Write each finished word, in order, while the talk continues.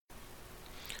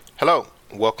Hello,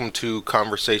 welcome to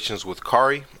Conversations with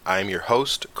Kari. I am your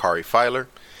host, Kari Filer.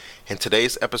 In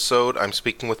today's episode, I'm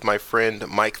speaking with my friend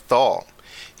Mike Thal.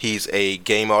 He's a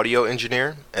game audio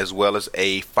engineer as well as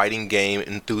a fighting game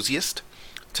enthusiast.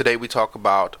 Today we talk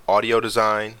about audio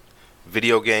design,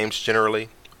 video games generally,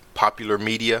 popular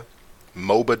media,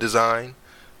 MOBA design,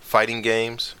 fighting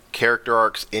games, character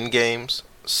arcs in games,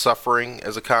 suffering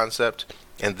as a concept,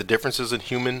 and the differences in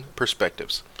human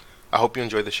perspectives. I hope you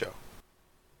enjoy the show.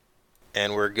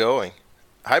 And we're going.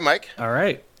 Hi, Mike. All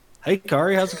right. Hey,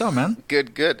 Kari, how's it going, man?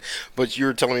 Good, good. But you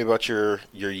were telling me about your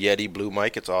Yeti Blue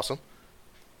mic. It's awesome.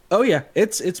 Oh yeah,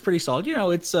 it's pretty solid.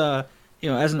 It's as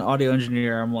an audio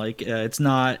engineer, I'm like, it's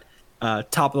not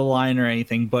top of the line or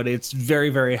anything, but it's very,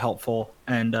 very helpful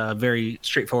and very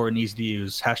straightforward and easy to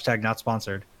use. Hashtag not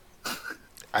sponsored.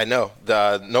 I know.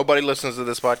 Nobody listens to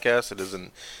this podcast. It is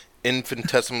an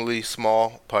infinitesimally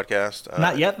small podcast.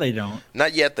 Not yet, they don't.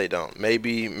 Not yet, they don't.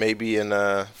 Maybe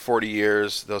in 40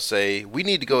 years they'll say we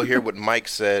need to go hear what Mike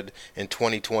said in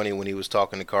 2020 when he was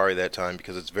talking to Kari that time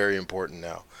because it's very important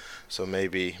now. So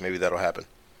maybe that'll happen.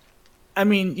 I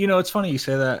mean, it's funny you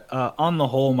say that. On the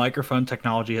whole, microphone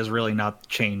technology has really not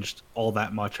changed all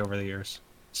that much over the years.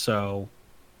 So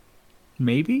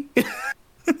maybe.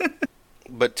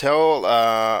 But tell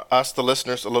us, the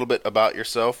listeners, a little bit about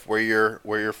yourself, where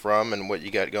you're from, and what you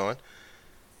got going.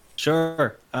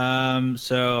 Sure.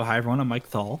 So, hi everyone. I'm Mike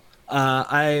Thal.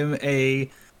 I'm a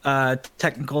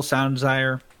technical sound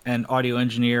designer and audio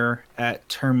engineer at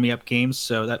Turn Me Up Games.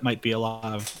 So that might be a lot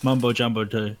of mumbo jumbo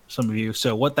to some of you.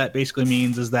 So what that basically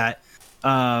means is that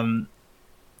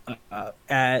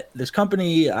at this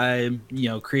company, I'm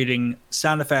creating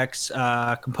sound effects,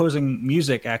 composing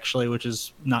music actually, which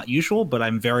is not usual, but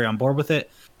I'm very on board with it,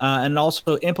 and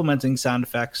also implementing sound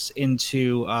effects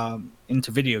into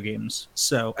video games.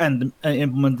 So and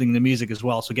implementing the music as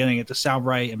well, so getting it to sound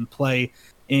right and play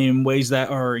in ways that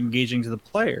are engaging to the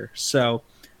player. So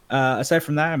aside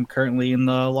from that, I'm currently in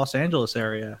the Los Angeles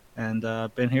area and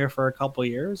been here for a couple of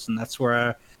years, and that's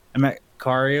where I met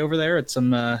Kari over there at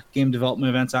some game development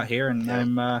events out here, and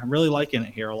I'm really liking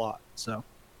it here a lot. So,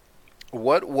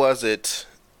 what was it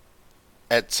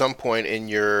at some point in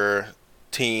your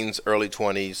teens, early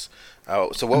 20s?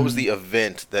 So what was the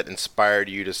event that inspired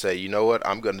you to say, you know what,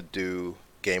 I'm going to do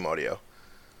game audio?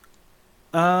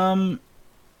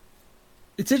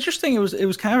 It's interesting. It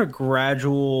was kind of a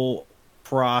gradual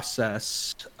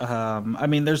process. I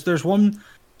mean, there's one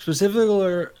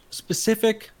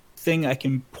specific thing I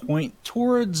can point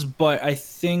towards, but I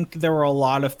think there were a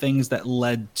lot of things that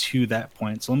led to that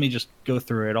point. So let me just go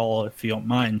through it all if you don't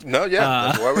mind. No, yeah,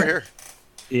 that's why we're here.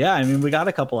 Yeah, I mean, we got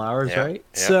a couple hours, right?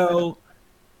 Yeah. So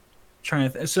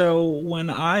so when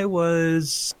I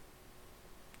was,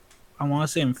 I want to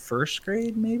say in first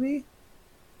grade, maybe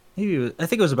I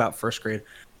think it was about first grade.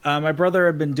 My brother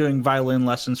had been doing violin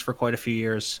lessons for quite a few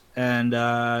years, and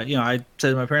I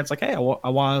said to my parents, like, "Hey, I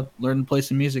want to learn to play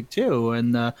some music too."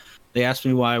 And they asked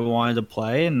me why I wanted to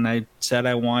play, and I said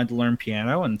I wanted to learn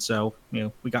piano. And so,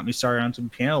 we got me started on some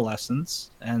piano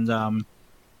lessons, and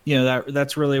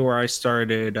that's really where I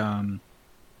started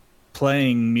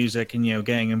playing music and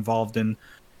getting involved in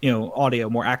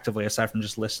audio more actively aside from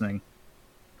just listening.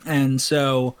 And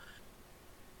so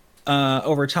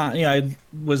over time, I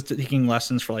was taking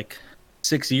lessons for like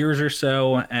 6 years or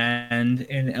so, and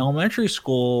in elementary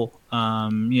school,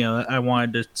 I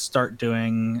wanted to start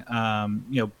doing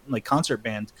like concert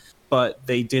band, but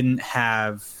they didn't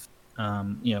have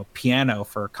piano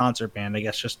for concert band. I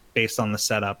guess just based on the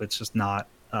setup, it's just not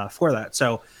for that.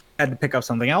 So I had to pick up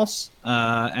something else,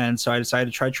 and so I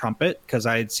decided to try trumpet because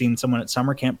I had seen someone at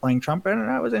summer camp playing trumpet, and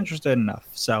I was interested enough.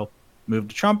 So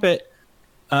moved to trumpet.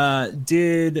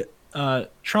 Did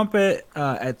trumpet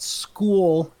at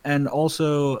school, and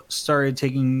also started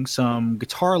taking some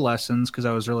guitar lessons because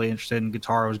I was really interested in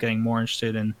guitar. I was getting more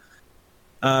interested in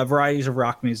varieties of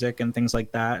rock music and things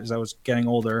like that as I was getting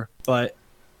older. But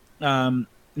in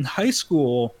high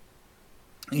school,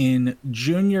 in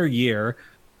junior year,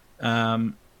 let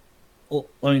me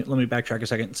backtrack a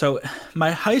second. So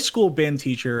my high school band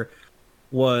teacher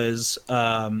was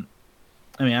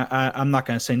I'm not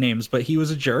going to say names, but he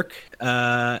was a jerk,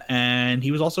 and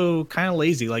he was also kind of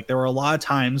lazy. Like, there were a lot of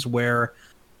times where,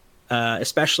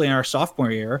 especially in our sophomore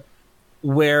year,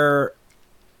 where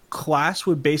class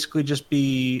would basically just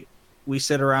be, we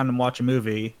sit around and watch a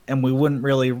movie, and we wouldn't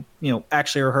really,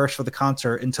 actually rehearse for the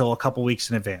concert until a couple weeks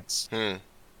in advance. And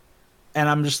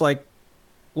I'm just like,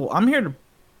 well, I'm here to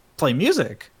play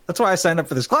music. That's why I signed up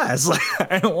for this class.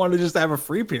 Like, I don't want to just have a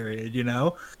free period,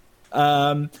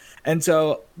 And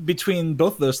so between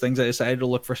both of those things, I decided to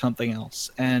look for something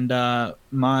else. And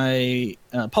my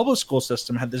public school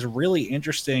system had this really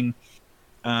interesting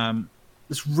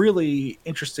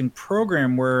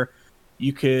program where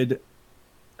you could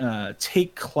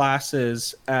take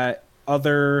classes at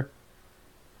other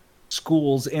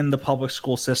schools in the public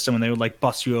school system, and they would like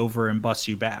bus you over and bus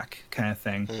you back, kind of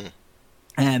thing.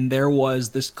 And there was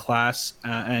this class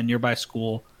at a nearby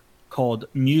school called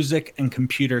Music and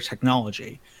Computer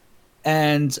Technology.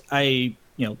 And I,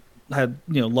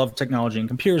 loved technology and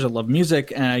computers. I loved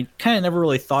music, and I kind of never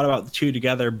really thought about the two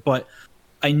together, but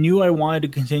I knew I wanted to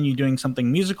continue doing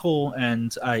something musical,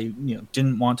 and I,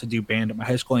 didn't want to do band at my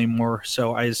high school anymore.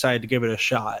 So I decided to give it a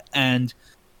shot. And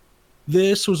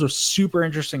this was a super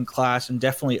interesting class and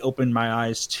definitely opened my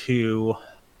eyes to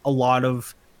a lot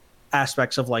of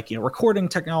aspects of recording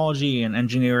technology and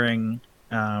engineering,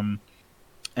 and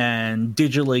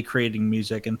digitally creating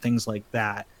music and things like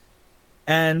that.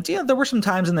 And there were some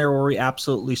times in there where we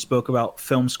absolutely spoke about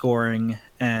film scoring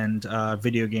and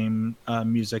video game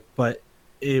music, but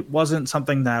it wasn't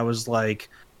something that I was like,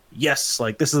 yes,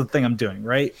 like this is the thing I'm doing,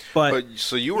 right? But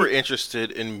so you were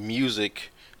interested in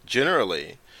music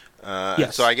generally.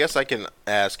 Yes. So I guess I can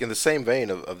ask in the same vein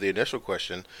of the initial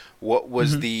question, what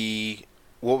was the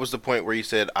point where you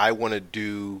said, I want to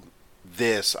do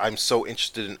this? I'm so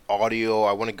interested in audio.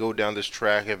 I want to go down this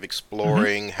track of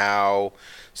exploring how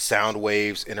sound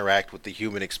waves interact with the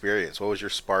human experience. What was your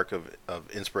spark of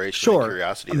inspiration and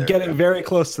curiosity there? I'm getting very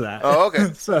close to that. Oh,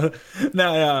 okay. So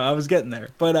no, I was getting there.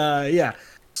 But yeah.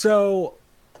 So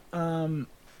so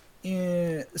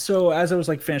as I was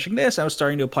finishing this, I was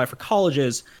starting to apply for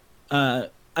colleges. I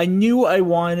knew I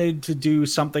wanted to do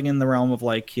something in the realm of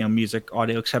music,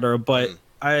 audio, etc. But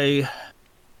I,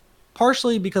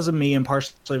 partially because of me and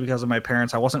partially because of my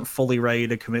parents, I wasn't fully ready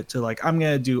to commit to I'm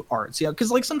gonna do arts. Because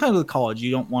sometimes with college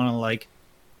you don't want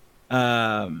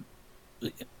to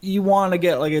you want to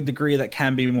get a degree that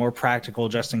can be more practical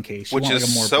just in case. Which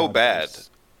is so bad.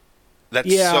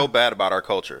 That's so bad about our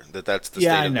culture that's the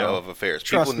state of affairs.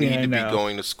 People need to be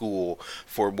going to school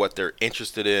for what they're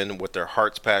interested in, what their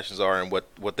heart's passions are, and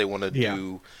what they want to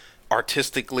do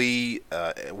artistically,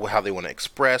 how they want to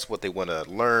express, what they want to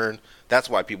learn. That's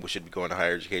why people should be going to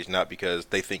higher education, not because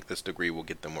they think this degree will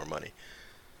get them more money.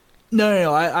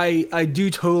 No, I do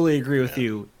totally agree with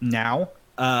you now.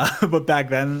 But back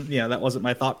then, that wasn't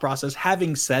my thought process.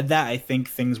 Having said that, I think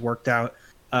things worked out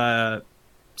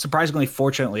surprisingly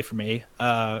fortunately for me,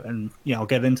 and I'll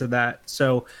get into that.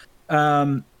 So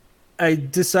I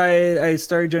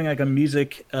started doing a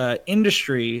music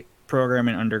industry program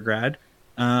in undergrad,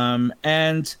 and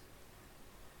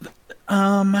it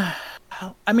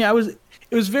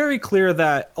was very clear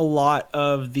that a lot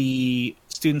of the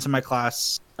students in my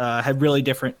class had really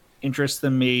different interests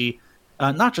than me,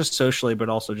 not just socially but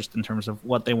also just in terms of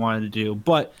what they wanted to do.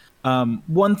 But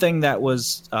one thing that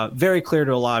was very clear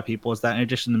to a lot of people is that in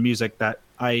addition to music, that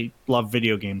I love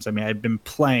video games. I mean, I've been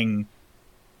playing.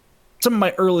 Some of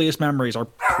my earliest memories are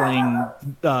playing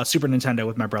Super Nintendo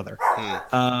with my brother,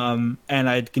 and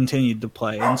I'd continued to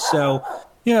play. And so,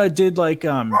 I did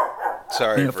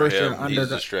Sorry for him. He's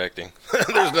distracting.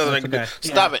 There's nothing I can do.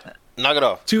 Stop it. Knock it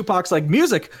off. Tupac's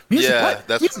music. Yeah, what?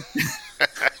 that's. Music.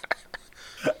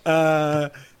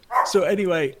 So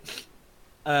anyway,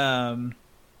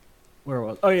 where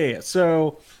was? Oh yeah.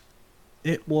 So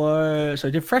it was. I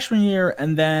did freshman year,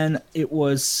 and then it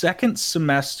was second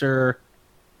semester,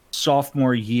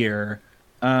 sophomore year.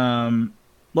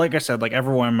 Like I said,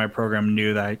 everyone in my program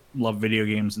knew that I love video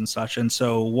games and such, and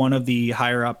so one of the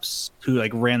higher ups who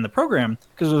ran the program,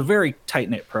 because it was a very tight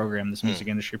knit program, this music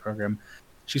industry program.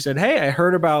 She said, "Hey, I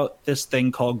heard about this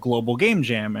thing called Global Game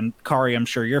Jam, and Kari, I'm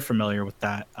sure you're familiar with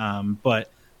that. But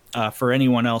for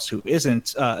anyone else who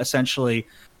isn't, essentially."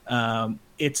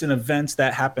 It's an event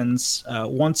that happens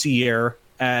once a year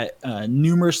at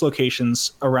numerous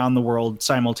locations around the world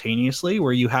simultaneously,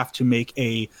 where you have to make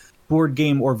a board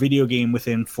game or video game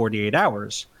within 48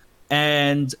 hours.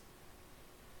 And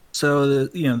so,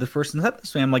 the person said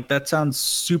this to me, I'm like, that sounds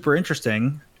super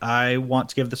interesting. I want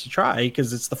to give this a try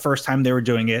because it's the first time they were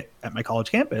doing it at my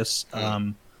college campus.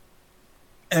 And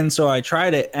so I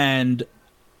tried it, and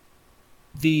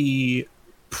the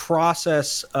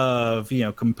process of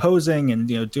composing and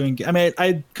doing,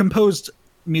 I composed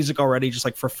music already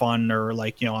just for fun or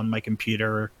on my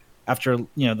computer after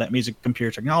that music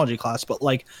computer technology class, but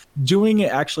doing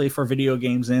it actually for video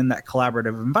games in that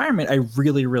collaborative environment, I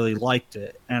really liked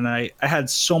it, and I had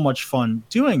so much fun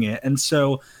doing it. And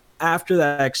so after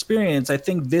that experience, I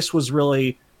think this was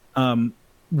really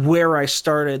where I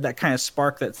started, that kind of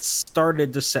spark that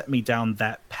started to set me down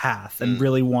that path and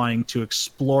really wanting to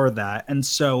explore that. And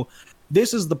so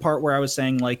this is the part where I was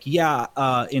saying, like, yeah,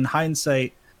 in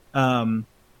hindsight,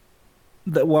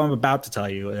 that what I'm about to tell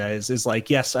you is like,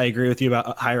 yes, I agree with you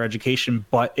about higher education,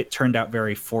 but it turned out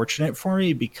very fortunate for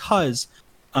me because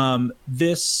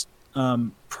this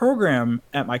program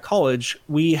at my college,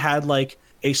 we had like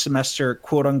a semester,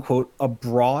 quote unquote,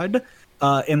 abroad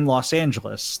in Los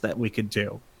Angeles that we could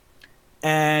do.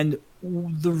 And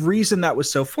the reason that was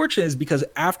so fortunate is because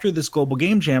after this global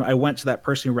game jam, I went to that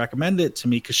person who recommended it to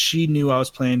me because she knew I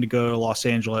was planning to go to Los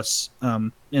Angeles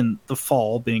in the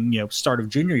fall, being, start of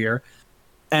junior year.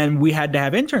 And we had to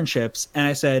have internships. And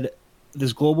I said,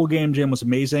 this global game jam was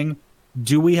amazing.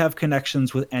 Do we have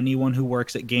connections with anyone who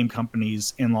works at game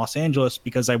companies in Los Angeles?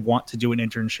 Because I want to do an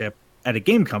internship at a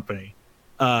game company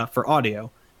for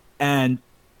audio. And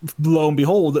lo and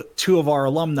behold, 2 of our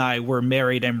alumni were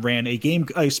married and ran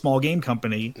a small game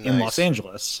company in Los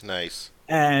Angeles. Nice.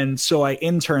 And so I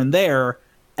interned there.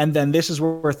 And then this is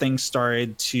where things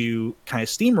started to kind of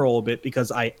steamroll a bit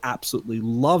because I absolutely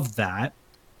loved that.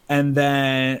 And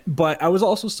then, but I was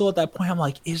also still at that point, I'm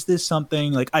like, is this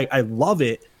something, like, I love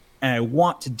it and I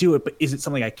want to do it, but is it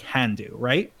something I can do,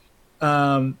 right?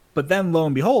 But then lo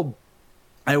and behold,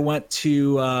 I went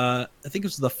to, I think it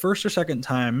was the first or second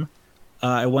time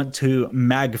I went to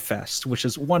MagFest, which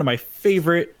is one of my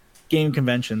favorite game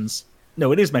conventions.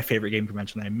 No, it is my favorite game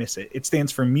convention. I miss it. It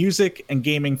stands for Music and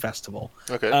Gaming Festival.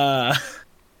 Okay.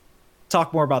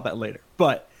 Talk more about that later.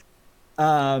 But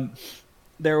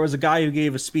there was a guy who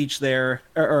gave a speech there,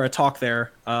 or a talk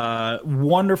there.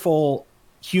 Wonderful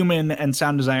human and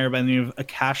sound designer by the name of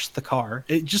Akash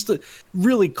Thakar. Just a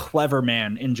really clever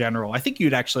man in general. I think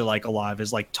you'd actually like a lot of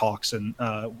his like talks and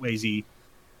ways he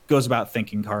goes about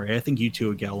thinking, Kari. I think you two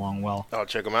would get along well. I'll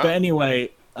check him out. But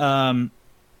anyway, yeah,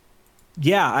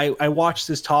 I watched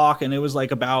this talk and it was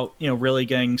like about, really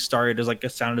getting started as like a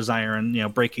sound designer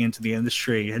and, breaking into the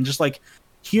industry and just like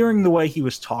hearing the way he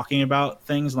was talking about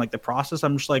things and like the process.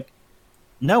 I'm just like,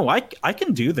 no, I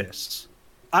can do this.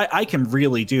 I can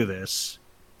really do this.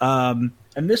 And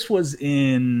this was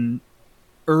in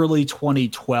early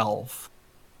 2012.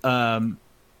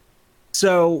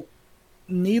 So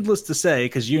needless to say,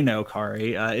 because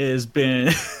Kari, it has been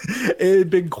it had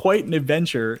been quite an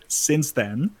adventure since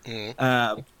then.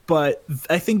 But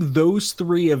I think those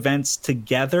 3 events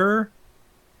together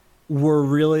were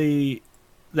really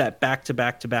that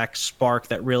back-to-back-to-back spark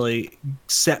that really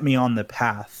set me on the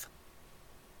path.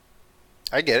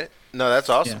 I get it. No, that's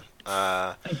awesome.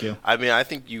 Yeah. Thank you. I mean, I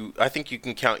think you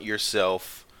can count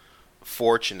yourself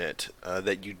fortunate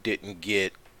that you didn't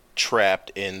get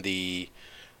trapped in the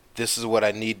this is what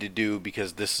I need to do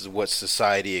because this is what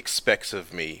society expects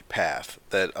of me path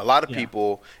that a lot of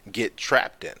people get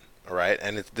trapped in. All right,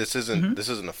 and this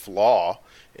isn't a flaw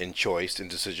in choice in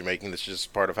decision making. This is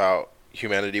just part of how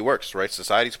humanity works, right?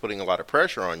 Society's putting a lot of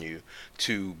pressure on you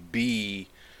to be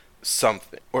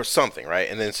something, right?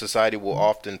 And then society will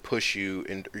often push you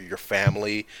in your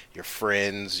family, your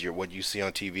friends, what you see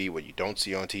on TV, what you don't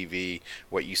see on TV,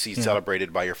 what you see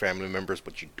celebrated by your family members,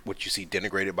 what you see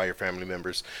denigrated by your family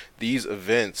members. These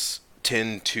events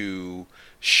tend to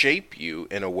shape you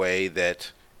in a way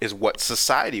that is what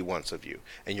society wants of you.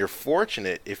 And you're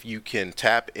fortunate if you can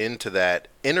tap into that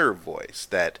inner voice,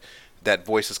 that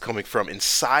voice is coming from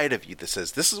inside of you that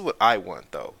says, this is what I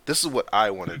want, though. This is what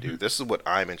I want to do. This is what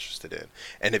I'm interested in.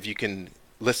 And if you can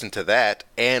listen to that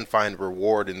and find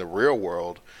reward in the real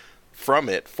world from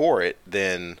it, for it,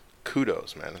 then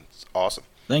kudos, man. It's awesome.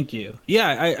 Thank you.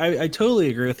 Yeah, I totally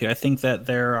agree with you. I think that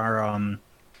there are,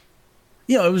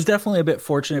 it was definitely a bit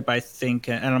fortunate, but I think,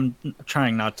 and I'm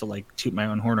trying not to like toot my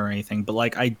own horn or anything, but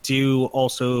like I do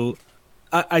also,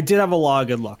 I did have a lot of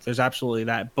good luck. There's absolutely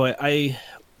that. But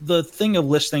the thing of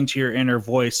listening to your inner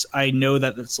voice, I know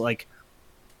that it's like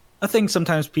a thing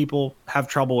sometimes people have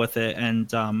trouble with it.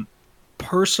 And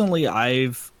personally,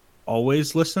 I've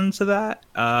always listened to that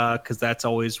because that's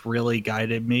always really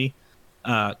guided me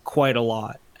quite a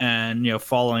lot. And,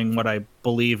 following what I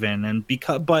believe in. And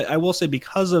but I will say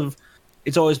because of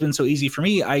it's always been so easy for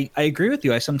me, I agree with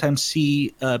you. I sometimes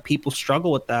see people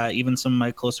struggle with that, even some of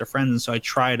my closer friends. And so I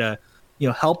try to,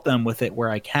 help them with it where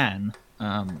I can.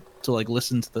 To like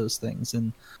listen to those things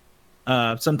and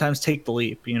sometimes take the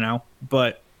leap,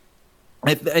 but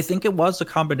I think it was a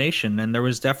combination, and there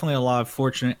was definitely a lot of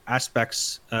fortunate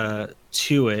aspects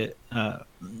to it,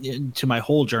 to my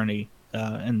whole journey,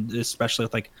 and especially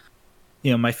with like,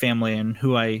 my family and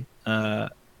who I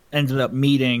ended up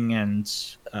meeting and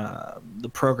the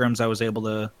programs I was able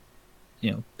to,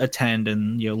 attend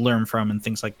and learn from and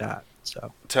things like that.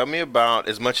 So Tell me about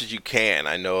as much as you can.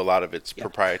 I know a lot of it's yeah.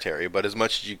 proprietary, but as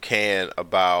much as you can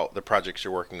about the projects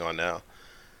you're working on now.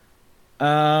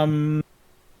 Um,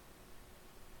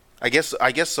 I guess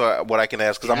what I can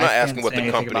ask, because I'm yeah, I not asking can't what say the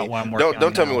anything about company. what I'm working Don't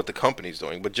on tell me now. what the company's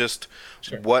doing, but just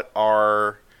Sure. what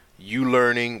are you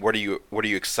learning? What are you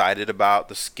excited about?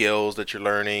 The skills that you're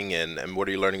learning, and what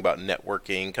are you learning about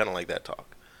networking? Kind of like that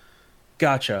talk.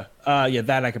 Gotcha. Yeah,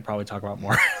 that I could probably talk about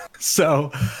more.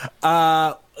 So,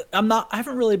 uh, I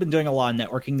haven't really been doing a lot of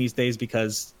networking these days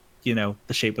because, the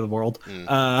shape of the world.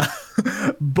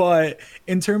 Mm, But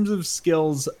in terms of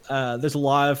skills, there's a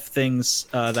lot of things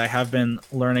that I have been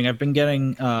learning. I've been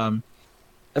getting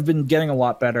a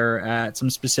lot better at some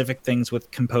specific things with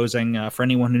composing. For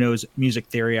anyone who knows music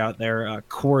theory out there,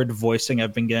 chord voicing,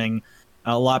 I've been getting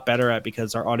a lot better at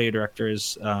because our audio director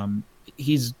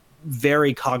he's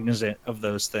very cognizant of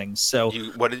those things. So,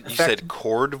 what did you effect, said?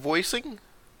 Chord voicing?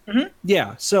 Mhm.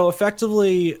 Yeah. So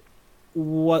effectively,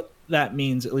 what that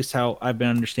means, at least how I've been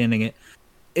understanding it,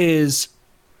 is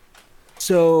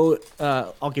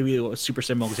I'll give you a super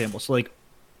simple example. So like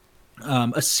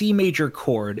a C major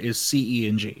chord is C, E,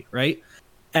 and G, right?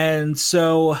 And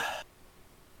so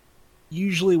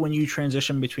usually when you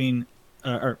transition between,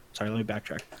 or sorry, let me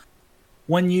backtrack.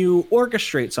 When you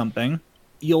orchestrate something,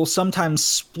 you'll sometimes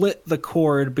split the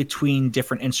chord between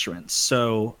different instruments.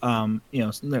 So,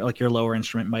 like your lower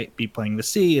instrument might be playing the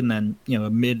C, and then a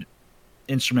mid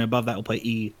instrument above that will play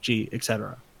E, G,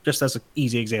 etc. Just as an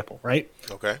easy example, right?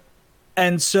 Okay.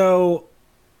 And so,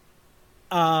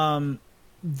 um,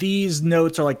 these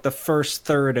notes are like the first,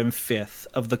 third, and fifth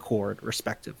of the chord,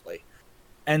 respectively.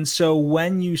 And so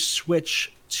when you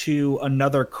switch to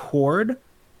another chord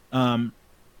um,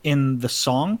 in the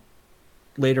song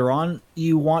later on,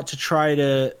 you want to try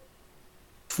to,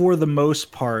 for the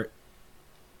most part,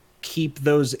 keep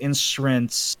those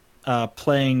instruments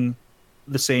playing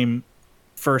the same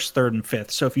first, third, and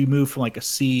fifth. So if you move from like a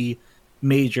C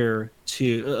major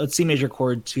to a C major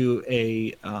chord to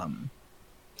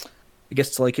I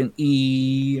guess to like an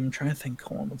E. I'm trying to think.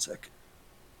 Hold on one sec.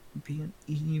 Be an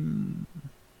E.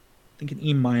 I think an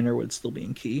E minor would still be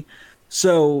in key.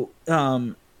 So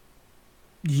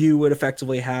you would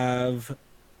effectively have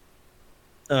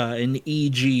an E,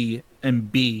 G,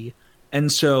 and B, and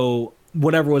so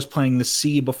whatever was playing the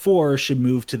C before should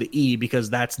move to the E because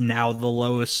that's now the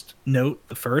lowest note,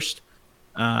 the first.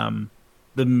 Um,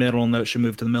 the middle note should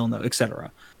move to the middle note,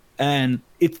 etc. And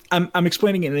I'm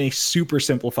explaining it in a super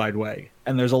simplified way,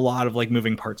 and there's a lot of like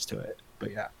moving parts to it.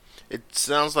 But yeah. It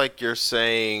sounds like you're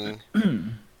saying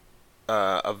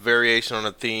a variation on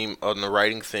a theme, on the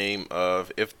writing theme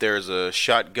of, if there's a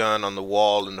shotgun on the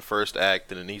wall in the first act,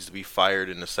 then it needs to be fired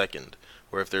in the second.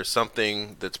 Or if there's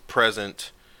something that's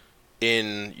present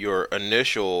in your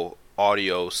initial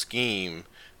audio scheme,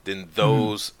 then Mhm.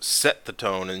 those set the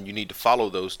tone, and you need to follow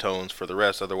those tones for the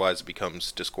rest. Otherwise, it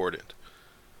becomes discordant.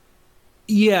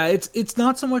 Yeah, it's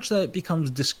not so much that it becomes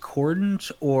discordant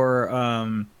or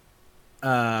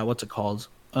what's it called?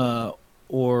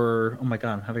 Or oh my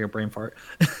god, I'm having a brain fart.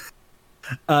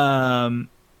 um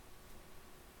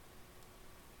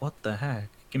what the heck?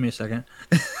 Give me a second.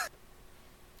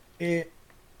 It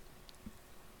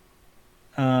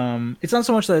it's not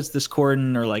so much that it's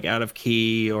discordant or like out of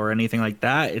key or anything like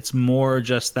that. It's more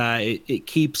just that it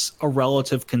keeps a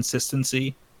relative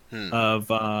consistency Hmm. of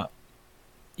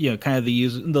kind of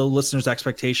the listener's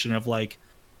expectation of like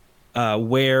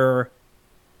where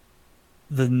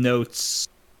the notes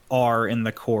are in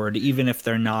the chord, even if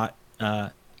they're not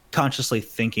consciously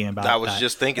thinking I about was that.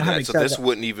 just thinking Now, that. having So said this that,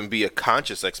 wouldn't even be a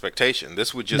conscious expectation.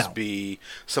 This would just no. be,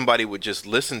 somebody would just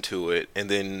listen to it, and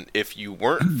then if you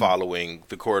weren't following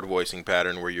the chord voicing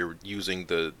pattern where you're using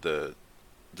the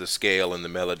scale and the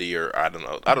melody, or I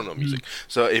don't know music.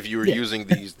 So if you were Yeah. using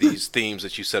these themes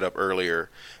that you set up earlier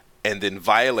and then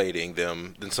violating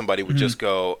them, then somebody would Mhm. just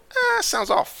go, sounds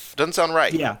off. Doesn't sound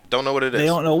right. Yeah. Don't know what it They is.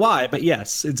 don't know why, but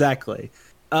yes, exactly.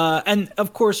 And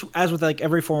of course, as with like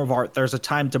every form of art, there's a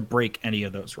time to break any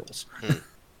of those rules. Hmm.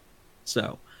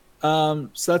 So,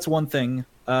 so that's one thing.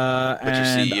 But your And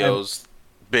I've CEO's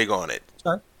big on it.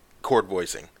 sorry, Chord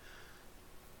voicing.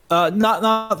 not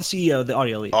the CEO, the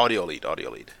audio lead. Audio lead, audio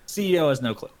lead. CEO has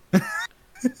no clue.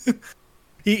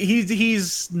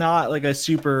 He's not like a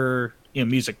super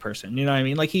music person. You know what I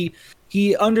mean? Like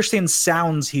he understands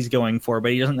sounds he's going for,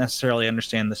 but he doesn't necessarily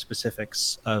understand the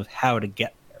specifics of how to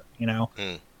get there.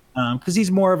 Hmm. Because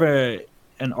he's more of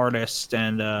an artist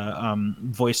and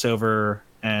voiceover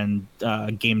and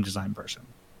game design person.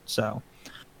 So,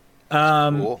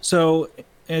 Cool. so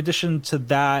in addition to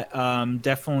that,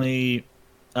 definitely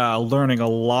learning a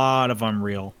lot of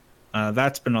Unreal.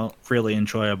 That's been really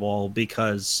enjoyable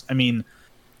because, I mean,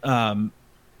 um,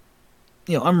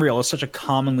 Unreal is such a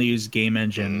commonly used game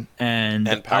engine, and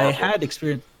And I powerful. had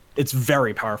experience. It's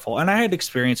very powerful, and I had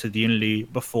experience with Unity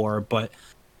before, but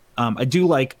I do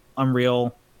like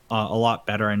Unreal a lot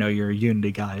better. I know you're a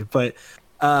Unity guy, but me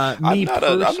I'm not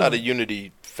a personally.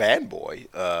 Unity fanboy.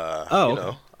 Oh,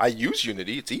 okay, I use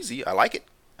Unity. It's easy. I like it.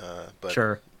 But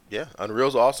sure, yeah,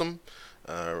 Unreal's awesome.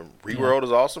 yeah, Reworld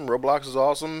is awesome. Roblox is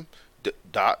awesome.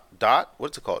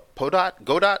 What's it called? Podot,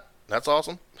 Godot. That's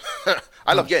awesome. I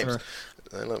oh, love games.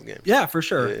 sure, I love games. yeah, for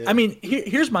sure. Yeah. I mean,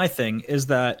 here's my thing: is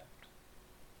that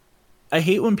I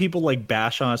hate when people like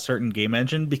bash on a certain game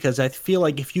engine because I feel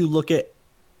like if you look at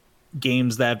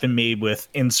games that have been made with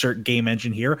insert game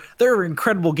engine here, there are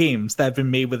incredible games that have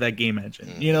been made with that game engine.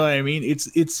 You know Hmm. what I mean?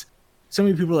 It's so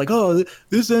many people are like, oh,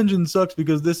 this engine sucks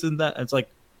because this and that. It's like,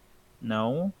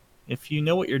 no. If you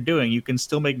know what you're doing, you can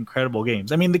still make incredible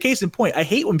games. I mean, the case in point, I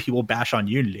hate when people bash on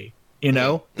Unity.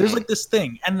 There's Hmm. like this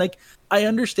thing, and like I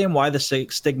understand why the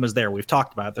stigma's there. We've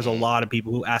talked about it. There's a Hmm. lot of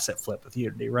people who asset flip with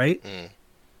Unity, right? Hmm.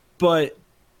 But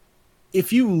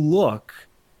if you look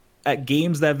at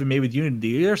games that have been made with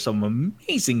Unity, there are some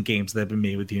amazing games that have been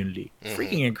made with Unity. Hmm.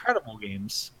 Freaking incredible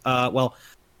games. Well,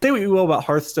 say what you will about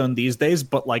Hearthstone these days,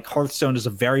 but like Hearthstone is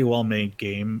a very well made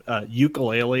game.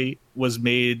 Ukulele was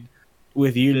made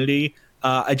with Unity.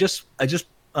 I just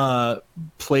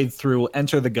played through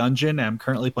Enter the Gungeon, and I'm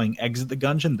currently playing Exit the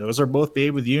Gungeon. Those are both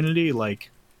made with Unity. Like,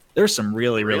 there's some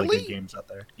really really good Really? games out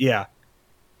there. Yeah,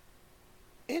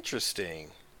 Interesting.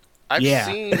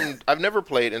 yeah. I've never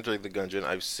played Enter the Gungeon.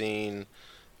 I've seen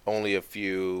only a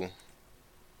few.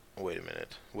 Wait a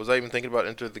minute. Was I even thinking about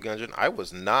Enter the Gungeon? I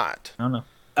was not. I don't know.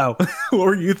 Oh, what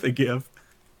were you thinking of?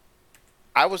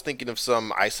 I was thinking of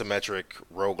some isometric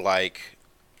roguelike.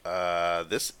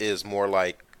 This is more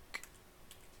like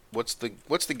what's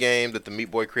the game that the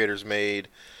Meat Boy creators made?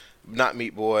 Not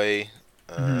Meat Boy.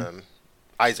 Mhm. Um,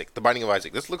 Isaac, The Binding of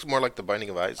Isaac. This looks more like The Binding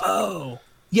of Isaac. Oh,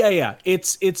 yeah, yeah.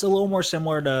 It's a little more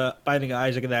similar to Binding of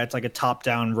Isaac in that it's like a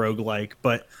top-down roguelike,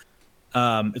 but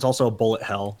it's also a bullet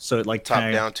hell. So it like Top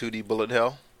kind of down 2D bullet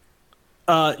hell.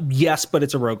 yes, but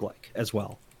it's a roguelike as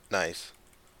well. Nice.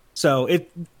 So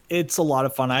it's a lot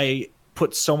of fun. I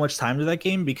put so much time to that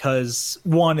game because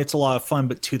one, it's a lot of fun,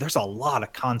 but two, there's a lot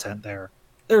of content there.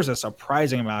 There's a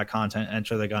surprising amount of content in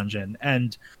Enter the Gungeon,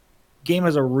 and game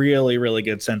has a really really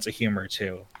good sense of humor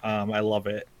too. I love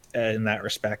it in that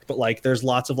respect. But like, there's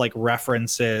lots of like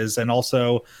references and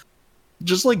also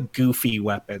just like goofy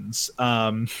weapons.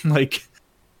 Like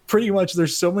pretty much,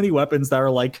 there's so many weapons that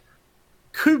are like,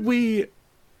 could we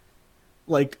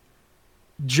like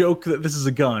joke that this is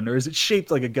a gun or is it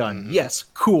shaped like a gun? Hmm. Yes,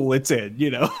 cool, it's in.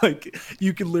 Like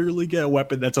you can literally get a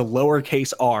weapon that's a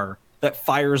lowercase r that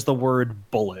fires the word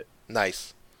bullet.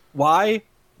 Nice. Why?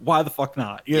 Why the fuck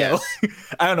not? Yes.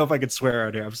 I don't know if I could swear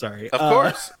out here. I'm sorry. Of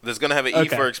course. There's gonna have an E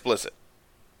Okay. for explicit.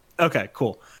 Okay.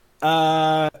 Cool.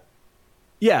 Uh,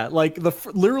 yeah. Like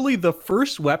literally the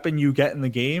first weapon you get in the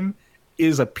game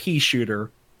is a pea shooter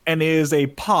and is a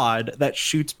pod that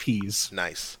shoots peas.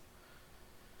 Nice.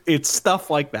 It's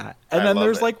stuff like that. And I then love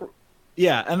there's it. like,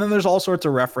 yeah. And then there's all sorts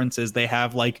of references. They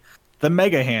have like the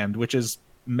Mega Hand, which is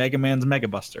Mega Man's Mega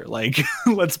Buster. Like,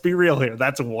 let's be real here.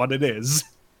 That's what it is.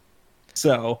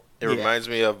 So, It yeah. reminds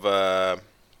me of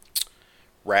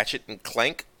Ratchet and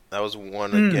Clank. That was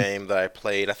one a Mm, game that I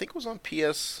played. I think it was on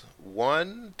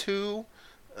PS1, two,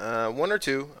 one or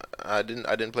two. I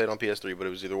didn't play it on PS3, but it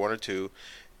was either one or two,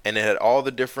 and it had all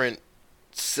the different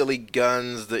silly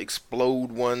guns, the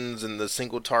explode ones, and the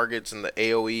single targets, and the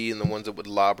AOE, and the ones that would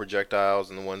lob projectiles,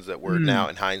 and the ones that were now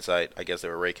mm, in hindsight. I guess they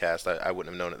were raycast. I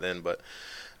wouldn't have known it then, but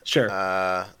sure.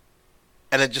 uh,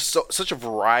 and it just such a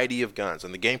variety of guns,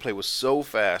 and the gameplay was so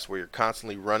fast where you're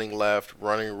constantly running left,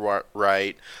 running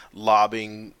right,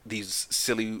 lobbing these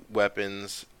silly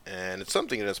weapons, and it's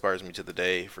something that inspires me to the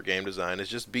day for game design. Is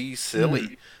just be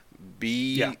silly,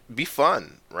 Mm, yeah. be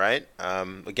fun, right? A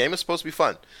game is supposed to be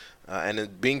fun,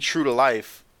 and being true to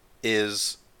life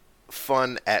is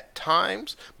fun at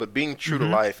times, but being true to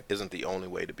Hmm. life isn't the only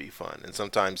way to be fun, and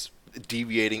sometimes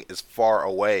deviating as far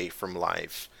away from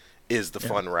life is the Yeah.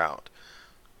 fun route.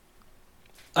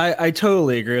 I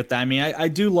totally agree with that. I mean, I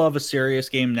do love a serious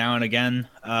game now and again,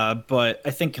 but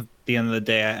I think at the end of the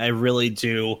day, I really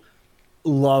do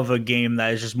love a game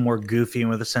that is just more goofy and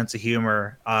with a sense of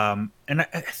humor. And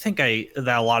I think that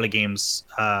a lot of games,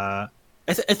 I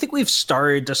think we've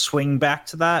started to swing back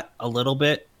to that a little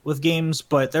bit with games,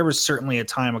 but there was certainly a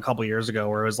time a couple years ago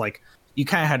where it was like you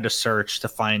kind of had to search to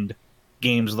find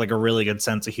games with like a really good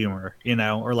sense of humor,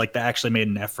 or like they actually made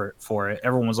an effort for it.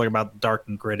 Everyone was like about dark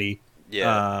and gritty. Yeah,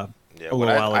 Uh, Yeah, a what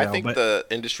little while I ago. think But the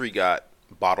industry got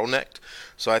bottlenecked.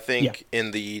 So I yeah, think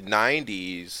in the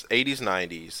 90s, 80s,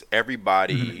 90s, hmm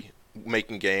everybody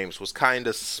making games was kind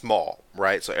of small,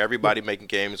 right? So yeah, everybody making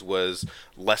games was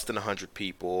less than 100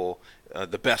 people.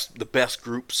 The best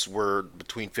groups were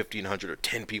between 1,500 or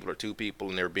 10 people or 2 people,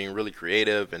 and they were being really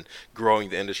creative and growing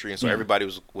the industry. And so yeah, everybody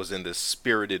was in this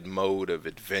spirited mode of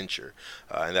adventure,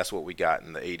 and that's what we got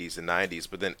in the 80s and 90s.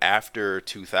 But then after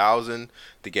 2000,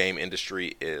 the game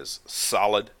industry is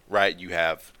solid, right? You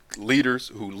have leaders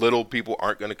who little people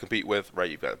aren't going to compete with, right?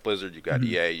 You've got Blizzard, you've got hmm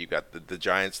EA, you've got the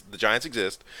Giants. The Giants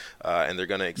exist, and they're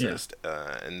going to yeah, exist.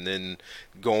 And then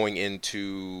going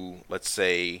into, let's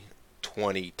say,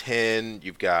 2010,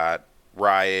 you've got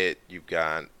Riot, you've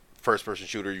got first-person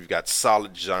shooter, you've got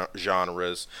solid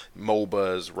genres,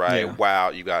 MOBAs, right? yeah, WoW,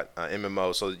 you got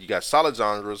MMO. So you got solid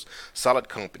genres, solid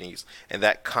companies, and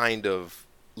that kind of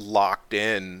locked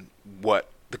in what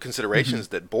the hmm considerations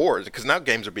that boards, because now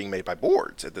games are being made by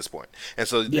boards at this point, and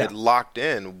so it yeah, locked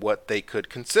in what they could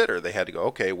consider. They had to go,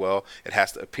 okay, well, it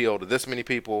has to appeal to this many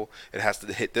people, it has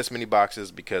to hit this many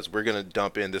boxes, because we're going to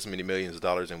dump in this many millions of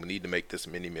dollars, and we need to make this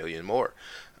many million more.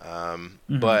 hmm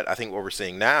But I think what we're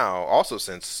seeing now, also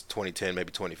since 2010,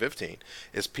 maybe 2015,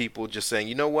 is people just saying,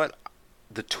 you know what,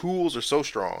 the tools are so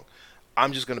strong.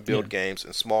 I'm just going to yeah, build games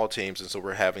in small teams, and so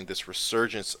we're having this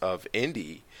resurgence of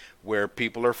indie where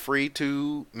people are free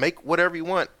to make whatever you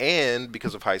want, and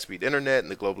because of high-speed internet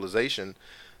and the globalization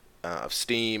of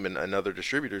Steam and other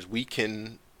distributors, we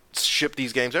can ship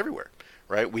these games everywhere,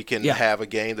 right? We can yeah. have a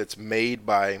game that's made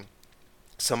by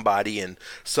somebody in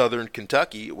southern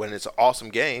Kentucky when it's an awesome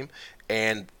game,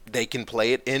 and they can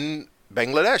play it in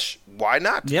Bangladesh. Why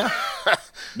not? Yeah,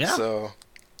 yeah. So,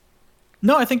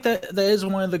 No, I think that is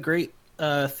one of the great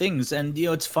things, and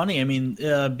it's funny. I mean,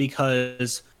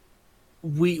 because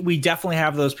we definitely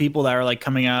have those people that are like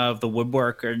coming out of the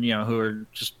woodwork, or who are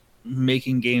just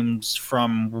making games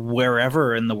from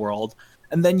wherever in the world,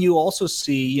 and then you also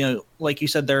see, like you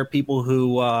said, there are people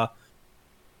who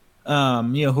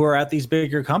who are at these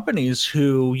bigger companies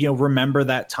who, remember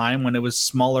that time when it was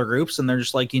smaller groups, and they're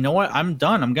just like, you know what, I'm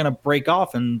done. I'm gonna break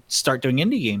off and start doing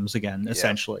indie games again. yeah.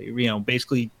 Essentially,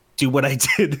 basically do what I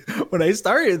did when I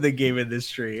started the game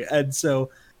industry. And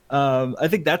so, I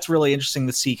think that's really interesting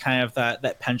to see kind of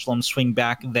that pendulum swing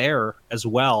back there as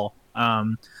well.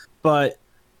 But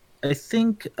I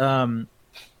think, no,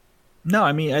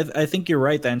 I mean, I think you're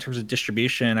right that in terms of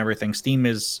distribution and everything, Steam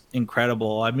is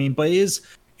incredible. I mean, but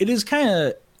it is kind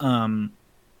of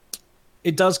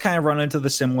it does kind of run into the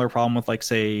similar problem with, like,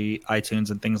 say, iTunes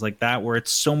and things like that, where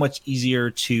it's so much easier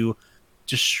to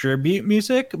distribute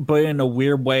music, but in a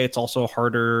weird way, it's also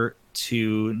harder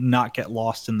to not get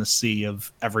lost in the sea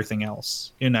of everything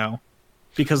else,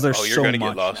 because there's Oh, you're so going to get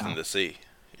much lost in now. the sea.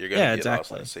 You're going Yeah, to get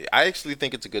lost in exactly. the sea. I actually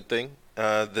think it's a good thing,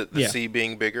 the Yeah. sea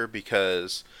being bigger,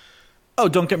 because Oh,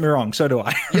 don't get me wrong. So do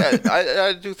I. yeah,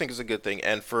 I do think it's a good thing.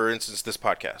 And for instance, this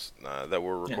podcast that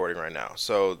we're Yeah. recording right now.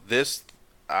 So this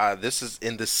is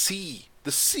in the sea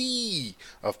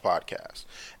of podcasts.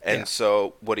 Yeah. And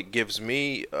so what it gives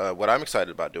me, what I'm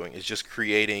excited about doing, is just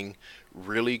creating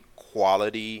really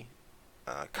quality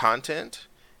content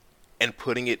and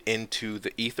putting it into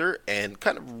the ether, and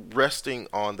kind of resting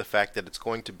on the fact that it's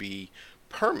going to be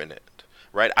permanent,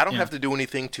 right? I don't Yeah. have to do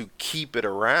anything to keep it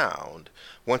around.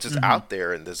 Once it's hmm out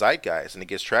there in the zeitgeist and it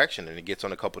gets traction and it gets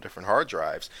on a couple different hard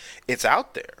drives, it's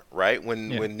out there, right? When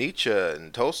Yeah. when Nietzsche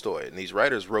and Tolstoy and these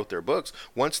writers wrote their books,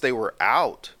 once they were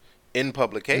out in hmm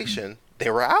publication, they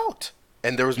were out.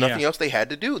 And there was Yeah. nothing else they had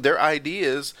to do. Their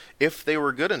ideas, if they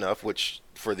were good enough, which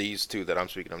for these two that I'm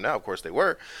speaking of now, of course they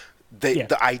were, Yeah.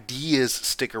 the ideas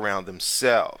stick around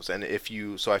themselves. And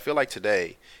so I feel like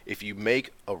today, if you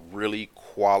make a really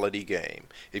quality game,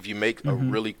 if you make a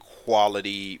hmm really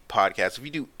quality podcast, if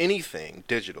you do anything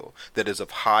digital that is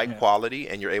of high Yeah. quality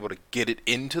and you're able to get it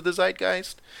into the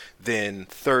zeitgeist, then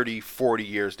 30, 40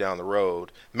 years down the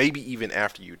road, maybe even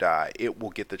after you die, it will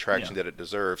get the Yeah. traction that it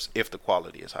deserves if the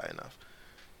quality is high enough.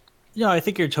 Yeah, I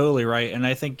think you're totally right, and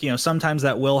I think sometimes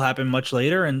that will happen much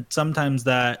later, and sometimes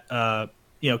that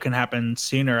can happen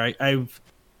sooner.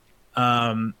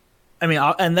 Um, I mean,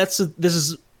 and this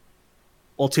is,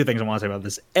 well, two things I want to say about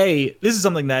this. This is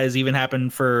something that has even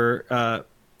happened for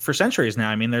centuries now.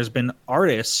 I mean, there's been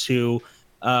artists who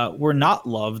were not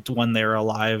loved when they were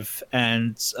alive,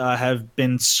 and have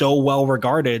been so well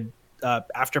regarded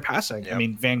after passing. I Yep.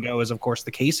 mean, Van Gogh is of course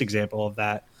the case example of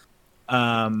that.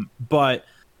 But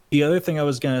the other thing I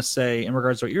was going to say in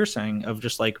regards to what you're saying of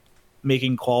just like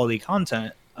making quality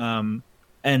content,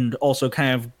 and also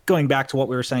kind of going back to what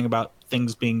we were saying about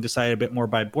things being decided a bit more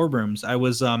by boardrooms. I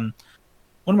was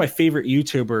one of my favorite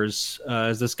YouTubers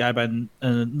is this guy by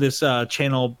this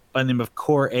channel by the name of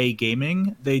Core A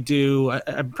Gaming. They do,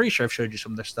 I'm pretty sure I've showed you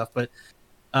some of their stuff, but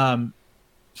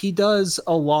he does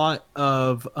a lot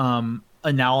of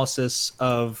analysis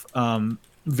of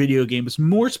video games,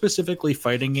 more specifically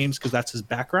fighting games, because that's his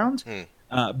background.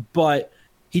 But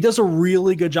he does a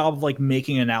really good job of like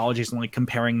making analogies and like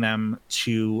comparing them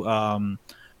to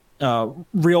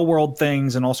real world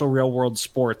things and also real world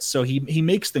sports. So he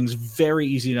makes things very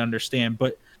easy to understand.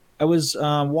 But I was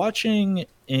watching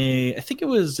I think it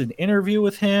was an interview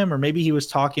with him, or maybe he was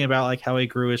talking about like how he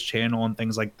grew his channel and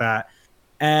things like that.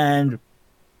 And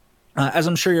as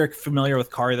I'm sure you're familiar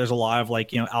with, Kari, there's a lot of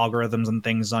like, algorithms and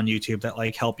things on YouTube that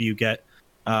like help you get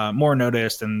more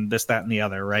noticed and this, that, and the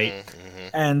other, right? Mm-hmm.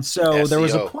 And so SEO. there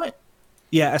was a point,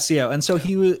 SEO. And so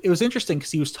it was interesting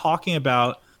because he was talking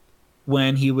about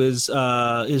when he was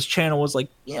his channel was like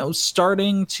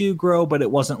starting to grow, but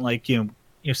it wasn't like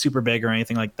super big or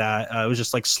anything like that. It was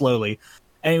just like slowly.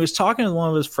 And he was talking to one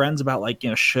of his friends about like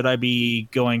should I be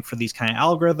going for these kind of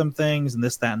algorithm things and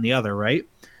this, that, and the other, right?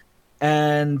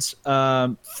 And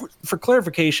for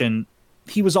clarification,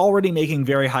 he was already making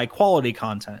very high quality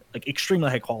content, like extremely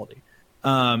high quality.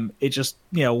 It just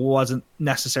wasn't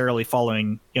necessarily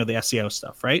following the SEO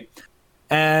stuff, right?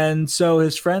 And so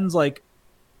his friend's like,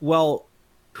 well,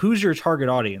 who's your target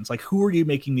audience? Like, who are you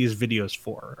making these videos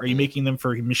for? Are you making them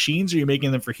for machines or are you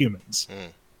making them for humans?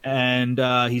 And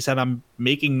he said, I'm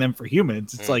making them for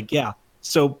humans. It's like, yeah,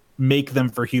 so make them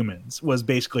for humans was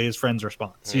basically his friend's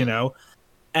response,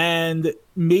 And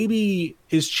maybe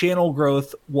his channel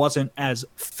growth wasn't as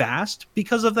fast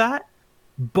because of that,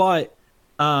 but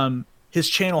his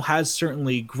channel has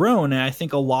certainly grown. And I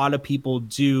think a lot of people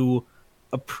do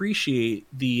appreciate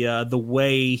the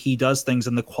way he does things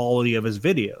and the quality of his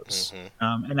videos.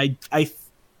 And I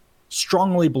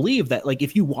strongly believe that like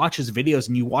if you watch his videos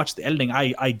and you watch the editing,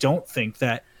 I don't think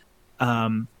that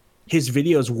his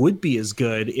videos would be as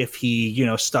good if he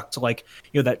stuck to like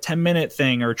that 10-minute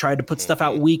thing or tried to put stuff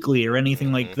out weekly or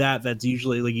anything like that. That's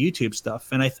usually like YouTube stuff,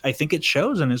 and I think it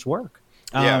shows in his work.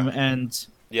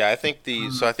 I think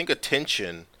I think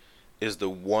attention is the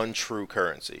one true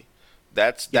currency.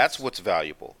 That's what's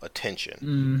valuable.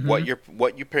 Attention. What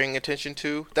you're paying attention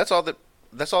to, that's all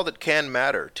that can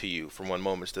matter to you from one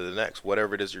moment to the next,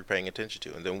 whatever it is you're paying attention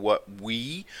to. And then what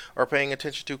we are paying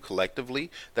attention to collectively,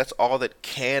 that's all that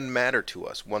can matter to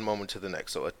us one moment to the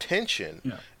next. So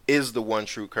attention is the one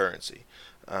true currency.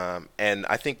 And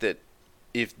I think that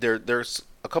if there's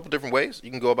a couple different ways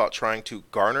you can go about trying to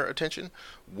garner attention.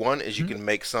 One is you can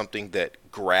make something that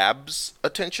grabs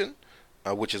attention,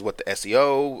 which is what the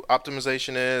SEO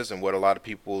optimization is and what a lot of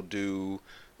people do.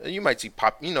 You might see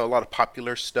a lot of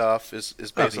popular stuff is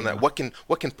based on that. What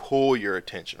can pull your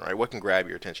attention, right? What can grab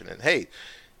your attention? And hey,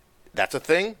 that's a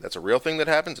thing. That's a real thing that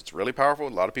happens. It's really powerful. A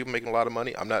lot of people making a lot of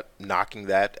money. I'm not knocking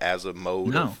that as a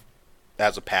mode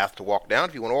as a path to walk down.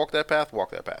 If you want to walk that path, walk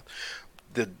that path.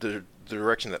 The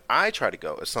direction that I try to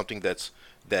go is something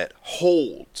that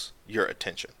holds your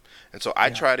attention. And so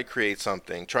I try to create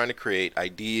something, trying to create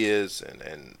ideas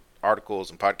and articles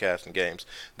and podcasts and games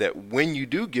that when you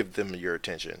do give them your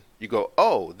attention, you go,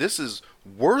 oh, this is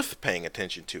worth paying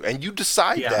attention to. And you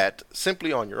decide that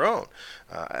simply on your own.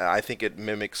 I think it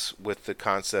mimics with the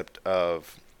concept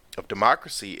of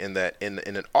democracy in that in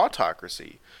an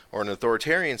autocracy or an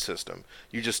authoritarian system,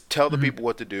 you just tell the people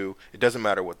what to do. It doesn't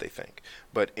matter what they think.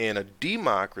 But in a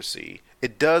democracy,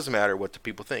 it does matter what the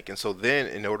people think. And so then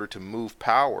in order to move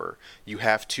power, you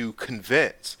have to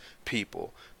convince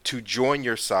people to join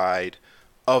your side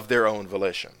of their own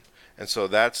volition. And so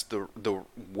that's the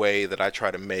way that I try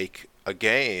to make a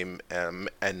game and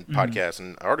podcasts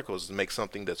and articles, is to make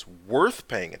something that's worth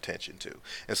paying attention to.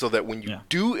 And so that when you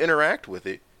do interact with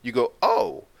it, you go,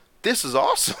 oh, this is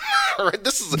awesome. Right?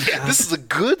 This is a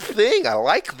good thing. I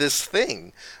like this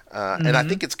thing. And I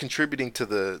think it's contributing to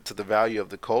the value of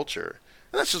the culture.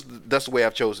 And that's the way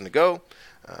I've chosen to go.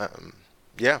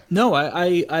 No,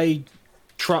 I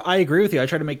agree with you. I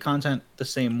try to make content the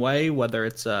same way, whether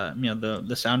it's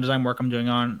the sound design work I'm doing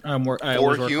on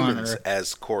for humans,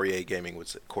 as Core A Gaming would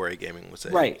say.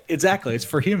 Right, exactly. It's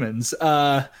for humans.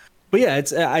 But yeah,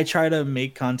 I try to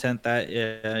make content that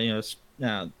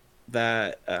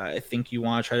that I think you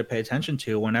want to try to pay attention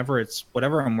to whenever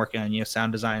I'm working on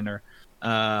sound design or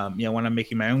when I'm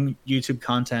making my own YouTube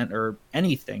content or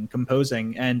anything,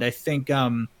 composing. And I think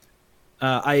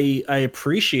I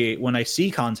appreciate when I see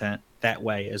content that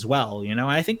way as well.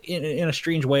 I think in a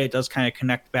strange way it does kind of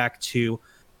connect back to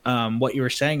what you were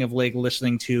saying of like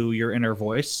listening to your inner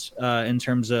voice in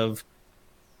terms of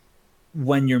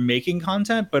when you're making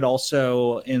content, but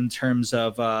also in terms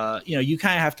of you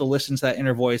kind of have to listen to that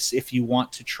inner voice if you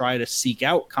want to try to seek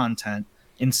out content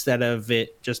instead of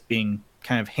it just being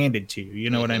kind of handed to you. You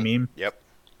know what I mean? Yep.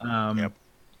 Yep.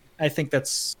 I think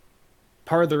that's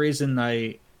part of the reason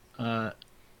I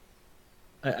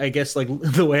guess like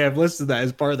the way I've listed that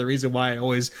is part of the reason why I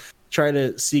always try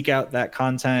to seek out that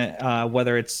content,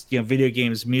 whether it's video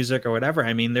games, music, or whatever.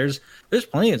 I mean, there's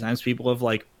plenty of times people have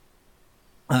like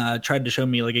tried to show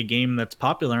me like a game that's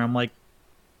popular. I'm like,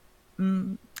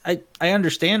 I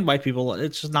understand why people.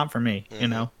 It's just not for me, you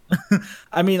know.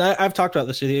 I mean, I've talked about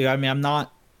this with you. I mean, I'm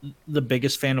not the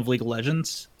biggest fan of League of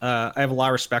Legends. I have a lot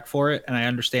of respect for it, and I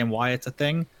understand why it's a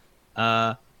thing.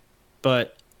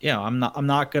 But I'm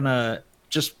not gonna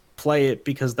just play it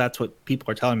because that's what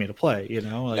people are telling me to play.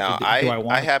 Like, Now,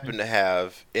 I happen to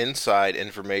have inside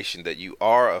information that you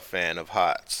are a fan of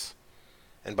HOTS.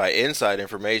 And by inside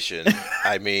information,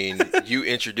 I mean you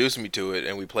introduced me to it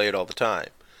and we play it all the time.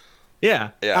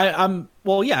 Yeah. Yeah.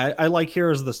 I like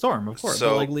Heroes of the Storm, of course.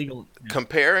 So but like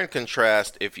compare and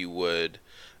contrast, if you would.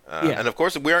 And of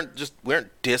course, we aren't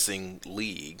dissing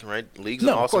League, right? League's an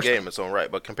awesome game in its own right.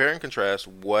 But compare and contrast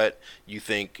what you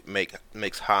think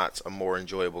makes HOTS a more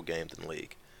enjoyable game than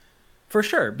League. For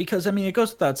sure, because I mean, it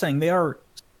goes without saying they are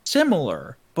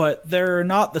similar, but they're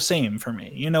not the same for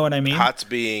me. You know what I mean? HOTS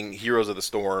being Heroes of the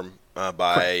Storm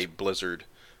by Blizzard,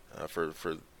 for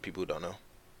people who don't know.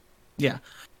 Yeah.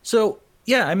 So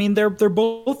yeah, I mean they're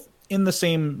both in the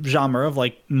same genre of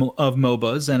like of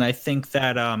MOBAs, and I think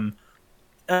that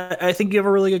I think you have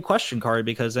a really good question, Kari,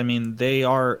 because I mean they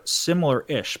are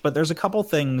similar-ish, but there's a couple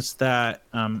things that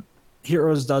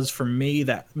Heroes does for me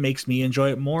that makes me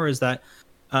enjoy it more. Is that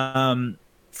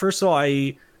first of all,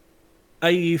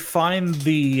 I find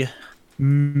the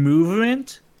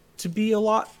movement to be a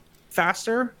lot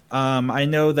faster. I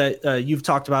know that you've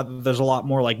talked about that there's a lot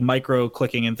more like micro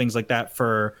clicking and things like that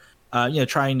for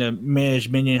trying to manage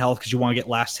minion health because you want to get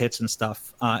last hits and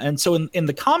stuff. And so in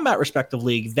the combat respective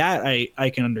League, that I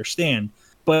can understand.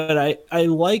 But I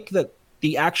like that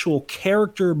the actual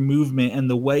character movement and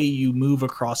the way you move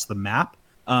across the map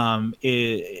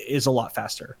is a lot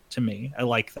faster to me. I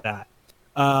like that.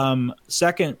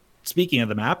 Second, speaking of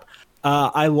the map,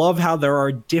 I love how there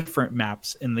are different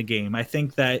maps in the game. I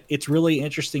think that it's really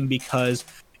interesting because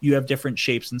you have different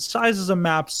shapes and sizes of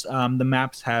maps. The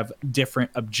maps have different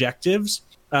objectives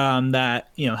that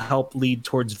help lead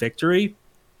towards victory,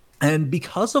 and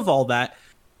because of all that,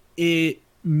 it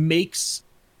makes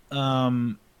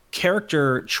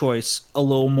character choice a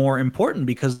little more important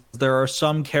because there are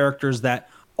some characters that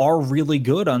are really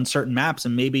good on certain maps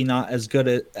and maybe not as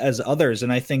good as others.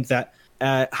 And I think that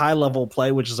at high level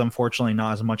play, which is unfortunately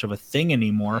not as much of a thing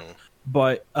anymore,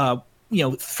 but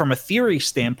from a theory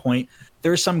standpoint,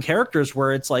 there's some characters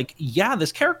where it's like, yeah,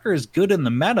 this character is good in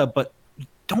the meta, but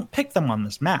don't pick them on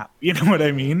this map. You know what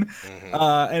I mean?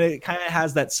 And it kind of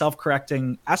has that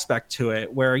self-correcting aspect to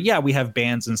it where, yeah, we have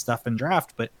bans and stuff in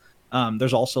draft, but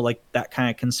there's also like that kind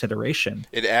of consideration.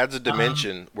 It adds a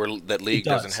dimension that League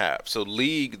doesn't have. So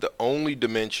League, the only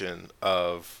dimension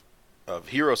of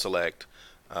hero select,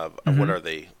 what are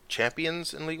they,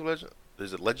 champions in League of Legends?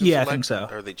 Is it Legends Select? I think so.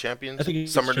 Are they champions? I think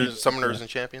Summoners and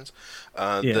champions?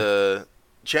 The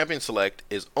champion select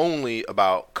is only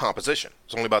about composition.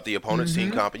 It's only about the opponent's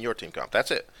team comp and your team comp. That's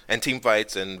it. And team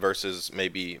fights and versus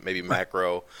maybe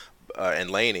macro and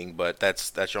laning, but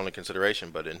that's your only consideration.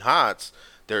 But in HOTS,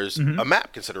 there's a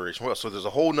map consideration. Well, so there's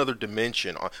a whole nother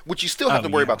dimension which you still have to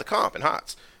worry about the comp in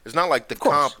HOTS. It's not like the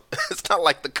comp. It's not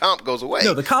like the comp goes away.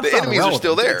 No, the enemies are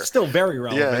still there. It's still very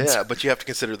relevant. Yeah, but you have to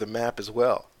consider the map as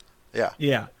well. Yeah,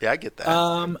 I get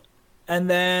that. And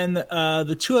then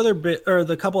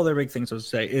the couple other big things I would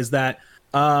say is that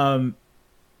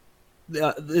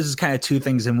this is kind of two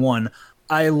things in one.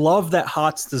 I love that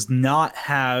HOTS does not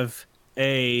have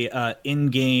a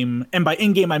in-game, and by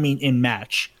in-game I mean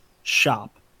in-match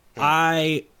shop.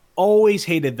 I always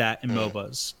hated that in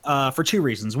MOBAs for two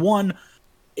reasons. One,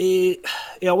 it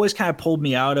always kind of pulled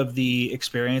me out of the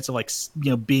experience of like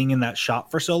being in that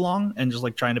shop for so long and just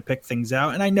like trying to pick things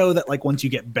out. And I know that like once you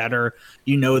get better,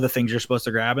 the things you're supposed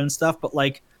to grab and stuff, but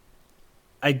like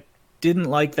I didn't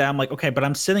like that. I'm like, okay, but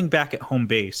I'm sitting back at home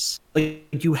base. Like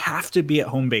you have to be at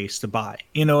home base to buy.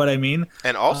 You know what I mean?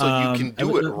 And also you can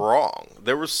do it wrong.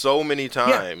 There were so many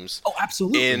times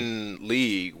absolutely. in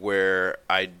League where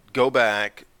I'd go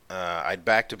back, I'd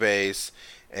back to base,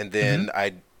 and then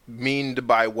I'd mean to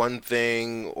buy one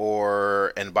thing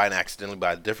and accidentally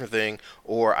buy a different thing,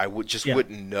 or I wouldn't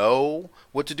know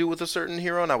what to do with a certain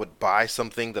hero, and I would buy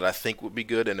something that I think would be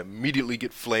good and immediately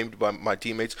get flamed by my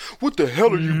teammates. What the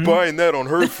hell are you buying that on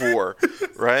her for?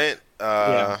 Right? Yeah.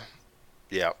 Uh,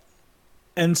 yeah.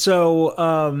 And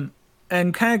so,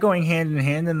 and kind of going hand in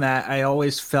hand in that, I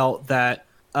always felt that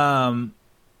um,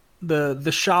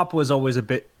 the shop was always a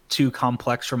bit too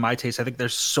complex for my taste. I think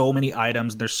there's so many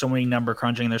items, there's so many number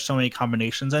crunching, there's so many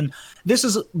combinations, and this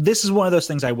is one of those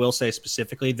things I will say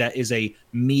specifically that is a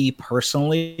me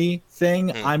personally thing.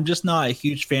 Hmm. I'm just not a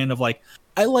huge fan of like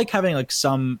I like having like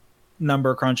some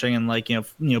number crunching and like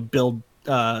build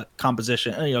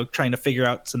composition, trying to figure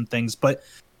out some things, but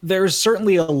there's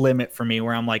certainly a limit for me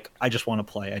where I'm like I just want to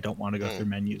play. I don't want to go Hmm. through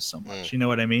menus so Hmm. much. You know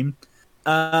what I mean?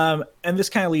 And this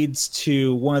kind of leads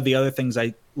to one of the other things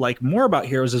I like more about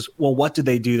Heroes is, well, what did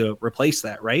they do to replace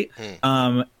that, right?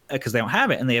 Hmm. Because they don't have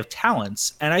it and they have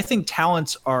talents. And I think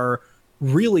talents are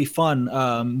really fun.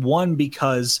 One,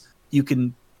 because you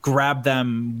can grab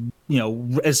them,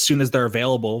 as soon as they're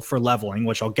available for leveling,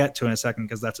 which I'll get to in a second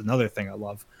because that's another thing I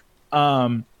love.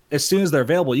 As soon as they're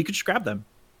available, you can just grab them.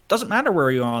 Doesn't matter where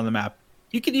you are on the map.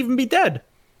 You could even be dead.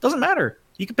 Doesn't matter.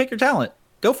 You can pick your talent.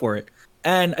 Go for it.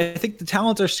 And I think the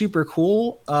talents are super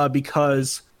cool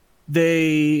because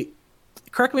they,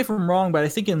 correct me if I'm wrong, but I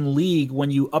think in League, when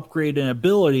you upgrade an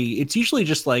ability, it's usually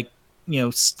just like,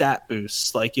 stat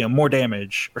boosts, like, more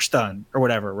damage or stun or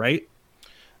whatever, right?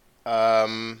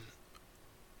 Um,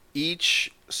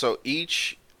 each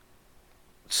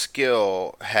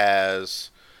skill has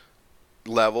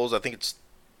levels. I think it's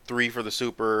three for the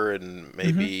super, and Mm-hmm.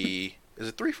 maybe is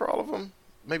it three for all of them?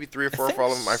 Maybe three or I four for think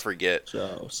all of them. I forget.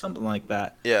 so, something like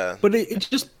that. Yeah, But it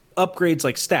just upgrades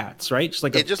like stats, right? Just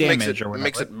like a it just damage or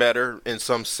makes whatever. it better in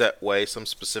some set way, some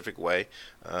specific way.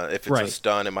 If it's a Right.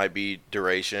 stun, it might be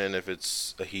duration. If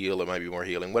it's a heal, it might be more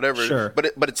healing. Whatever, Sure.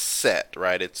 but it's set,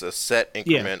 right? It's a set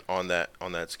Yeah. increment on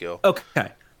that skill.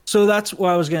 Okay. So that's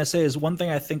what I was going to say is one thing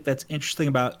I think that's interesting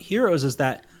about Heroes is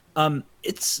that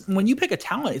it's when you pick a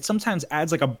talent, it sometimes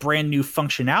adds like a brand new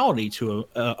functionality to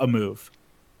a move.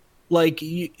 Like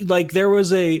there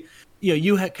was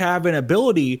you have an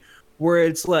ability where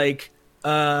it's like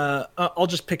I'll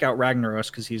just pick out Ragnaros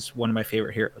because he's one of my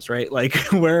favorite heroes, right? Like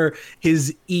where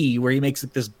his E, where he makes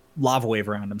like this lava wave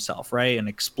around himself, right, and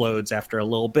explodes after a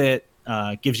little bit,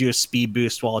 gives you a speed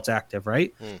boost while it's active,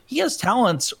 right? Hmm. He has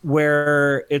talents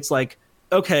where it's like,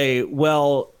 okay,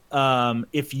 well,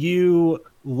 if you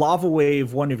lava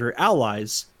wave one of your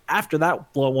allies, after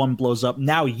that one blows up,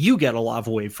 now you get a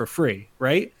lava wave for free,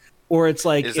 right? Or it's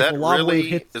like if a lava wave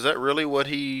hits, Is that really what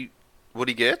he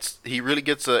gets? He really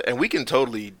gets a, and we can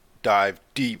totally dive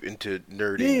deep into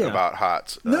nerding yeah. about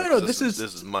HOTS. No. 'Cause This this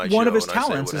is is my one of show, his and I say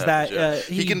talents what is happens. that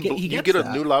Yeah, he you gets get a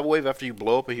that. new lava wave after you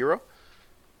blow up a hero.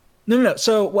 No.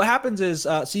 So what happens is,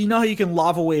 so you know how you can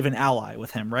lava wave an ally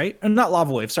with him, right? Not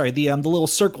lava wave, sorry, the little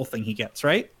circle thing he gets,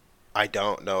 right? I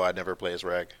don't know. I never play as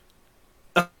Rag.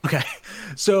 Okay.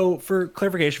 So for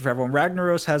clarification for everyone,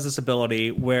 Ragnaros has this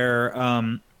ability where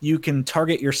you can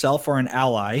target yourself or an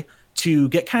ally to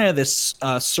get kind of this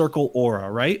circle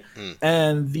aura, right? Hmm.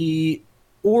 And the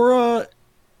aura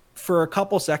for a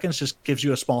couple seconds just gives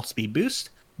you a small speed boost,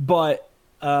 but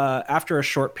after a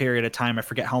short period of time, I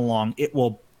forget how long, it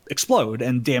will explode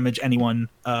and damage anyone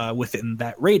within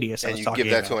that radius I And was you give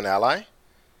talking that to about. an ally.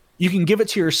 You can give it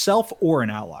to yourself or an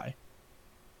ally.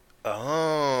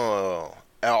 Oh,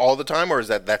 all the time, or is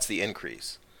that's the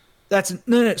increase? That's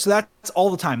no. So that's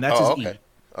all the time. That's Oh, his okay,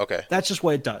 E. okay. That's just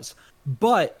what it does.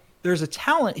 But there's a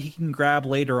talent he can grab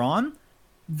later on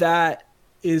that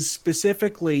is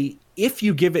specifically if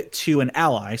you give it to an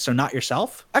ally, so not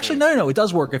yourself. Actually, Hmm. no. It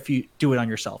does work if you do it on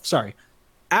yourself. Sorry.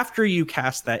 After you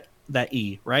cast that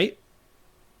E, right?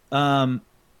 Um,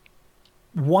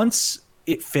 once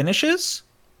it finishes,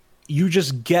 you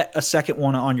just get a second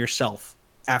one on yourself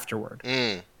afterward.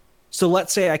 Mm, So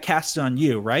let's say I cast it on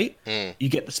you, right? mm. You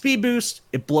get the speed boost,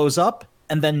 it blows up,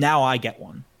 and then now I get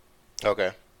one.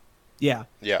 Okay. Yeah.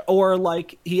 Yeah. Or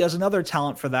like he has another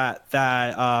talent for that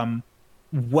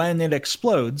when it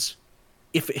explodes,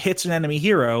 if it hits an enemy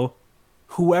hero,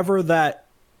 whoever that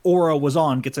aura was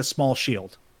on gets a small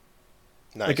shield.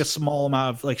 Like a Nice. small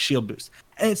amount of like shield boost.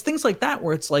 And it's things like that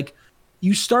where it's like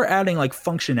you start adding like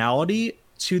functionality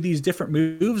to these different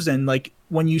moves, and like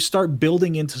when you start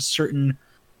building into certain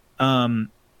um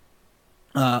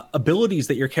abilities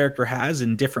that your character has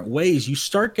in different ways, you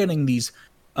start getting these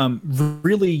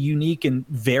really unique and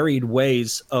varied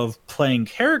ways of playing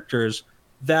characters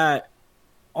that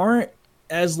aren't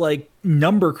as like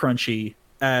number crunchy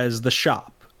as the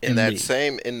shop In in that League.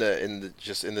 same in the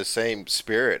just in the same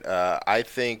spirit, I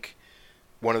think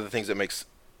one of the things that makes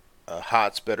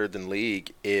HOTS better than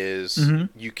League is Hmm.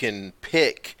 you can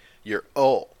pick your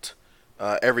ult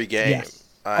every game. Yes.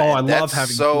 Oh, I And love that's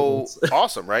having so tools.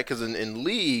 awesome, right? Because in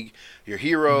League, your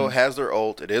hero Mhm. has their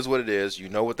ult. It is what it is. You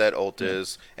know what that ult Yeah.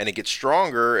 is, and it gets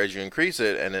stronger as you increase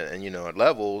it, and you know it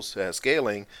levels, it has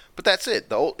scaling. But that's it.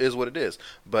 The ult is what it is.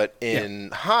 But Yeah.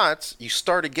 in HOTS, you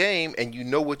start a game and you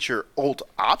know what your ult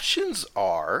options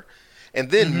are, and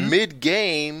then Hmm. mid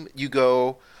game you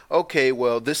go, okay,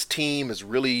 well this team is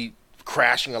really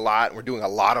crashing a lot and we're doing a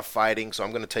lot of fighting, so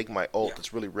I'm going to take my ult Yeah.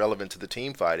 that's really relevant to the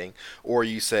team fighting. Or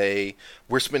you say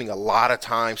we're spending a lot of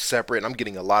time separate and I'm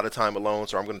getting a lot of time alone,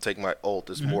 so I'm going to take my ult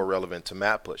that's Hmm. more relevant to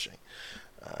map pushing.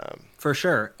 um, For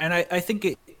sure. And I think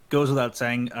it goes without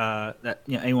saying that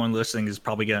anyone listening is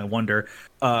probably going to wonder,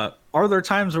 are there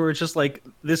times where it's just like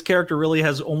this character really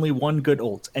has only one good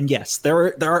ult? And yes,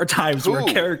 there are times where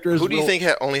characters who do you will think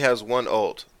only has one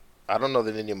ult? I don't know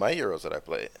that any of my heroes that I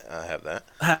play have that.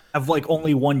 have like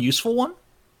only one useful one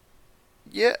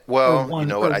Yeah, well, you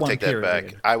know or what? I one take that back.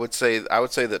 period. I would say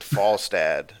that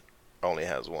Falstad only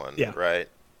has one, Yeah. right?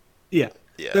 Yeah.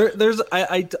 Yeah.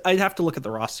 I'd have to look at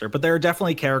the roster, but there are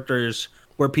definitely characters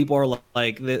where people are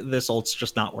like this ult's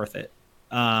just not worth it.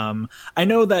 I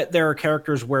know that there are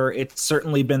characters where it's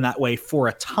certainly been that way for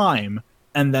a time,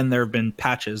 and then there have been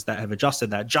patches that have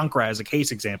adjusted that. Junkrat is a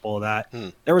case example of that. Hmm.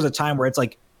 There was a time where it's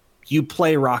like you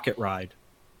play Rocket Ride,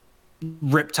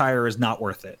 Riptire is not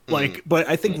worth it. Mm. Like, but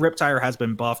I think Riptire has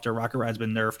been buffed or Rocket Ride's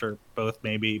been nerfed or both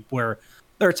maybe. Where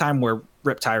there are times where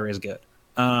Riptire is good.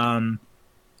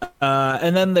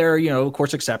 And then there are, of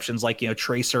course, exceptions like,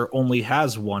 Tracer only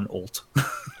has one ult.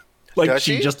 Like Does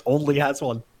she she? just only has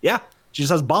one. Yeah, she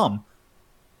just has bomb.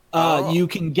 Oh. You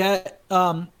can get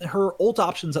her ult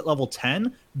options at level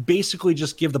 10 basically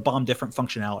just give the bomb different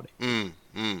functionality. Mm.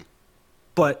 Mm.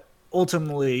 But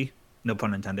ultimately, no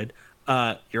pun intended,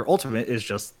 your ultimate is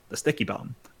just the sticky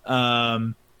bomb.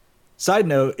 Side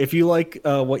note, if you like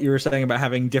what you were saying about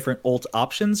having different ult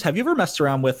options, have you ever messed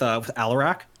around with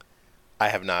Alarak? I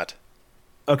have not.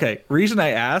 Okay, reason I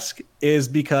ask is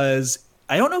because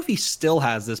I don't know if he still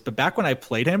has this, but back when I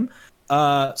played him,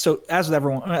 so as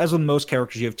with most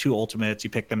characters, you have two ultimates. You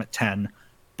pick them at 10,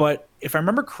 but if I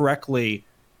remember correctly,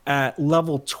 at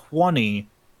level 20,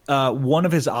 one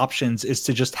of his options is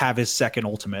to just have his second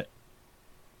ultimate.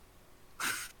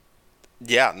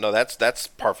 Yeah, no, that's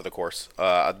par for the course.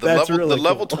 That's The really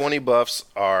level cool. 20 buffs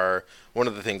are one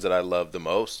of the things that I love the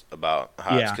most about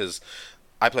HOTS Yeah, because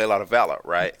I play a lot of Vala,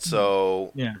 right?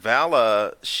 So yeah,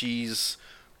 Vala, she's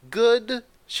good.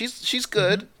 She's hmm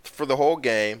good for the whole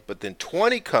game, but then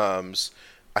 20 comes.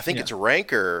 I think yeah. it's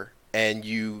ranker, and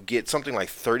you get something like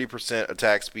 30%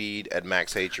 attack speed at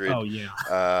max hatred, Oh yeah,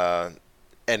 uh,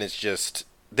 and it's just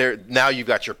there. Now you've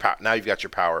got your now you've got your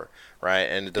power, right?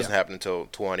 And it yeah. doesn't happen until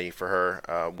 20 for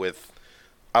her. With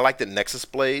I like that Nexus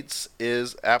Blades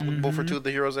is applicable for hmm two of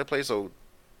the heroes I play. So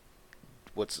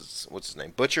what's his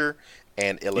name? Butcher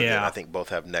and Illidan, I Yeah. think both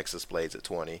have Nexus Blades at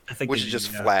 20, I think they which is do.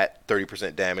 just Yeah. flat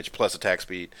 30% damage plus attack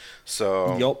speed.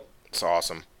 So Yup. it's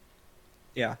awesome.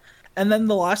 Yeah. And then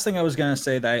the last thing I was going to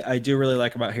say that I do really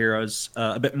like about Heroes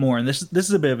a bit more, and this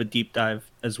is a bit of a deep dive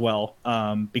as well,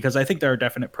 because I think there are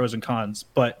definite pros and cons,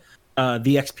 but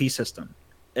the XP system.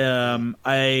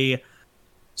 I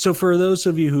So for those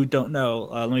of you who don't know,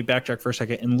 let me backtrack for a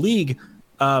second. In League,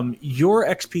 your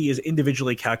XP is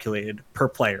individually calculated per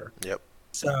player. Yep.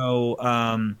 So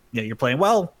yeah, you're playing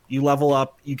well, you level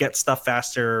up, you get stuff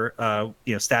faster,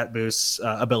 stat boosts,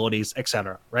 abilities,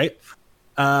 etc. Right?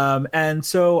 And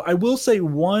so I will say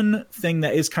one thing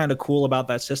that is kind of cool about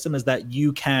that system is that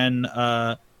you can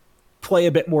play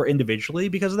a bit more individually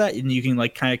because of that, and you can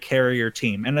like kind of carry your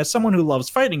team. And as someone who loves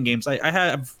fighting games, I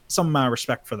have some amount of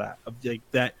respect for that, of like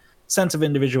that sense of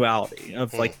individuality,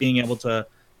 of Hmm. like being able to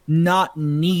not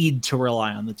need to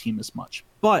rely on the team as much.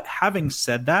 But having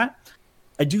said that,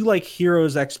 I do like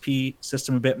Heroes XP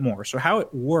system a bit more. So how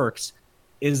it works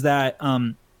is that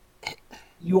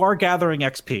you are gathering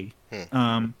XP,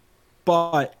 Hmm.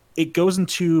 but it goes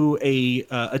into a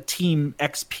team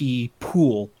XP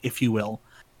pool, if you will,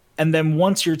 and then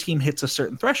once your team hits a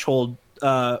certain threshold,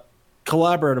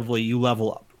 collaboratively you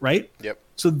level up, right? Yep.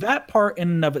 So that part in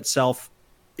and of itself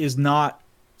is not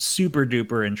super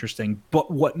duper interesting, but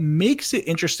what makes it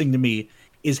interesting to me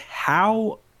is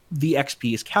how the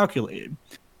XP is calculated.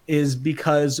 Is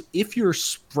because if you're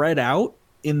spread out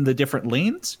in the different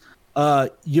lanes,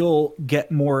 you'll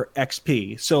get more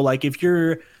XP. So like if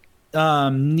you're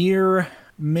near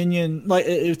minion, like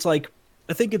it's like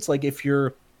I think it's like if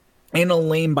you're in a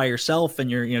lane by yourself and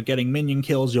you're getting minion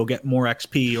kills, you'll get more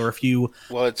XP. Or if you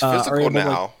Well, it's are physical able to, like,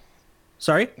 now.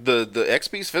 sorry, The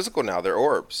XP is physical now. They're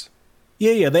orbs.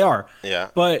 yeah, they are, Yeah.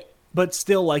 but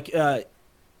still like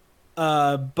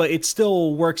but it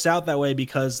still works out that way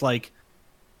because like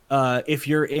if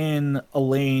you're in a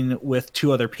lane with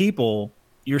two other people,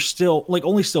 you're still like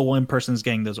only still one person's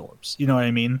getting those orbs. You know what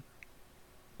I mean?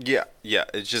 Yeah, yeah.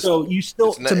 It's just So you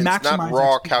still to it's not maximize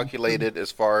raw XP. calculated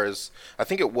as far as I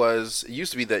think it was. It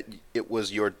used to be that it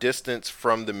was your distance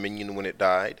from the minion when it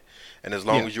died, and as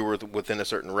long Yeah. as you were within a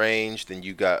certain range, then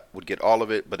you would get all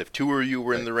of it. But if two of you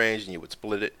were in the range, then you would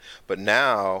split it. But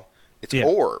now it's Yeah.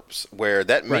 orbs, where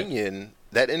that Right. minion,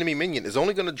 that enemy minion, is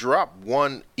only going to drop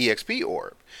one EXP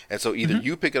orb, and so either Mm-hmm.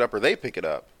 you pick it up or they pick it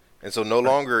up. And so no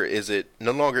longer is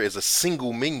a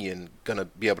single minion gonna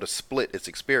be able to split its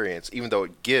experience, even though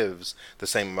it gives the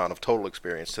same amount of total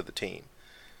experience to the team.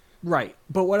 Right.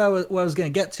 But what I was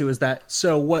going to get to is that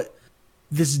so what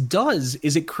this does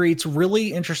is it creates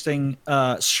really interesting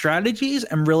strategies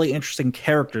and really interesting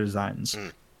character designs.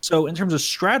 So in terms of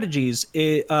strategies,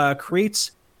 it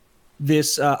creates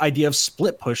this idea of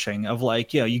split pushing of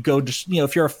like, you go just,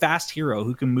 if you're a fast hero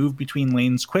who can move between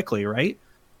lanes quickly, right?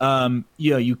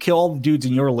 You kill all the dudes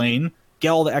in your lane, get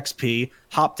all the XP,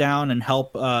 hop down and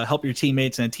help your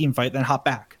teammates in a team fight, then hop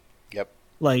back. Yep.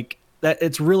 Like that,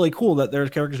 it's really cool that there's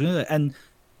characters doing that. And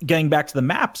getting back to the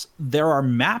maps, there are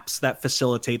maps that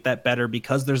facilitate that better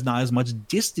because there's not as much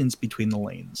distance between the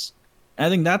lanes. And I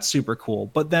think that's super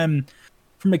cool. But then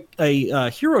from a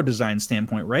hero design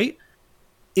standpoint, right?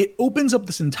 It opens up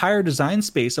this entire design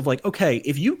space of like, okay,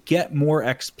 if you get more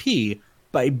XP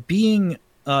by being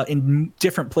in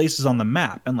different places on the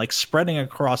map and like spreading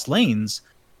across lanes,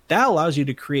 that allows you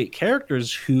to create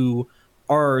characters who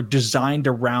are designed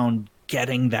around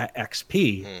getting that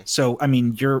XP. So, I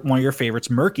mean, one of your favorites,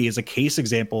 Murky, is a case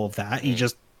example of that. He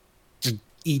just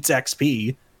eats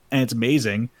XP, and it's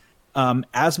amazing.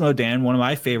 Asmodan, one of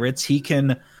my favorites, he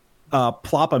can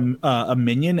plop a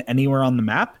minion anywhere on the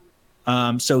map.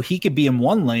 So he could be in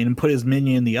one lane and put his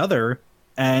minion in the other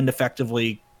and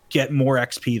effectively get more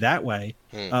XP that way.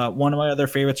 One of my other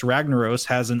favorites, Ragnaros,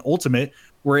 has an ultimate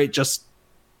where it just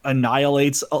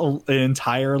annihilates an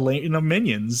entire lane of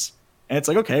minions. And it's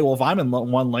like, okay, well, if I'm in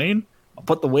one lane, I'll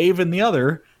put the wave in the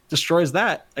other, destroys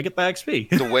that, I get the XP.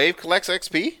 The wave collects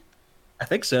XP? I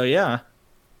think so, yeah.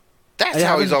 That's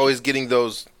how he's always getting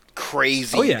those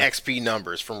crazy XP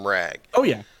numbers from Rag. Oh,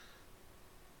 yeah.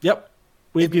 Yep.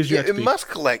 Wave gives you XP. It must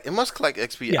collect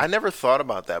XP. Yeah. I never thought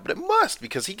about that, but it must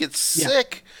because he gets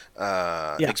sick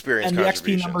experience. And the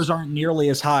XP numbers aren't nearly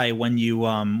as high when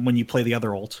you play the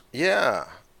other ult. Yeah.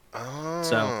 Oh.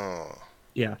 So,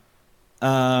 yeah.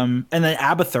 And then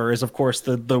Abathur is, of course,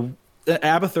 the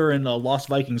Abathur and the Lost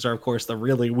Vikings are, of course, the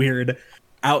really weird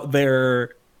out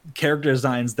there character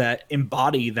designs that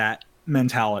embody that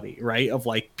mentality, right? Of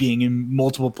like being in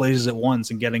multiple places at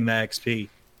once and getting that XP.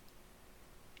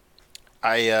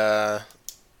 I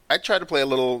tried to play a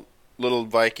little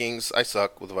Vikings. I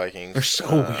suck with Vikings. They're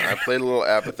so weird. I played a little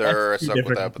Abathur. I suck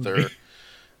with Abathur.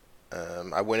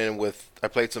 I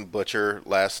played some Butcher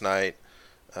last night.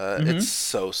 It's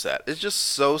so sad. It's just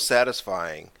so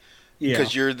satisfying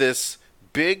because you're this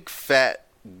big fat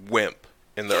wimp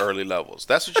in the early levels.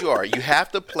 That's what you are. You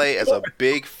have to play as a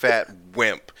big fat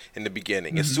wimp in the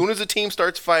beginning. As soon as the team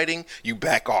starts fighting, you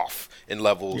back off in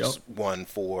levels 1,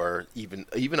 4, even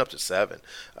up to 7.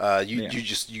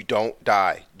 You don't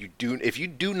die. If you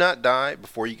do not die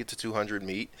before you get to 200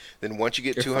 meat, then once you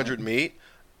get 200 meat,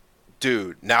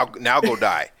 dude, now go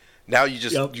die. Now you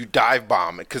just you dive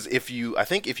bomb it because if you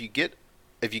get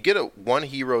a one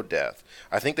hero death,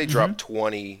 I think they drop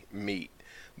 20 meat,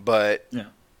 but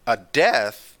a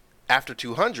death after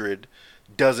 200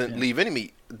 doesn't leave any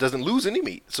meat, doesn't lose any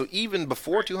meat. So even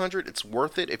before 200, it's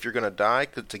worth it if you're gonna die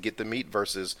to get the meat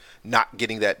versus not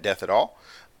getting that death at all.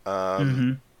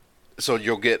 So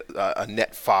you'll get a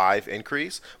net 5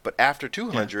 increase, but after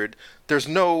 200, there's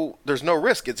no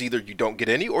risk. It's either you don't get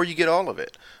any or you get all of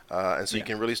it, and so you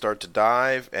can really start to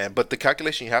dive. But the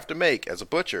calculation you have to make as a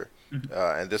butcher, and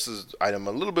I'm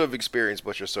a little bit of experienced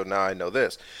butcher, so now I know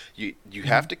this. You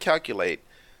have to calculate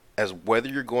as whether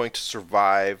you're going to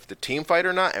survive the team fight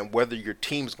or not, and whether your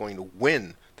team's going to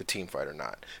win the team fight or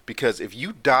not. Because if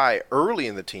you die early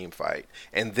in the team fight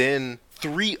and then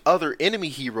 3 other enemy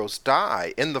heroes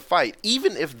die in the fight,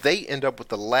 even if they end up with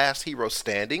the last hero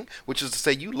standing, which is to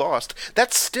say you lost,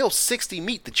 that's still 60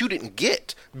 meat that you didn't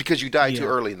get because you died too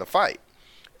early in the fight.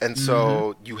 And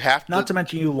so you have to... Not to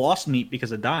mention you lost meat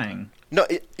because of dying. No,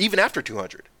 even after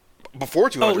 200. Before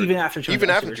 200. Oh, even after 200. Even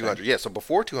after 200, yes. So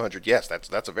before 200, yes,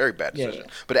 that's a very bad decision.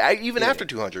 But even after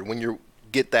 200, when you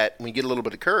get a little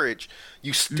bit of courage,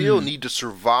 you still need to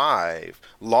survive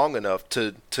long enough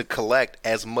to collect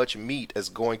as much meat as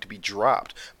going to be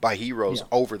dropped by heroes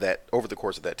over the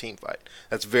course of that team fight.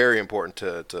 That's very important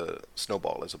to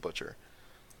snowball as a butcher.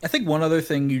 I think one other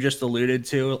thing you just alluded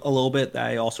to a little bit that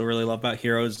I also really love about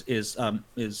Heroes is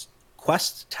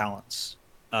quest talents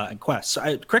and quests.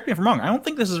 So correct me if I'm wrong. I don't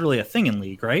think this is really a thing in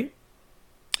League, right?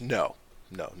 No,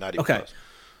 no, not even Okay. close.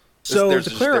 So there's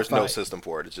to clarify, there's no system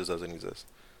for it. It just doesn't exist.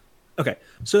 okay.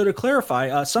 So to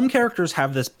clarify, some characters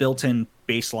have this built-in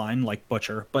baseline, like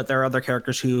Butcher, but there are other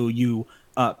characters who you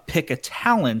pick a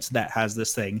talent that has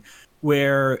this thing,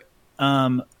 where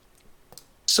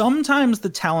sometimes the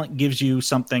talent gives you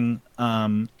something,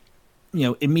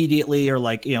 immediately or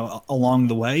like along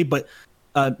the way, but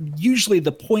usually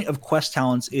the point of quest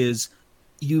talents is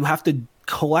you have to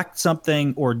collect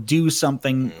something or do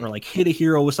something or like hit a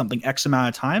hero with something X amount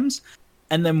of times.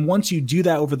 And then once you do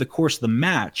that over the course of the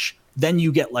match, then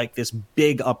you get like this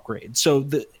big upgrade. So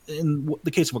in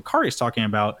the case of what Kari is talking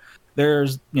about,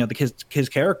 there's, his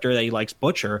character that he likes,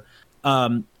 Butcher.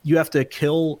 You have to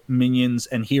kill minions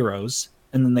and heroes,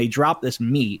 and then they drop this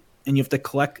meat, and you have to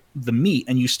collect the meat,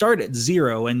 and you start at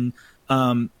 0. And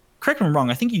correct me if I'm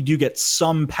wrong, I think you do get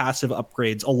some passive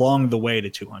upgrades along the way to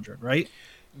 200, right?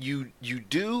 You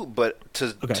do, but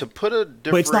to put a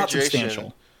differentiation, but it's not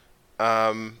substantial.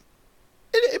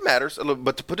 It matters a little,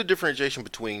 but to put a differentiation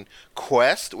between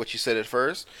quest, what you said at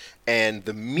first, and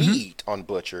the meat on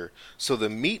Butcher. So the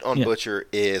meat on Butcher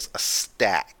is a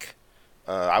stack.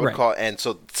 I would call it, and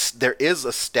so there is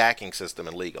a stacking system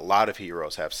in League. A lot of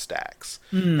heroes have stacks,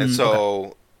 and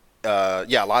so a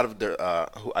lot of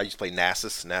I used to play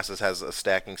Nasus. Nasus has a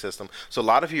stacking system. So a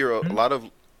lot of a lot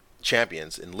of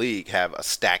champions in League have a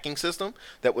stacking system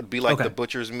that would be like the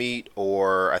Butcher's meat,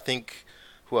 or I think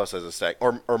who else has a stack,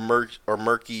 or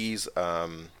Murky's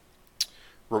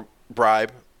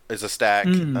bribe is a stack.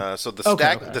 So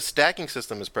the stacking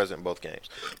system is present in both games,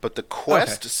 but the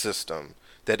quest system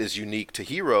that is unique to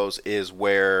Heroes is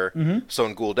where so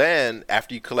in Gul'dan,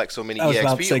 after you collect so many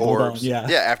EXP orbs,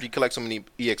 after you collect so many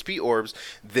EXP orbs,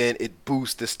 then it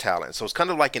boosts this talent. So it's kind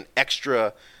of like an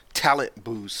extra talent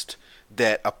boost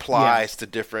that applies to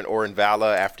different, or in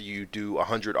Vala, after you do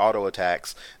 100 auto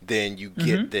attacks, then you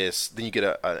get this, then you get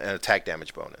an attack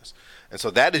damage bonus. And so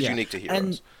that is unique to Heroes.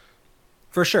 And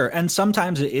for sure. And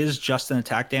sometimes it is just an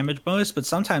attack damage bonus, but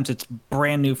sometimes it's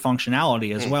brand new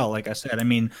functionality as well. Like I said, I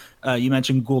mean, you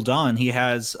mentioned Gul'dan. He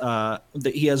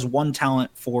has one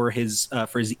talent for his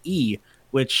E,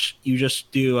 which you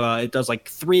just do. It does like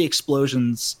 3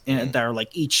 explosions that are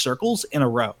like each circles in a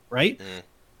row, right?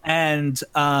 And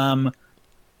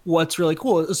what's really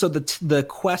cool, so the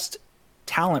quest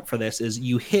talent for this is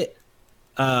you hit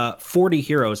 40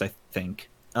 heroes, I think,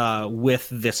 with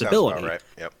this Sounds ability. about right.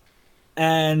 Yep.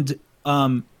 And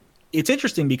it's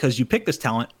interesting because you pick this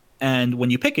talent, and when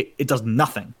you pick it, it does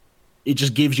nothing. It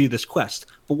just gives you this quest.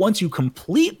 But once you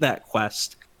complete that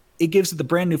quest, it gives it the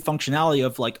brand new functionality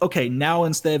of like, okay, now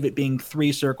instead of it being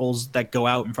 3 circles that go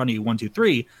out in front of you, 1, 2,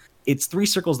 3, it's 3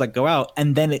 circles that go out,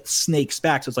 and then it snakes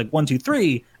back. So it's like 1, 2,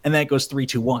 3, and then it goes 3,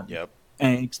 2, 1. Yep.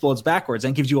 And it explodes backwards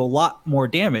and gives you a lot more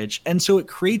damage. And so it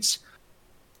creates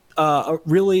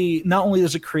really, not only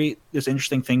does it create this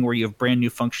interesting thing where you have brand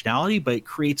new functionality, but it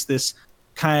creates this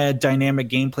kind of dynamic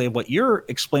gameplay of what you're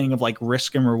explaining of like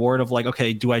risk and reward of like,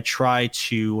 okay, do I try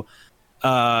to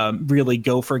really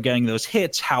go for getting those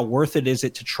hits? How worth it is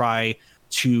it to try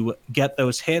to get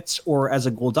those hits? Or as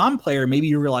a Gul'dan player, maybe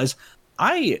you realize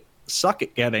I suck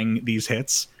at getting these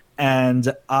hits,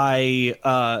 and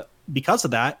I because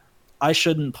of that, I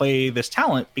shouldn't play this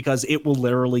talent because it will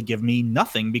literally give me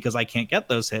nothing because I can't get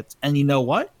those hits. And you know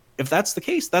what? If that's the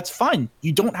case, that's fine.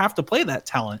 You don't have to play that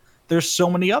talent. There's so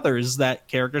many others that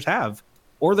characters have.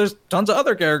 Or there's tons of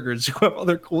other characters who have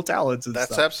other cool talents and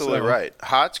That's stuff. absolutely right.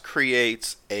 HOTS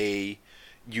creates a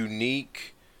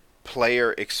unique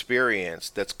player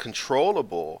experience that's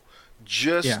controllable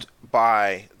just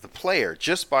by the player,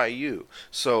 just by you.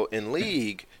 So in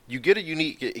League, you get a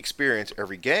unique experience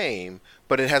every game,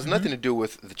 but it has nothing to do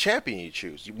with the champion you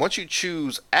choose. Once you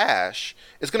choose Ashe,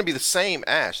 it's going to be the same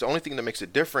Ashe. The only thing that makes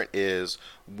it different is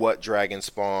what dragon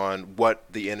spawn, what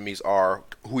the enemies are,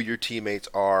 who your teammates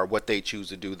are, what they choose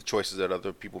to do, the choices that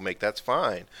other people make. That's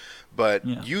fine. But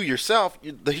you yourself,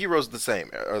 the hero's the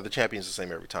same, or the champion's the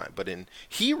same every time. But in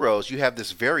Heroes, you have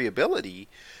this variability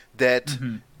that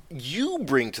you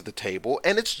bring to the table,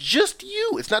 and it's just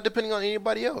you. It's not depending on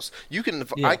anybody else. You can,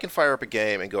 I can fire up a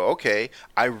game and go, okay,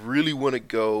 I really want to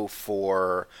go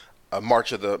for a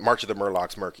March of the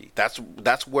Murlocs Murky.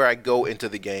 That's where I go into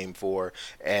the game for,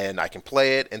 and I can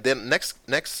play it. And then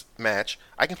next match,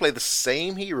 I can play the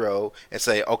same hero and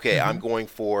say, okay, I'm going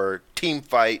for team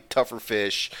fight, tougher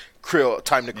fish, Krill,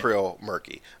 Time to Krill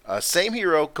Murky. Same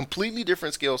hero, completely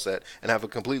different skill set, and have a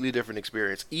completely different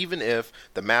experience, even if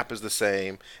the map is the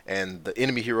same and the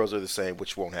enemy heroes are the same,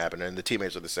 which won't happen, and the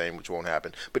teammates are the same, which won't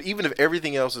happen. But even if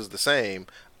everything else is the same,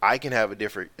 I can have a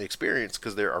different experience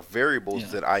because there are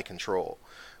variables that I control.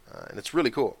 And it's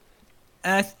really cool.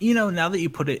 And now that you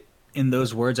put it in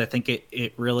those words, I think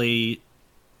it really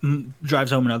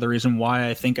drives home another reason why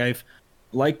I think I've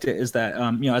liked it is that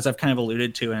as I've kind of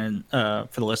alluded to, and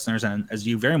for the listeners, and as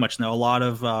you very much know, a lot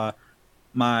of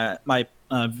my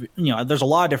there's a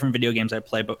lot of different video games I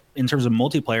play, but in terms of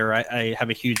multiplayer, I have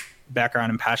a huge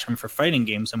background and passion for fighting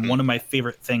games, and one of my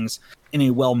favorite things in a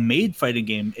well-made fighting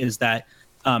game is that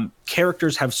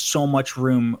characters have so much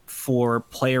room for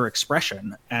player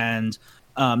expression, and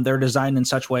they're designed in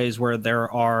such ways where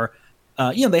there are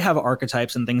they have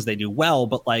archetypes and things they do well,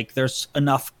 but like there's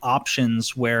enough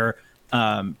options where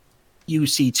you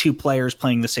see two players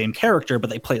playing the same character, but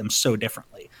they play them so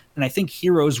differently. And I think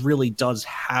Heroes really does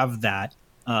have that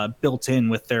built in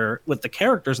with the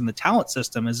characters and the talent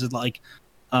system. Is it like,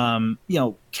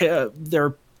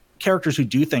 they're characters who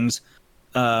do things,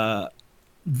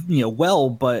 well,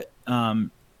 but the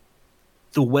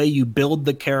way you build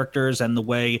the characters and the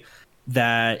way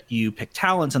that you pick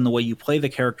talents and the way you play the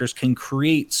characters can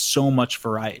create so much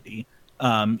variety,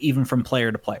 even from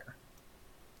player to player.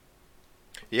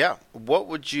 Yeah.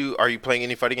 Are you playing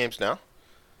any fighting games now?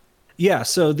 Yeah,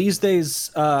 so these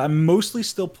days I'm mostly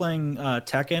still playing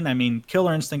Tekken. I mean,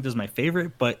 Killer Instinct is my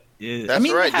favorite, but that's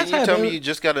right. Didn't you tell me you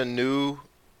just got a new,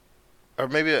 or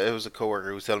maybe it was a coworker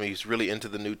who was telling me he's really into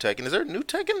the new Tekken. Is there a new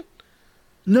Tekken?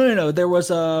 No. There was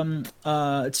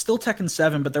it's still Tekken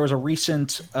 7, but there was a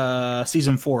recent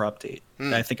season 4 update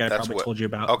that I think I probably told you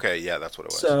about. Okay, yeah, that's what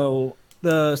it was. So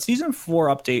the season 4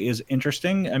 update is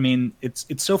interesting. I mean, it's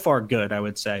so far good, I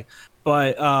would say,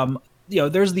 but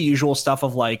there's the usual stuff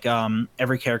of like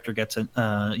every character gets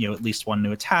at least one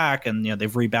new attack, and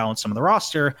they've rebalanced some of the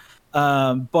roster.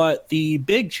 But the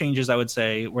big changes, I would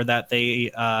say, were that they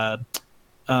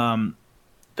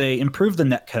improved the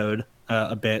netcode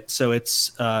a bit, so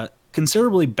it's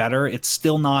considerably better. It's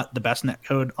still not the best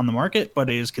netcode on the market,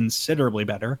 but it is considerably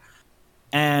better.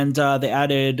 And they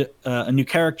added a new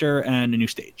character and a new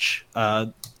stage.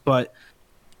 But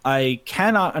I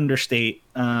cannot understate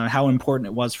how important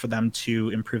it was for them to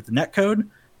improve the netcode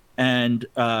and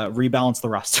rebalance the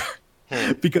roster.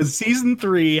 Because Season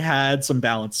 3 had some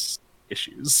balance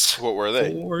issues. What were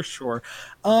they? For sure.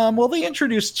 Well, they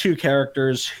introduced two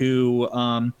characters who...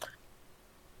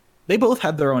 they both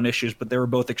had their own issues, but they were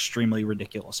both extremely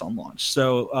ridiculous on launch.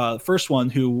 So the first one,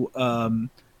 who I'm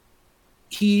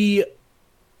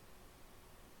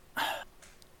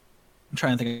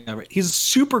trying to think of it. He's a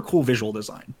super cool visual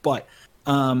design, but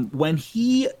when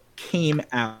he came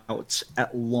out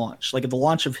at launch, like at the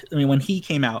launch of, when he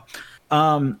came out,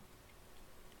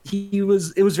 it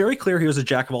was very clear he was a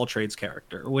jack of all trades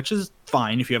character, which is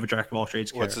fine if you have a jack of all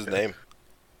trades character. What's his name?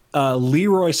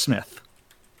 Leroy Smith.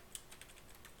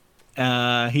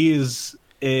 He is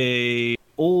a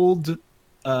old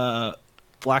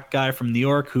black guy from New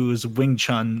York who's Wing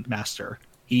Chun master.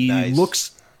 He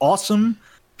looks awesome.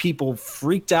 People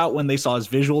freaked out when they saw his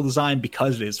visual design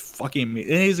because it is fucking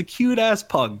amazing. And he's a cute ass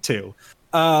pug too.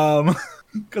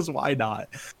 Because why not?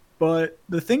 But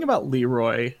the thing about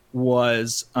Leroy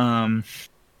was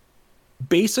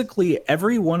basically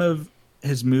every one of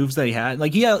his moves that he had,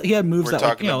 like he had moves we're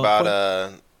talking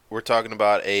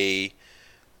about an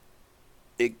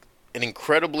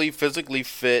incredibly physically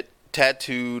fit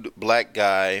tattooed black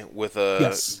guy with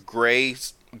a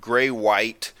gray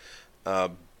white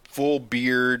full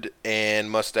beard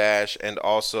and mustache, and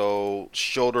also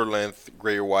shoulder length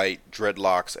gray or white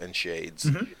dreadlocks and shades.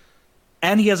 Mm-hmm.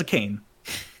 And he has a cane.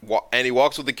 And he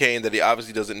walks with a cane that he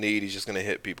obviously doesn't need. He's just going to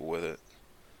hit people with it.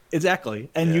 Exactly.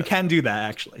 And you can do that,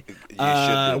 actually. You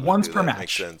should once per match.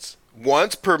 Makes sense.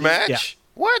 Once per match? Yeah.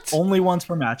 What? Only once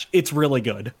per match. It's really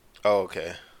good. Oh,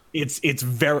 okay. It's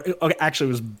very... Actually,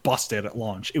 it was busted at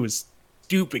launch. It was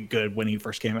stupid good when he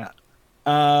first came out.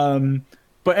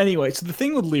 But anyway, so the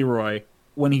thing with Leroy,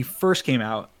 when he first came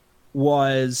out,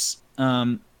 was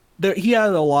he had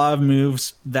a lot of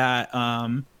moves that...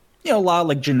 a lot of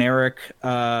like generic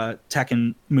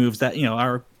Tekken moves that,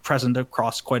 are present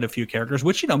across quite a few characters,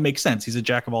 which, makes sense. He's a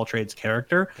jack of all trades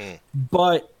character.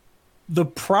 But the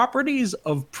properties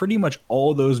of pretty much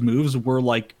all those moves were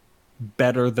like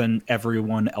better than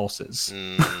everyone else's.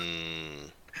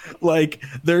 Like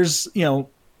there's,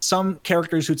 some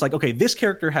characters who it's like, okay, this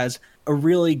character has a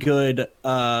really good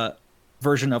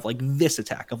version of like this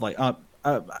attack of like,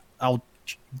 I'll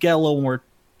get a little more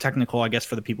technical, I guess,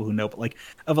 for the people who know, but like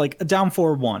of like a down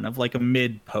 4-1 of like a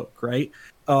mid poke, right?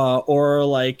 Or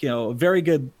like, very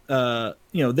good,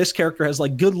 this character has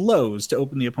like good lows to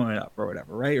open the opponent up or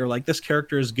whatever, right? Or like this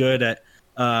character is good at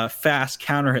fast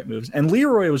counter hit moves. And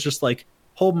Leroy was just like,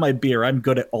 hold my beer, I'm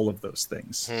good at all of those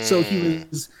things. So he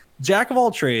was jack of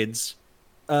all trades,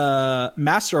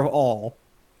 master of all,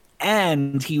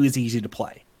 and he was easy to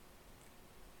play.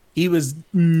 He was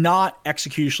not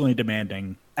executionally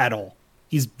demanding at all.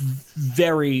 He's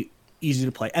very easy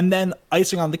to play. And then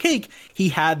icing on the cake, he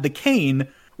had the cane,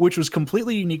 which was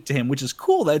completely unique to him, which is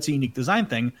cool that it's a unique design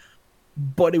thing,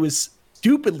 but it was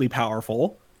stupidly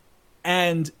powerful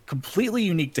and completely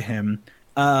unique to him,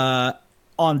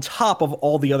 on top of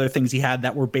all the other things he had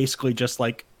that were basically just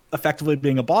like effectively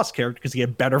being a boss character because he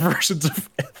had better versions of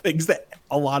things that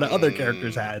a lot of other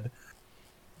characters had.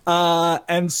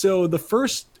 And so the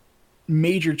first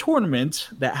major tournament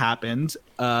that happened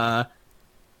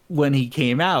when he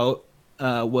came out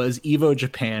was Evo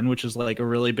Japan, which is like a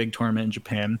really big tournament in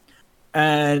Japan.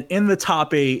 And in the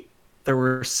top 8, there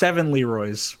were 7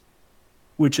 Leroys,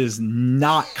 which is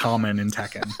not common in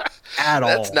Tekken at all.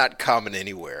 That's not common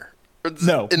anywhere.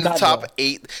 No, in the top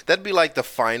 8, that'd be like the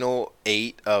final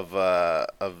 8 of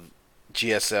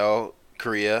GSL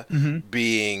Korea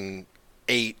being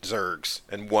 8 Zergs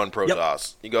and 1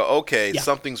 Protoss. You go, okay,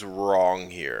 something's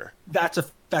wrong here. That's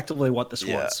effectively what this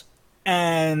was.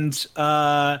 And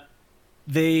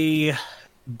they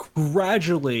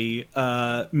gradually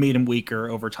made him weaker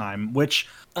over time, which,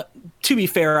 to be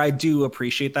fair, I do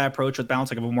appreciate that approach with balance,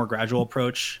 like a more gradual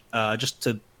approach, just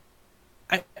to...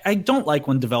 I don't like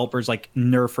when developers like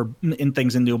nerf or in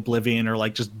things into oblivion or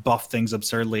like just buff things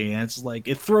absurdly, and it's like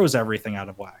it throws everything out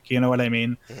of whack. You know what I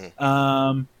mean?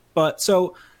 But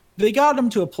so they got him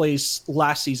to a place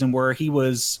last season where he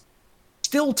was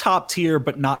still top tier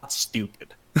but not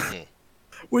stupid,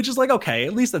 which is like, okay,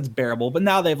 at least that's bearable. But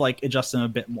now they've like adjusted him a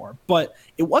bit more. But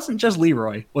it wasn't just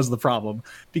Leroy was the problem,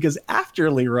 because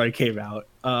after Leroy came out,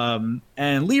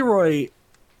 and Leroy,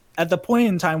 at the point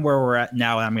in time where we're at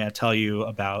now, I'm going to tell you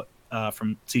about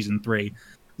from season 3,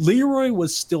 Leroy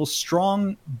was still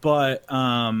strong, but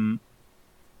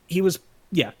he was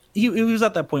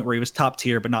at that point where he was top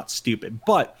tier, but not stupid.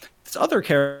 But this other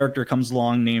character comes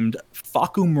along named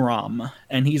Fakum Ram,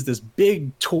 and he's this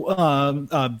big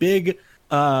Muay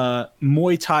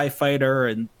Thai fighter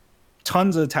and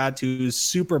tons of tattoos,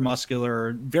 super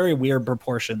muscular, very weird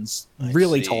proportions,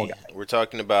 really tall guy. We're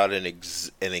talking about a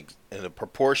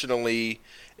proportionally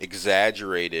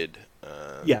exaggerated,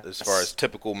 as far as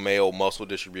typical male muscle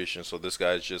distribution. So this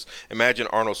guy's just, imagine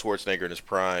Arnold Schwarzenegger in his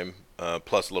prime,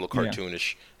 plus a little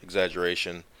cartoonish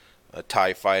exaggeration. A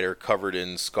Thai fighter covered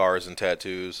in scars and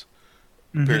tattoos.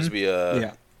 Appears to be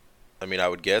I mean, I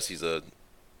would guess he's I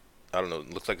don't know,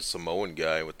 looks like a Samoan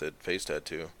guy with the face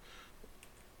tattoo.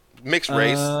 Mixed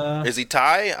race. Is he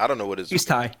Thai? I don't know what his... He's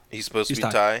Thai. He's supposed to be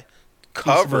Thai?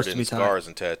 Covered in scars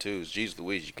and tattoos. Jeez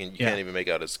Louise, you can't even make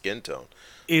out his skin tone.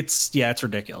 It's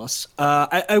ridiculous.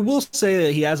 I will say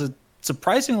that he has a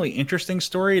surprisingly interesting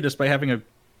story, just by having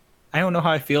I don't know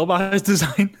how I feel about his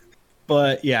design,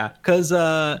 but yeah, because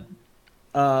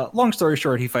long story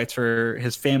short, he fights for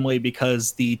his family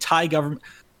because the Thai government...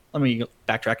 Let me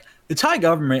backtrack. The Thai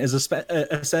government is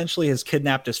essentially has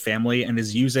kidnapped his family and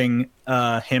is using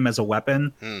him as a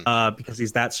weapon because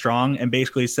he's that strong, and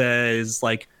basically says,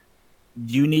 like,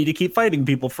 you need to keep fighting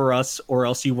people for us or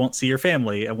else you won't see your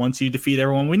family. And once you defeat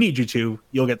everyone we need you to,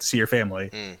 you'll get to see your family.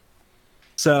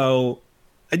 So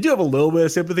I do have a little bit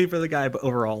of sympathy for the guy, but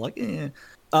overall, like,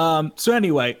 so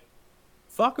anyway,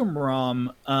 Fakum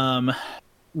Ram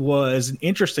was an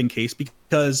interesting case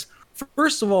because,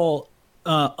 first of all,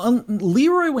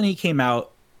 Leroy, when he came out,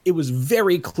 it was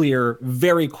very clear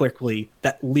very quickly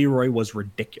that Leroy was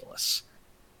ridiculous.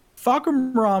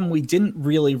 Fakum Ram, we didn't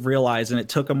really realize, and it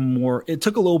took a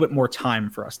little bit more time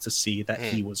for us to see that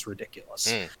he was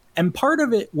ridiculous. And part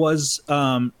of it was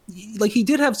like he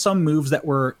did have some moves that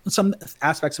were, some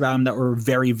aspects about him that were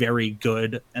very, very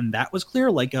good, and that was clear.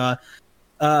 Like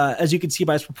as you can see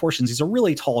by his proportions, he's a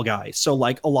really tall guy, so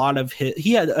like a lot of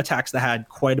he had attacks that had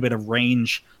quite a bit of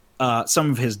range. Some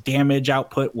of his damage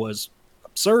output was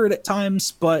absurd at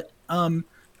times, but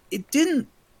it didn't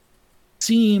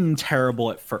seem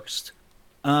terrible at first.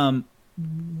 There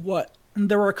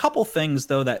were a couple things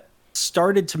though that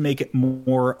started to make it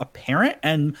more apparent,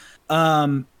 and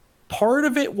part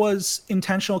of it was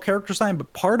intentional character design,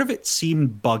 but part of it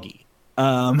seemed buggy.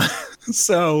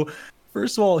 So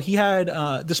first of all, he had,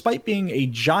 despite being a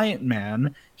giant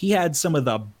man, he had some of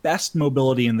the best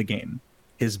mobility in the game.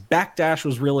 His backdash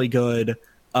was really good.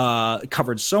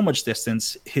 covered so much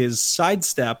distance. His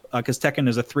sidestep, because Tekken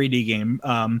is a 3D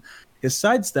game, his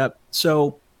sidestep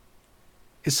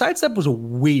was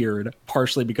weird,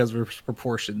 partially because of his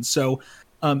proportions. So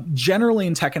generally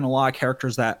in Tekken, a lot of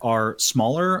characters that are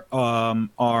smaller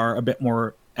are a bit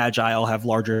more agile, have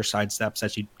larger sidesteps,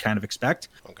 as you'd kind of expect.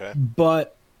 Okay.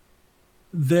 But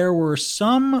there were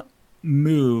some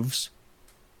moves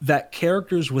that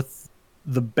characters with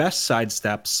the best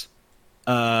sidesteps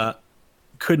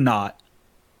could not,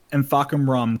 and Fakum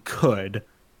Ram could.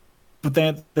 But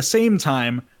then at the same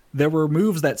time, there were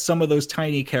moves that some of those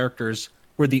tiny characters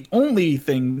were the only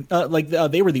thing,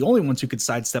 they were the only ones who could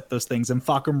sidestep those things, and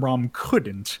Fakum Ram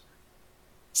couldn't.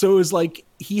 So it was like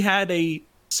he had a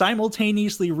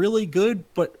simultaneously really good,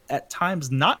 but at times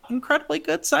not incredibly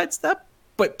good sidestep.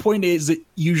 But point is, it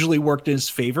usually worked in his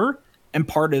favor, and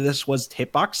part of this was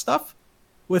hitbox stuff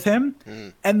with him.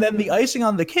 And then the icing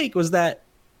on the cake was that,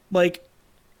 like,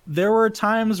 there were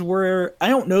times where I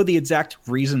don't know the exact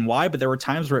reason why, but there were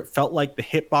times where it felt like the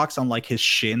hitbox on like his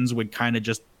shins would kind of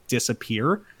just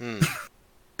disappear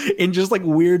in just like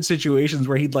weird situations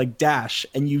where he'd like dash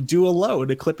and you do a low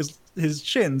to clip his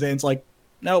shins, and it's like,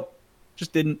 nope,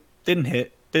 just didn't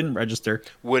hit, didn't register.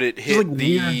 Would it hit like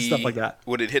the weird stuff like that?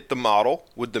 Would it hit the model?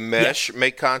 Would the mesh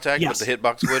make contact, but the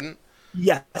hitbox wouldn't?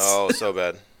 Yes. Oh, so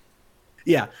bad.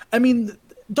 Yeah, I mean,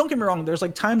 don't get me wrong. There's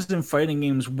like times in fighting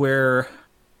games where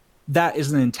that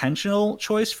is an intentional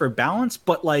choice for balance,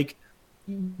 but like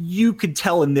you could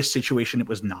tell in this situation it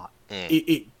was not.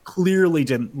 It clearly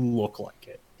didn't look like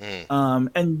it.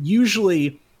 And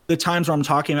usually the times where I'm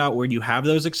talking about where you have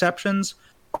those exceptions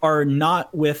are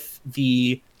not with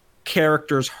the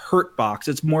character's hurt box.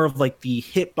 It's more of like the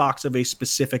hit box of a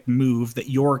specific move that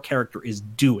your character is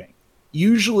doing.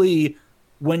 Usually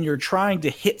when you're trying to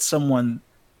hit someone,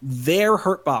 their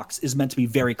hurt box is meant to be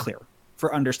very clear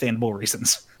for understandable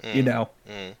reasons, you know?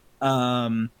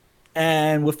 And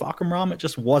with Fakum Ram, it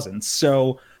just wasn't.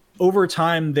 So over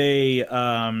time, they,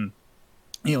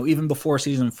 even before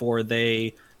season 4,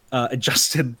 they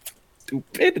adjusted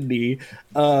stupidity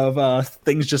of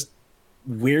things just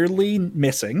weirdly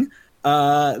missing.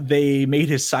 They made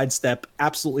his sidestep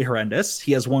absolutely horrendous.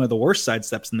 He has one of the worst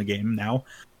sidesteps in the game now.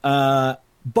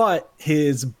 But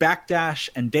his backdash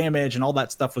and damage and all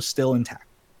that stuff was still intact.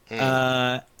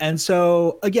 And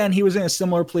so, again, he was in a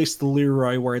similar place to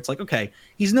Leroy, where it's like, okay,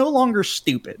 he's no longer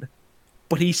stupid,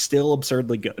 but he's still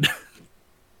absurdly good.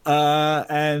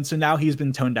 And so now he's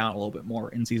been toned down a little bit more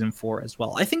in season 4 as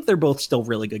well. I think they're both still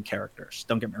really good characters.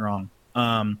 Don't get me wrong.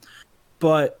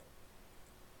 But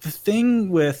the thing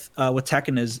with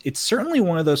Tekken is it's certainly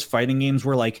one of those fighting games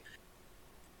where like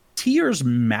tiers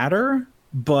matter,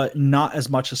 but not as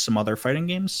much as some other fighting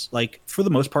games. Like for the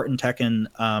most part in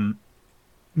Tekken,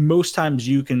 most times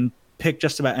you can pick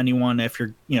just about anyone if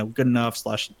you're, good enough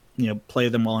 / play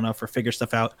them well enough or figure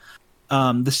stuff out.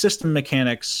 The system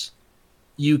mechanics,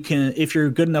 if you're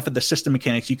good enough at the system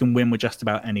mechanics, you can win with just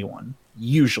about anyone.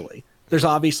 Usually, there's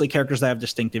obviously characters that have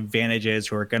distinct advantages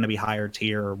who are going to be higher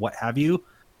tier or what have you.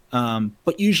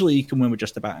 But usually you can win with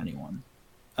just about anyone.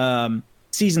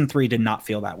 Season 3 did not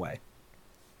feel that way,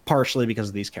 partially because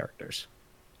of these characters.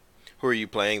 Who are you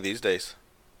playing these days?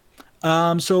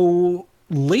 So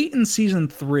late in season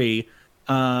 3,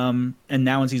 and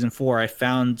now in season 4, I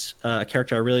found a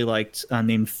character I really liked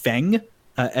named Feng,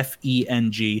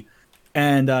 Feng,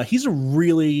 and he's a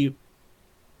really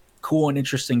cool and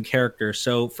interesting character.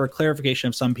 So for clarification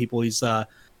of some people, he's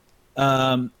kind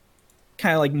of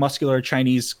like muscular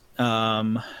Chinese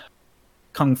kung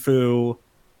fu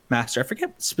master. I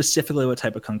forget specifically what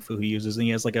type of kung fu he uses, and he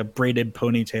has like a braided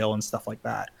ponytail and stuff like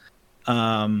that.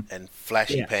 And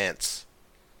flashy pants.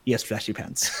 Yes, flashy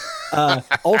pants.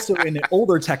 Also, in an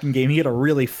older Tekken game, he had a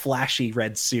really flashy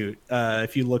red suit.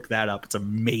 If you look that up, it's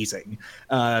amazing.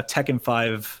 Tekken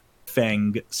 5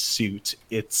 Feng suit.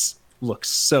 It looks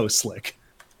so slick.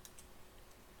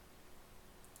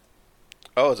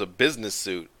 Oh, it's a business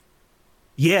suit.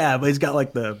 Yeah, but he's got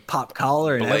like the pop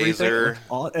collar and blazer.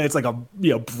 Everything. It's like a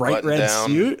bright red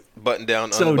suit. Button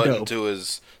down, so unbuttoned dope. to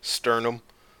his sternum.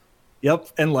 Yep,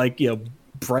 and like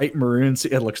bright maroon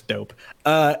suit. It looks dope.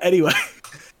 Anyway,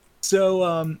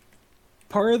 so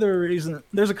part of the reason,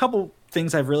 there's a couple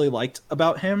things I've really liked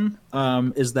about him,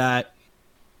 is that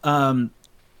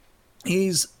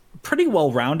he's pretty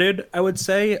well rounded. I would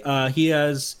say he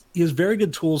has very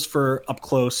good tools for up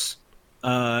close.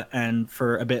 And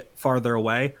for a bit farther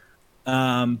away.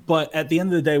 But at the end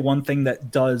of the day, one thing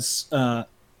that does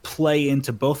play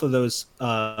into both of those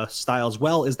styles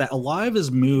well is that a lot of his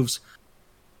moves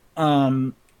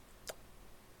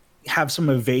have some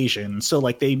evasion. So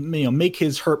like they make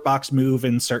his hurt box move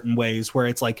in certain ways where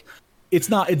it's like it's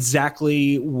not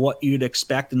exactly what you'd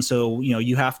expect, and so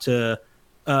you have to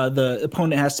the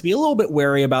opponent has to be a little bit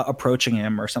wary about approaching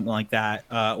him or something like that,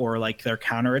 or like their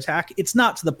counterattack. It's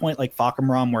not to the point like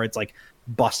Fahkumram where it's like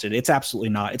busted. It's absolutely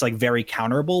not. It's like very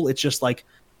counterable. It's just like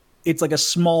it's like a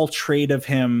small trait of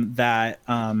him that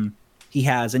he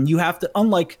has, and you have to,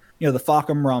 unlike the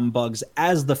Fahkumram bugs,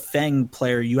 as the Feng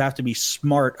player, you have to be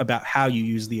smart about how you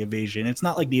use the evasion. It's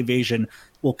not like the evasion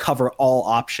will cover all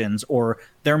options, or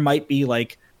there might be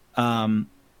like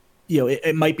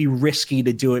it might be risky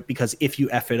to do it because if you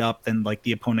F it up, then like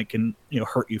the opponent can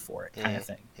hurt you for it, kind of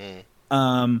thing.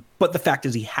 But the fact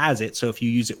is he has it, so if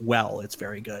you use it well, it's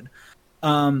very good.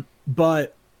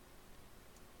 But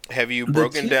have you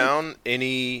broken down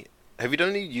any? Have you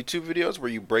done any YouTube videos where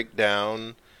you break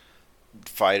down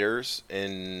fighters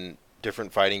in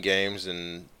different fighting games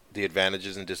and the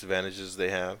advantages and disadvantages they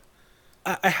have?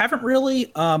 I haven't really.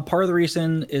 Part of the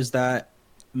reason is that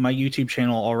my YouTube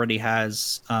channel already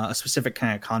has a specific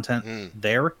kind of content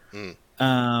there. So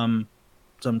I'm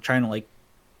trying to like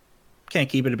kind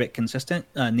of keep it a bit consistent,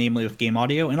 namely with game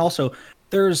audio. And also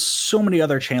there's so many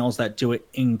other channels that do it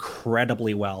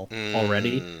incredibly well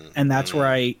already. And that's where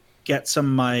I get some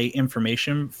of my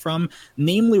information from,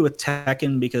 namely with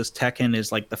Tekken, because Tekken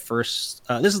is like the first,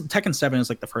 Tekken 7 is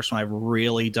like the first one I've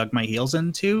really dug my heels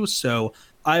into. So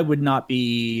I would not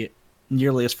be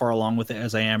nearly as far along with it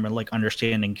as I am in like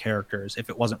understanding characters if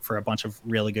it wasn't for a bunch of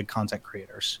really good content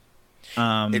creators.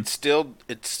 It's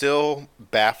still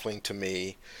baffling to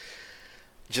me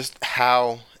just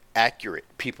how accurate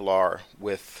people are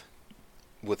with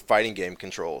fighting game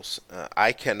controls.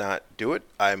 I cannot do it.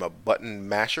 I'm a button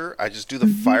masher. I just do the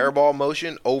fireball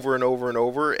motion over and over and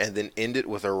over and then end it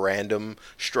with a random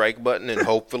strike button, and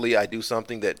hopefully I do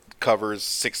something that covers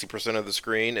 60% of the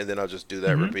screen, and then I'll just do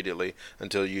that repeatedly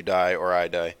until you die or I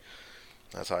die.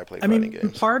 That's how I play fighting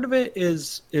games. Part of it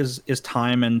is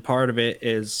time, and part of it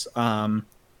is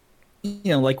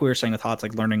like we were saying with HOTS,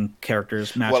 like learning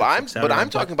characters, matchups, but I'm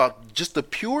talking about just the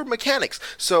pure mechanics.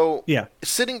 So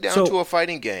sitting down to a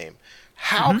fighting game,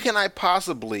 how can I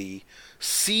possibly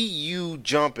see you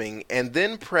jumping and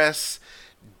then press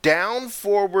down,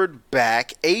 forward,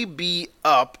 back, A, B,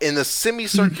 up in the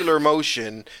semicircular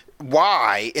motion,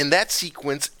 Y in that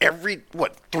sequence every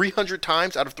 300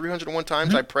 times out of 301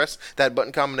 times I press that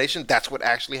button combination? That's what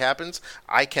actually happens.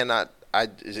 I cannot.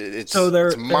 There's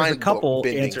a couple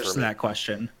answers to that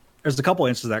question. There's a couple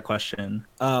answers to that question.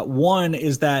 One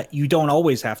is that you don't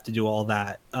always have to do all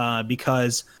that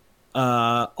because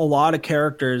a lot of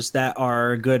characters that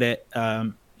are good at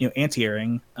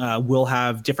anti-airing will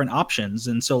have different options,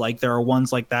 and so like there are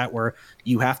ones like that where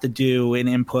you have to do an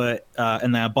input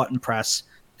and then a button press,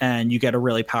 and you get a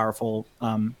really powerful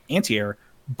anti-air,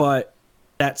 but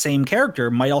that same character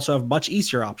might also have much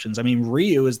easier options. I mean,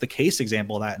 Ryu is the case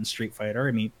example of that in Street Fighter.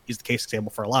 I mean, he's the case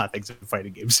example for a lot of things in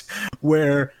fighting games,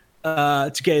 where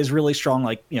to get his really strong,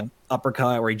 like,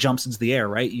 uppercut where he jumps into the air,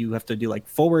 right? You have to do like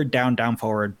forward, down,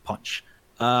 forward, punch.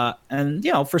 And,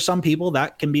 for some people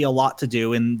that can be a lot to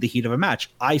do in the heat of a match.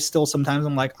 I still sometimes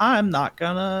I'm like, I'm not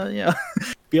gonna,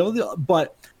 be able to,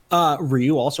 but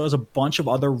Ryu also has a bunch of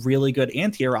other really good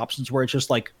anti-air options where it's just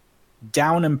like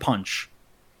down and punch.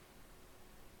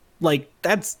 Like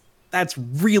that's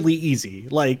really easy,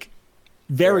 like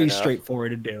very straightforward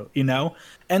to do,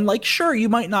 and like, sure, you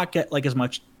might not get like as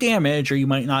much damage, or you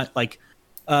might not like,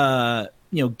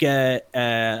 get,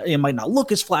 it might not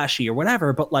look as flashy or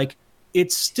whatever, but like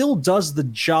it still does the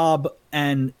job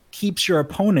and keeps your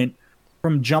opponent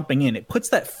from jumping in. It puts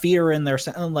that fear in there,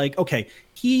 like, okay,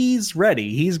 he's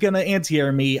ready. He's going to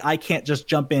anti-air me. I can't just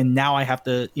jump in. Now I have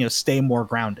to, stay more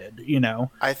grounded,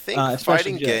 I think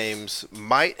fighting games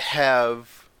might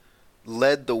have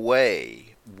led the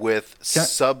way with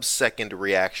sub-second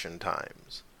reaction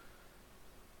times.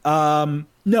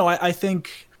 No, I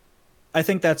think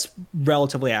that's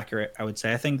relatively accurate, I would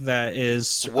say. I think that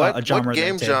is a genre. What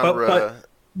game genre?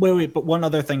 But one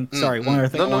other thing. Sorry, one other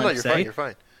thing. No, you're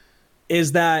fine.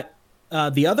 Is that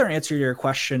the other answer to your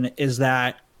question is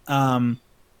that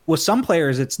with some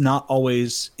players, it's not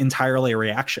always entirely a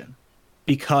reaction,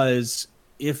 because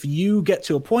if you get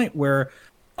to a point where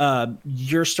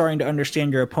you're starting to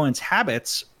understand your opponent's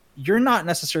habits, you're not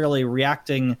necessarily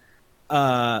reacting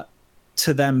to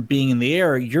them being in the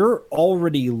air. You're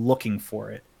already looking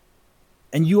for it,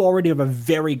 and you already have a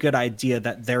very good idea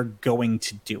that they're going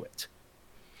to do it.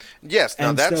 Yes,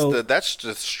 now that's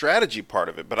the strategy part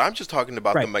of it, but I'm just talking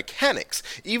about the mechanics.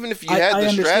 Even if you had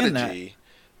the strategy,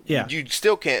 Yeah. you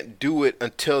still can't do it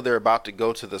until they're about to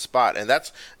go to the spot, and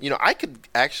that's I could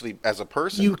actually, as a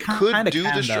person, You kind of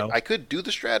can though. I could do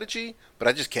the strategy, but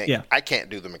I just can't. Yeah. I can't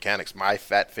do the mechanics. My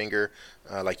fat finger,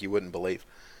 like you wouldn't believe.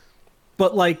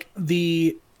 But like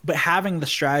but having the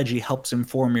strategy helps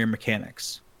inform your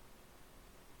mechanics.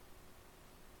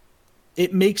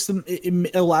 It makes them.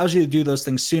 It allows you to do those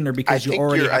things sooner because you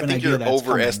already have an idea that's coming.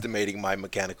 Overestimating my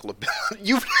mechanical ability.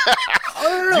 You've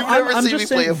No, you've never I'm seen me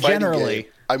just play saying a fighting generally.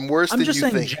 game. I'm worse I'm than just you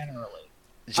saying think. generally.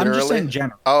 Generally? I'm just saying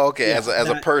generally. Oh, okay. Yeah, as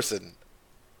a person.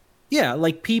 Yeah,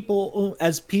 like people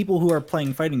who are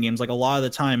playing fighting games, like a lot of the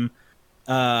time,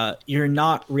 you're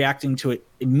not reacting to it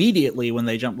immediately when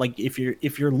they jump. Like if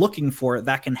you're looking for it,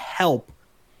 that can help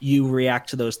you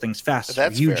react to those things faster.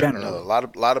 That's you fair. generally. No, a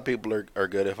lot of people are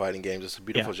good at fighting games. It's a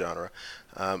beautiful genre.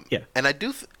 Yeah. And I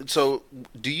do. So,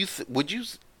 would you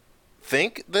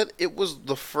think that it was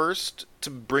the first to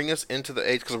bring us into the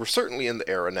age? Because we're certainly in the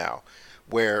era now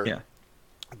where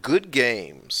good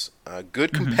games,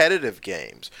 good competitive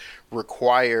games,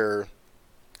 require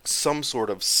some sort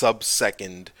of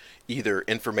sub-second either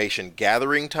information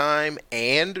gathering time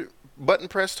and button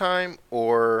press time,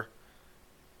 or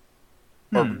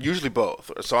usually both.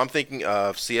 So I'm thinking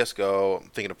of CS:GO, I'm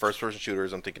thinking of first-person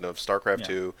shooters, I'm thinking of StarCraft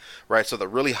 2, right? So the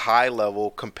really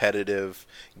high-level competitive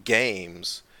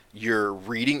games, you're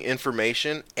reading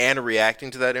information and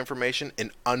reacting to that information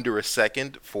in under a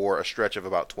second for a stretch of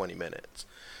about 20 minutes.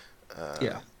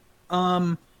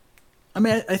 I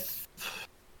mean,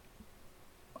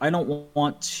 I don't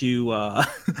want to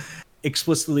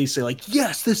explicitly say like,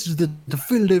 yes, this is the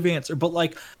definitive answer, but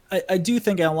like I do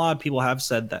think, and a lot of people have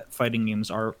said that fighting games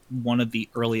are one of the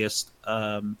earliest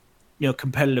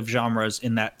competitive genres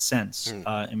in that sense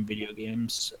in video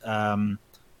games,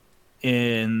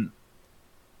 in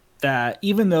that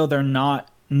even though they're not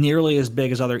nearly as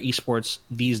big as other esports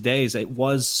these days, it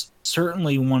was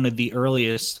certainly one of the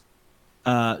earliest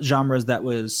genres that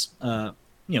was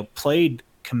played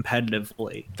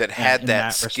competitively, that had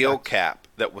that skill cap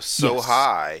that was so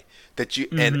high that you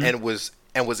and was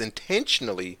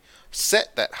intentionally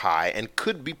set that high and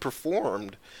could be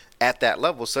performed at that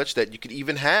level, such that you could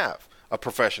even have a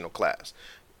professional class.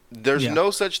 There's no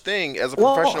such thing as a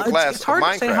professional class. It's hard of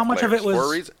Minecraft to say how much of it was for a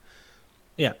reason.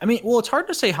 Yeah, I mean, well, it's hard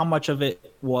to say how much of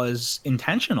it was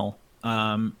intentional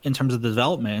in terms of the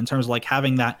development, in terms of like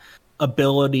having that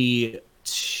ability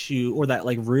to, or that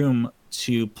like room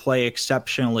to play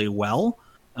exceptionally well.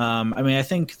 I mean, I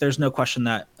think there's no question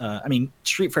that, I mean,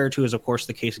 Street Fighter 2 is of course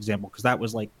the case example, because that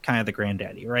was like kind of the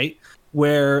granddaddy, right?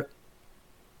 Where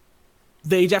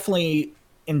they definitely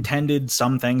intended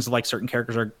some things, like certain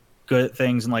characters are good at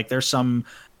things, and like there's some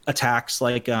attacks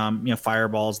like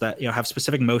fireballs that have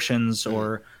specific motions,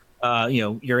 or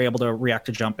you're able to react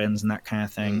to jump ins and that kind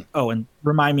of thing. Oh, and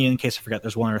remind me in case I forget,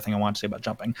 there's one other thing I want to say about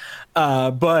jumping.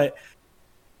 But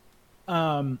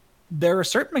there are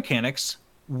certain mechanics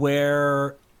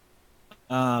where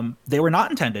they were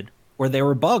not intended, or they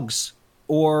were bugs,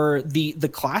 or the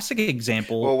classic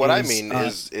example. Well, what I mean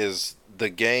is the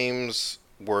games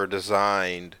were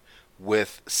designed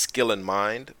with skill in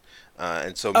mind.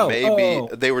 And so maybe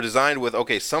they were designed with,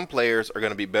 okay, some players are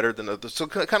going to be better than others. So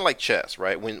kind of like chess,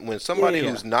 right? When somebody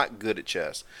who's not good at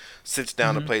chess sits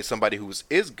down to play somebody who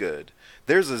is good,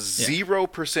 there's a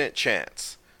 0%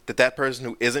 chance that person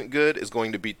who isn't good is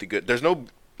going to beat the good. There's no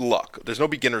luck. There's no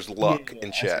beginner's luck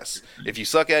in chess. If you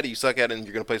suck at it, you suck at it, and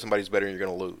you're going to play somebody who's better, and you're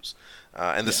going to lose.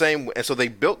 And so they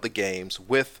built the games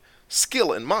with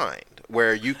skill in mind,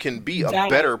 where you can be a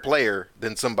better player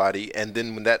than somebody, and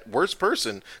then when that worst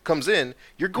person comes in,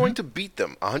 you're going to beat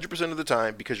them 100% of the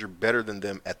time because you're better than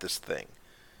them at this thing.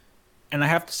 And I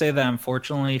have to say that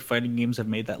unfortunately, fighting games have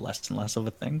made that less and less of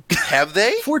a thing. Have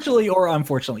they? Fortunately or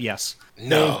unfortunately, yes.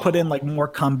 No. They've put in like more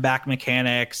comeback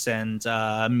mechanics and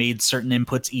made certain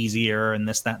inputs easier, and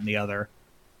this, that, and the other.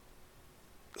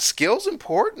 Skill's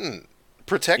important.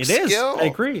 Protect skill. It is. I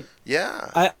agree.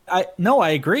 Yeah. I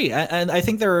agree. And I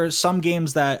think there are some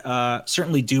games that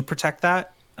certainly do protect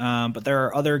that. But there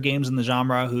are other games in the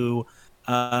genre who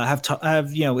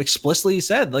have explicitly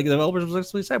said, like the developers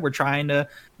explicitly said, we're trying to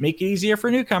make it easier for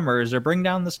newcomers or bring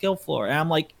down the skill floor. And I'm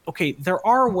like, okay, there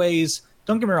are ways.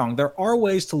 Don't get me wrong. There are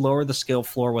ways to lower the skill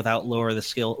floor without lowering the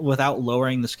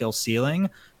skill ceiling.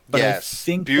 But yes, I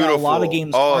think beautiful. that a lot of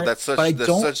games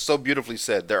that's so beautifully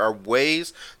said. There are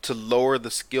ways to lower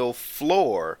the skill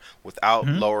floor without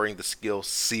lowering the skill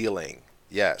ceiling.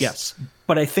 Yes.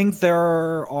 But I think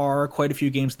there are quite a few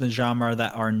games in the genre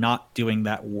that are not doing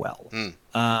that well.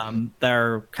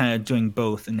 They're kind of doing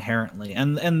both inherently,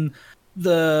 and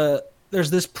there's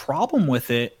this problem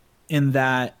with it in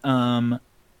that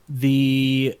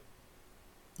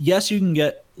yes, you can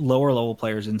get lower level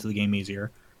players into the game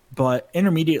easier, but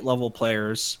intermediate level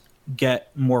players get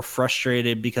more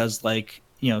frustrated because, like,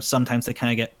 sometimes they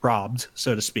kind of get robbed,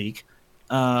 so to speak.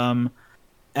 And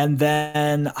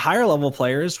then higher level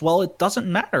players, well, it doesn't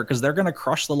matter because they're going to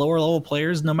crush the lower level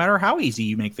players no matter how easy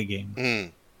you make the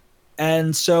game.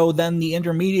 And so then the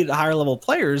intermediate to higher level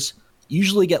players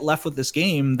usually get left with this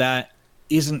game that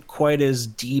isn't quite as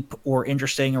deep or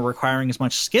interesting or requiring as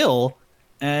much skill,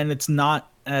 and it's not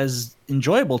as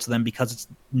enjoyable to them because it's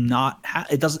not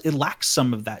it lacks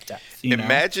some of that depth.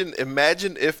 Imagine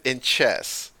if in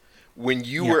chess, when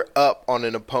you were up on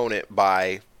an opponent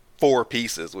by 4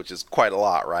 pieces, which is quite a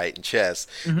lot, right, in chess,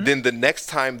 then the next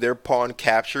time their pawn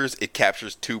captures, it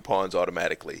captures 2 pawns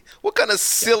automatically. What kind of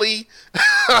silly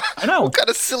I know. What kind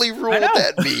of silly rule would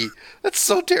that be? That's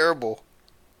so terrible.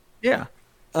 Yeah.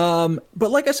 But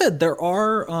like I said, there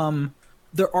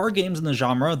are games in the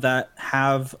genre that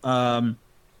have done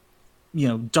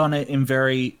it in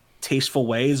very tasteful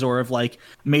ways, or have like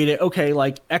made it okay,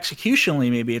 like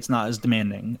executionally maybe it's not as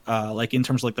demanding, like in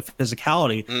terms of like the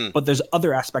physicality, but there's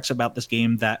other aspects about this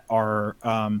game that are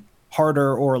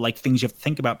harder, or like things you have to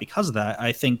think about because of that.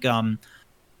 I think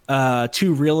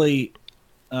 2 really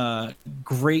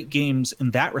great games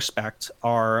in that respect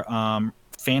are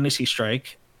Fantasy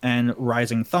Strike and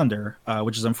Rising Thunder,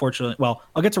 which is unfortunately, well,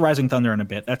 I'll get to Rising Thunder in a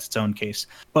bit. That's its own case.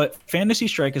 But Fantasy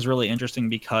Strike is really interesting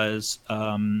because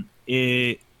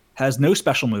it has no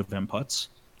special move inputs.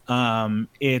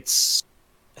 It's,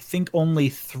 I think, only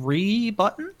 3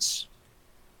 buttons.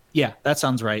 Yeah, that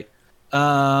sounds right.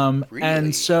 Really?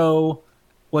 And so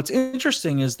what's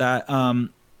interesting is that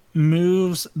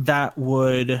moves that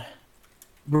would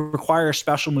require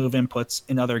special move inputs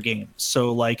in other games.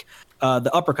 So like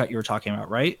the uppercut you were talking about,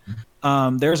 right?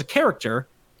 There's a character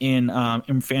in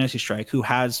Fantasy Strike who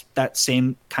has that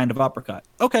same kind of uppercut.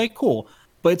 Okay, cool.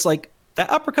 But it's like that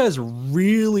uppercut is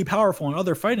really powerful in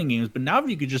other fighting games, but now if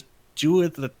you could just do it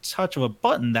at the touch of a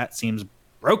button, that seems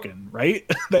broken, right?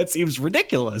 That seems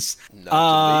ridiculous.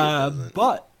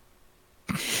 But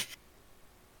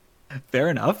fair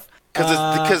enough.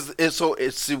 Because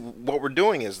what we're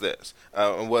doing is this,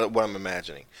 and what I'm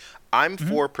imagining. I'm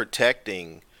for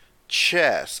protecting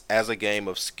chess as a game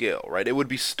of skill, right? It would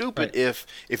be stupid if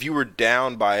you were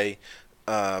down by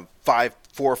 5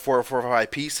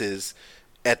 pieces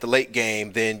at the late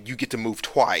game, then you get to move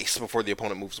twice before the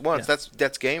opponent moves once.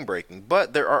 That's game breaking.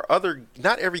 But there are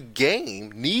not every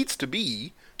game needs to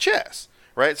be chess,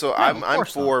 right? So I'm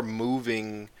for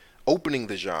opening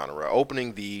the genre,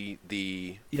 opening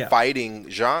the fighting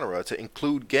genre to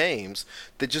include games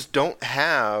that just don't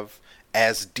have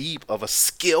as deep of a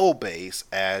skill base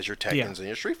as your Tekkens and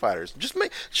your Street Fighters. Just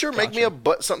make me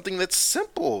something that's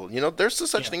simple. There's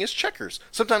such thing as checkers.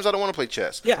 Sometimes I don't want to play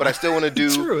chess, but I still want to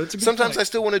do. Sometimes I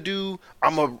still want to do.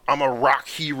 I'm a rock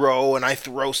hero and I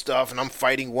throw stuff and I'm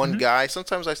fighting one guy.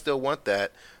 Sometimes I still want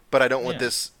that, but I don't want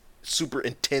this super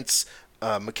intense,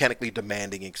 mechanically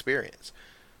demanding experience.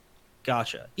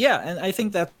 Gotcha. Yeah, and I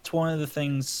think that's one of the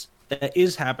things that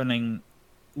is happening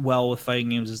well with fighting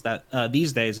games is that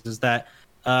these days is that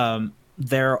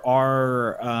there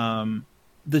are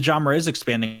the genre is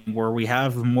expanding where we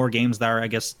have more games that are, I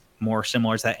guess, more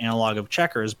similar to that analog of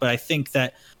checkers. But I think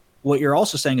that what you're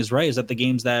also saying is right, is that the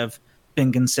games that have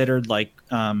been considered like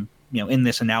in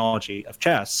this analogy of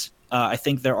chess, I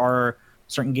think there are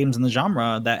certain games in the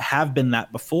genre that have been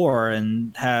that before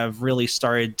and have really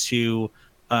started to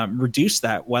reduce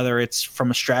that, whether it's from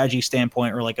a strategy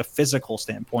standpoint or like a physical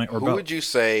standpoint, or Who both. would you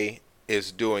say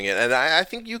is doing it? And I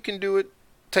think you can do it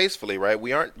tastefully, right?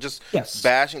 We aren't just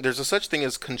bashing. There's a such thing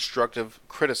as constructive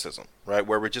criticism, right?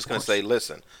 Where we're just going to say,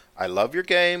 listen, I love your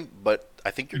game, but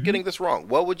I think you're getting this wrong.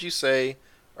 What would you say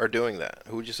are doing that?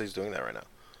 Who would you say is doing that right now?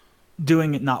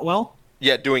 Doing it not well?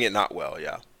 Yeah, doing it not well,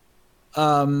 yeah.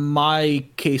 My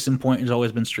case in point has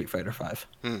always been Street Fighter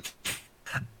V.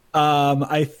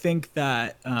 I think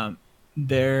that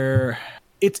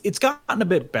it's gotten a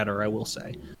bit better, I will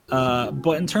say.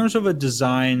 But in terms of a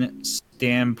design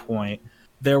standpoint,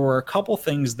 there were a couple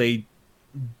things they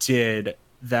did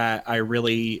that I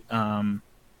really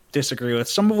disagree with,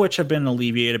 some of which have been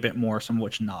alleviated a bit more, some of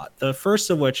which not. The first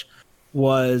of which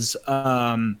was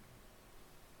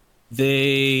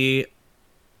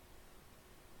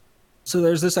so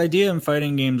there's this idea in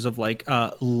fighting games of like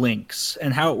links,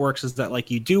 and how it works is that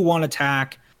like you do one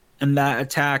attack and that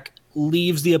attack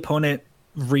leaves the opponent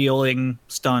reeling,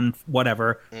 stunned,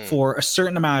 whatever, for a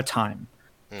certain amount of time.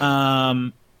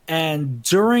 And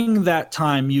during that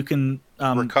time you can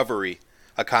recovery,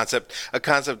 a concept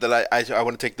that I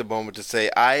want to take the moment to say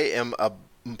I'm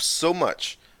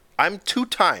 2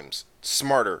 times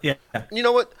smarter. Yeah. You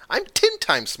know what? I'm 10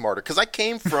 times smarter because I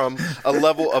came from a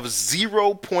level of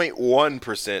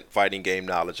 0.1% fighting game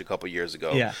knowledge a couple years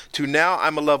ago to now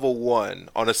I'm a level 1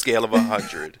 on a scale of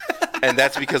 100. And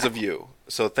that's because of you.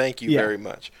 So thank you very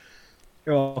much.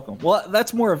 You're welcome. Well,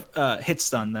 that's more of hit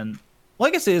stun than, well,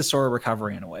 I guess it is sort of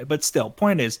recovery in a way. But still,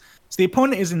 point is, so the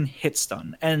opponent is in hit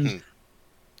stun. And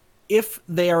if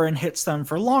they are in hit stun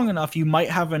for long enough, you might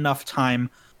have enough time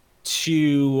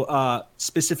to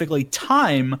specifically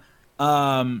time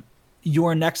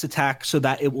your next attack so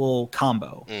that it will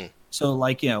combo. So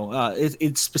like,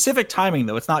 it's specific timing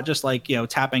though. It's not just like,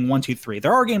 tapping 1, 2, 3.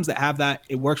 There are games that have that.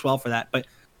 It works well for that. But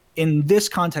in this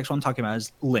context, what I'm talking about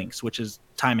is Lynx, which is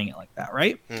timing it like that,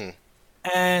 right?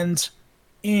 And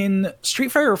in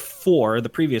Street Fighter 4, the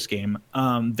previous game,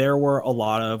 there were a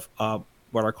lot of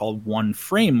what are called one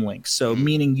frame links. So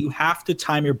meaning you have to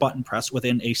time your button press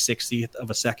within a 60th of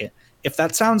a second. If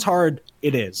that sounds hard,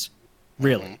 it is,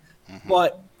 really.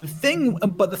 But the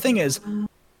thing is,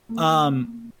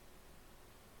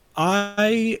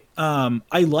 I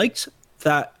liked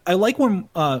that. I like when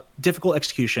difficult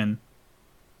execution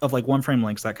of like one frame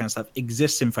links, that kind of stuff,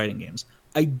 exists in fighting games.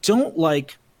 I don't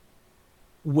like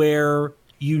where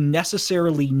you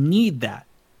necessarily need that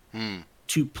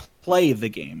to play the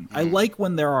game. I like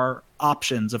when there are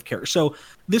options of characters. So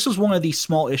this was one of these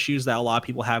small issues that a lot of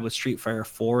people have with Street Fighter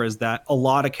 4 is that a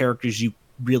lot of characters you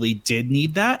really did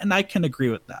need that, and I can agree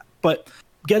with that. But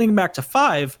getting back to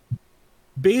 5,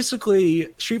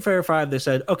 basically Street Fighter 5, they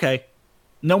said, okay,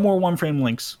 no more one frame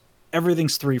links.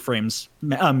 Everything's 3 frames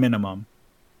minimum.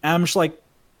 And I'm just like,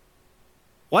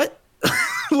 what?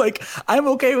 Like, I'm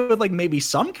okay with like maybe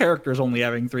some characters only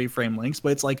having 3 frame links,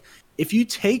 but it's like if you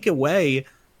take away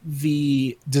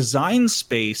the design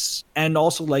space and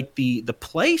also like the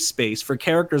play space for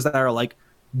characters that are like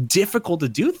difficult to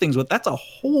do things with, that's a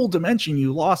whole dimension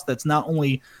you lost. That's not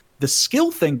only the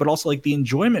skill thing, but also like the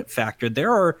enjoyment factor.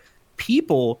 There are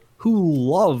people who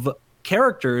love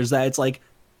characters that it's like,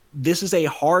 this is a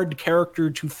hard character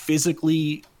to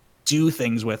physically do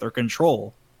things with or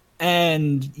control.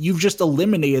 And you've just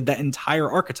eliminated that entire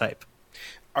archetype.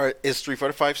 Is Street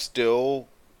Fighter 5 still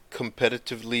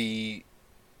competitively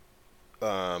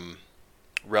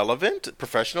relevant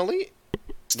professionally?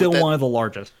 Still one of the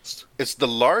largest. It's the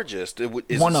largest. Is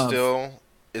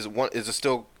it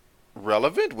still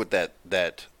relevant with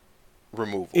that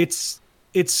removal? It's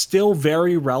still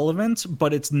very relevant,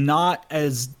 but it's not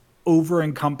as over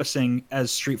encompassing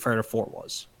as Street Fighter 4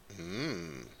 was.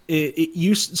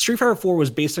 Street Fighter 4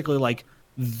 was basically like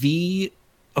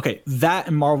that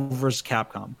and Marvel vs.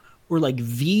 Capcom were like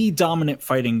the dominant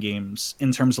fighting games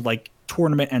in terms of like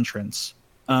tournament entrance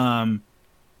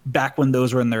back when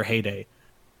those were in their heyday.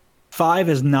 5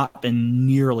 has not been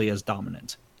nearly as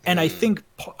dominant. And I think,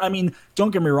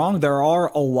 don't get me wrong, there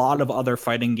are a lot of other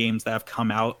fighting games that have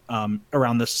come out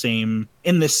around in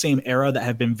this same era that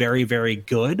have been very, very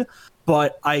good.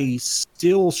 But I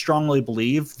still strongly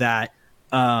believe that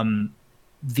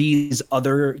these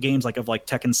other games like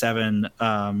Tekken 7,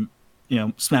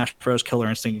 Smash Bros, Killer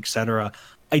Instinct, etc.,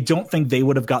 I don't think they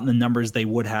would have gotten the numbers they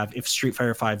would have if Street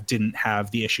Fighter 5 didn't have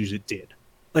the issues it did.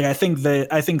 Like I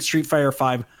think Street Fighter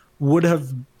 5 would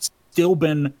have still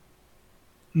been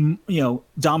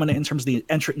dominant in terms of the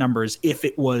entrant numbers if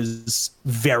it was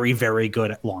very, very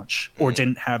good at launch or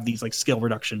didn't have these like skill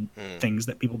reduction things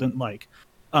that people didn't like.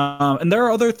 And there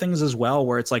are other things as well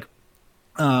where it's like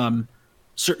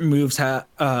certain moves have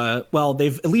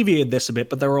they've alleviated this a bit,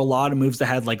 but there were a lot of moves that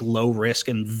had like low risk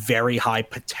and very high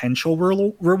potential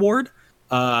reward,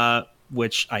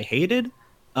 which I hated.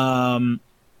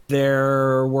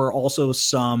 There were also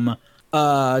some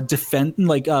defensive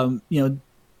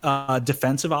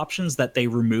options that they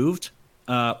removed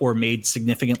or made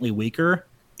significantly weaker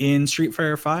in Street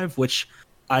Fighter 5, which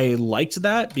I liked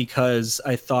that because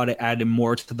I thought it added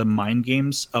more to the mind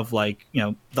games of like,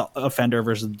 the offender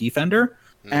versus the defender.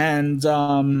 And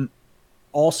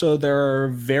also there are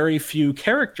very few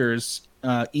characters,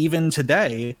 even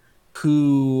today,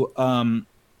 who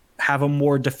have a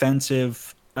more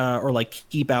defensive or like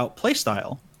keep out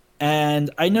playstyle.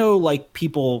 And I know like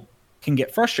people can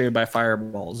get frustrated by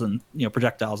fireballs and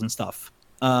projectiles and stuff.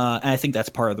 And I think that's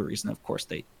part of the reason, of course,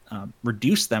 they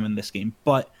reduced them in this game.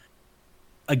 But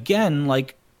again,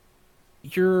 like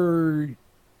there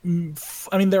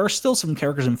are still some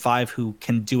characters in 5 who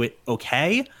can do it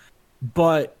okay,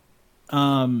 but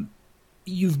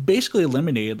you've basically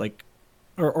eliminated like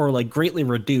or like greatly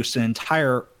reduced an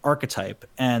entire archetype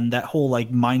and that whole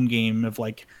like mind game of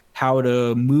like how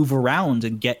to move around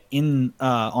and get in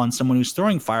on someone who's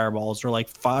throwing fireballs or like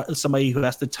somebody who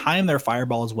has to time their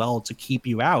fireball as well to keep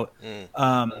you out.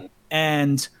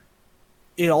 And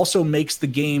it also makes the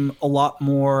game a lot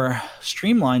more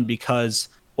streamlined because,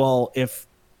 well, if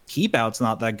keep out's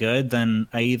not that good, then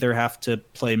I either have to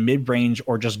play mid range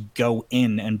or just go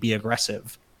in and be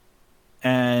aggressive.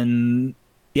 And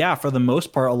yeah, for the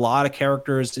most part, a lot of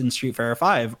characters in Street Fighter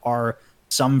V are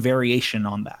some variation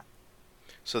on that.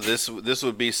 So this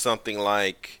would be something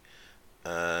like,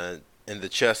 in the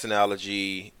chess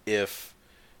analogy, if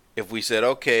we said,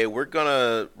 okay, we're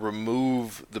gonna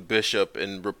remove the bishop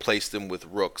and replace them with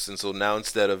rooks, and so now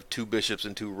instead of 2 bishops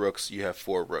and 2 rooks, you have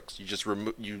 4 rooks. You just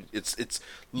remove it's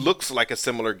looks like a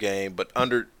similar game, but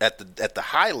at the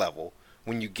high level,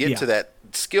 when you get to that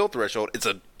skill threshold, it's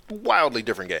a wildly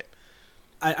different game.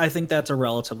 I think that's a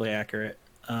relatively accurate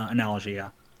analogy. Yeah.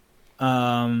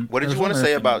 What did you want to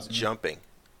say about jumping?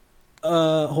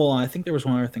 Hold on. I think there was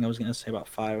one other thing I was going to say about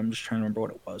 5. I'm just trying to remember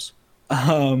what it was.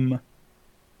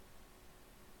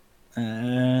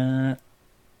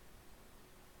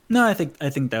 No, I think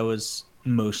that was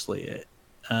mostly it.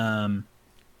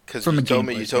 Because you told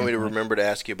me to remember to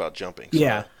ask you about jumping. So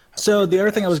yeah. So the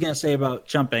other thing I was going to say about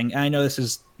jumping, and I know this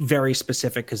is very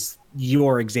specific because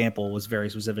your example was very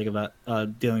specific about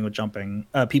dealing with jumping,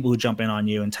 people who jump in on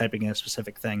you and typing in a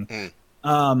specific thing.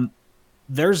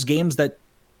 There's games that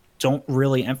don't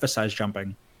really emphasize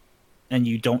jumping, and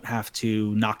you don't have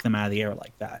to knock them out of the air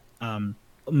like that.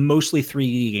 Mostly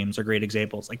 3D games are great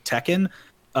examples, like Tekken.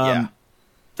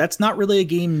 That's not really a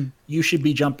game you should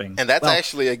be jumping. And that's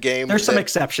actually a game. There's some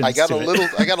exceptions. I got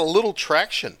a little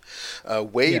traction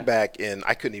way back in.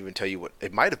 I couldn't even tell you what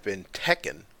it might have been.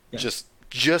 Tekken, just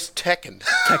Tekken.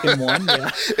 Tekken 1,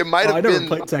 yeah. It might have been. I never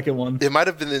played Tekken 1. It might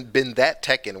have been that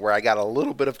Tekken where I got a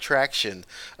little bit of traction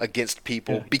against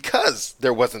people because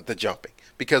there wasn't the jumping,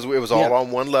 because it was all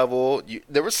on one level.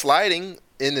 There was sliding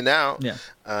in and out,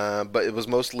 but it was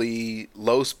mostly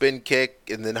low spin kick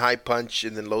and then high punch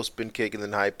and then low spin kick and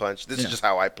then high punch. This is just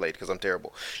how I played because I'm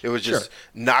terrible. It was just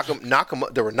knock 'em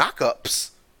up. There were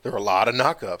knock-ups. There were a lot of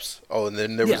knock-ups. Oh, and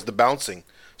then there was the bouncing.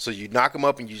 So you knock them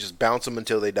up and you just bounce them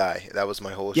until they die. That was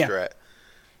my whole strat.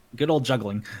 Good old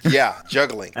juggling. Yeah,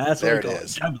 juggling. That's there what it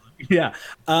is. Juggling. Yeah.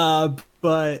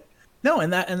 But no,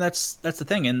 and that's the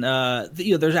thing. And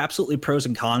there's absolutely pros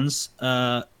and cons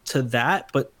to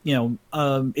that, but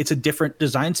it's a different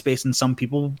design space, and some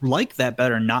people like that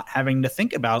better, not having to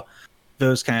think about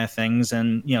those kind of things,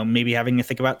 and maybe having to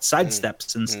think about side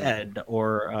steps instead,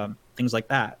 or things like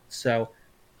that. So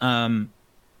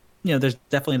there's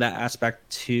definitely that aspect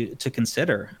to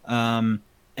consider. And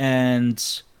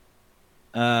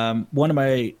one of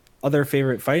my other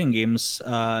favorite fighting games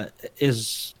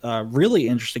is really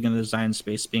interesting in the design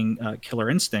space, being Killer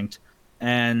Instinct.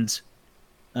 And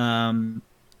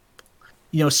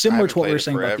similar to what we were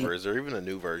saying about is there even a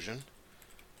new version?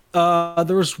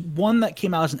 There was one that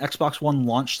came out as an Xbox One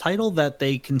launch title that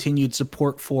they continued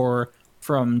support for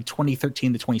from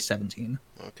 2013 to 2017.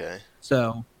 Okay.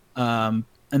 So, and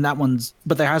that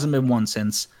but there hasn't been one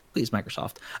since. Please,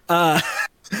 Microsoft.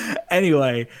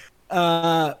 Anyway,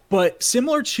 but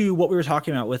similar to what we were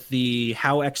talking about with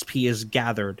how XP is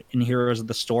gathered in Heroes of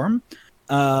the Storm,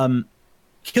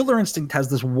 Killer Instinct has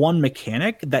this one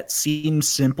mechanic that seems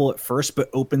simple at first, but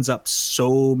opens up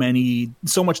so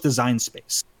much design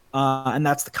space, and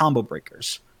that's the combo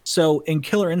breakers. So in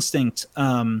Killer Instinct,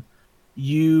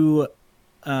 you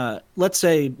let's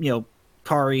say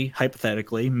Kari,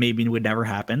 hypothetically, maybe would never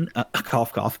happen,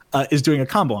 cough cough, is doing a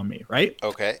combo on me, right?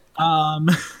 Okay.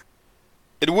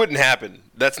 It wouldn't happen.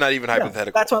 That's not even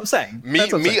hypothetical. That's what I'm saying.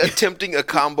 Me attempting a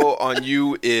combo on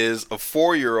you is a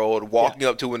 4-year-old walking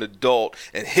up to an adult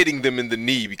and hitting them in the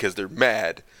knee because they're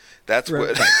mad. That's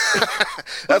what.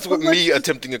 That's what me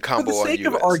attempting a combo on you is. For the sake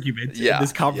of argument in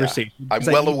this conversation, I'm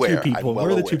well aware.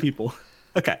 We're the two people.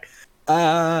 Okay.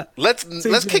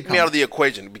 Let's kick me out of the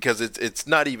equation because it's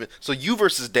not even. So you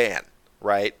versus Dan,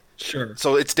 right? Sure.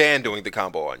 So it's Dan doing the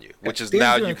combo on you, which is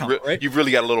now you've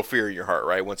really got a little fear in your heart,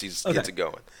 right? Once he gets it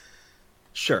going.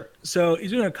 Sure. So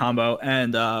he's doing a combo,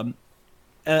 and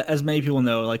as many people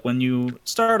know, like when you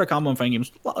start a combo in fighting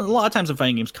games, a lot of times in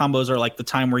fighting games, combos are like the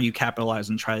time where you capitalize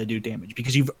and try to do damage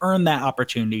because you've earned that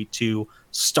opportunity to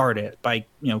start it by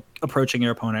approaching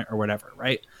your opponent or whatever,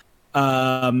 right?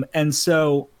 And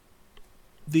so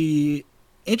the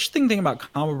interesting thing about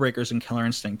combo breakers in Killer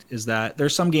Instinct is that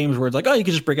there's some games where it's like, oh, you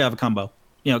can just break out of a combo.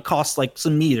 It costs like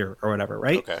some meter or whatever,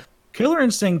 right? Okay. Killer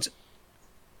Instinct,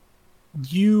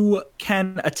 you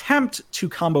can attempt to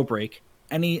combo break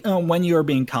when you are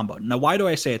being comboed. Now, why do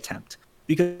I say attempt?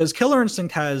 Because Killer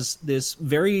Instinct has this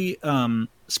very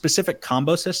specific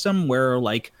combo system where,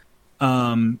 like,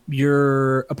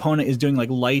 your opponent is doing like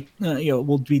light,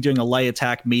 will be doing a light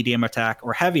attack, medium attack,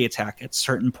 or heavy attack at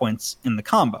certain points in the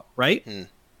combo, right?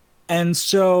 And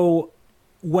so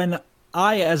when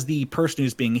I, as the person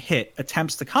who's being hit,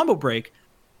 attempts to combo break,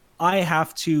 I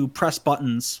have to press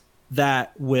buttons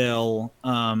that will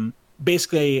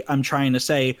basically, I'm trying to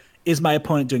say, is my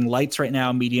opponent doing lights right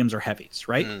now, mediums, or heavies,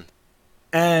 right?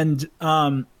 And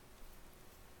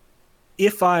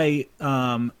if I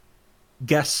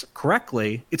guess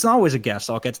correctly, it's not always a guess,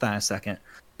 so I'll get to that in a second,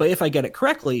 but if I get it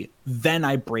correctly, then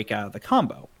I break out of the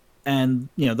combo, and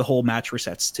the whole match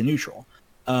resets to neutral.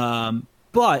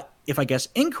 But if I guess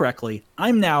incorrectly,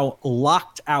 I'm now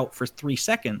locked out for 3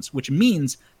 seconds, which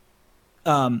means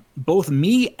both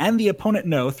me and the opponent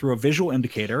know through a visual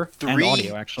indicator and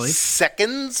audio, actually. 3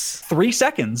 seconds? 3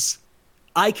 seconds.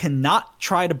 I cannot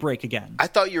try to break again. I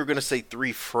thought you were going to say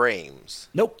 3 frames.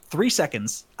 Nope, 3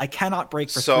 seconds. I cannot break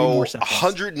for 3 more seconds. So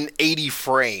 180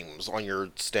 frames on your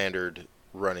standard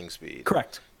running speed.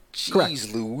 Correct. Jeez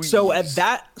Correct. Louise. So at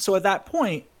that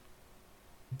point,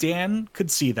 Dan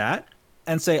could see that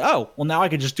and say, "Oh, well, now I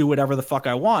could just do whatever the fuck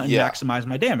I want and maximize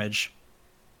my damage."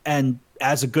 And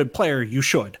as a good player, you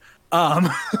should.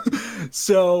 And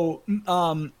so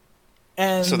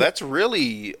that's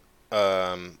really,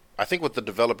 I think what the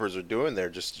developers are doing there,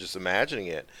 just imagining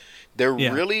it, they're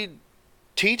really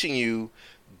teaching you,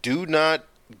 do not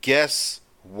guess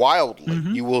wildly.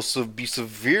 You will be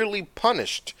severely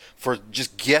punished for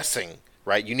just guessing.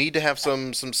 Right, you need to have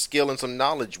some skill and some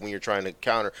knowledge when you're trying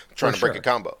to break a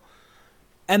combo.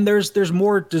 And there's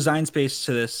more design space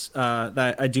to this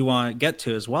that I do want to get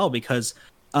to as well, because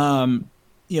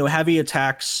heavy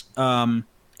attacks,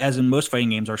 as in most fighting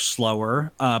games, are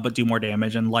slower but do more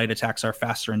damage, and light attacks are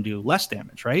faster and do less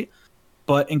damage, right?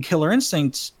 But in Killer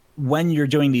Instinct, when you're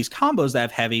doing these combos that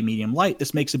have heavy, medium, light,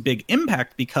 this makes a big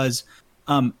impact, because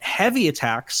heavy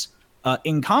attacks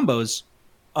in combos,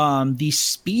 the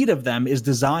speed of them is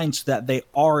designed so that they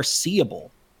are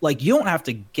seeable. Like, you don't have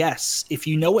to guess. If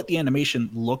you know what the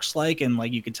animation looks like, and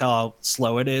like you can tell how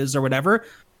slow it is or whatever,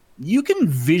 you can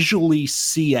visually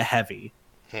see a heavy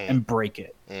and break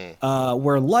it.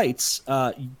 Where lights,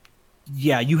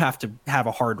 you have to have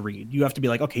a hard read. You have to be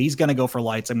like, okay, he's going to go for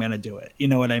lights, I'm going to do it. You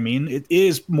know what I mean? It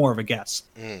is more of a guess.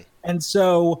 And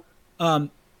so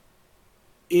part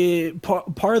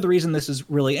of the reason this is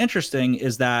really interesting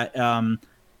is that a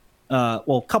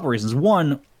couple reasons.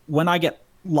 One, when I get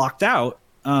locked out,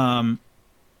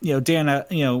 Dana,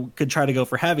 could try to go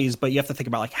for heavies, but you have to think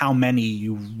about like how many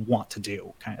you want to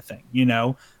do, kind of thing,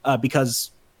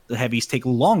 because the heavies take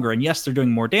longer, and yes, they're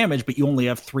doing more damage, but you only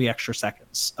have 3 extra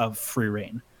seconds of free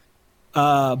reign.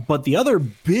 But the other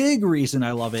big reason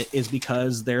I love it is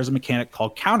because there's a mechanic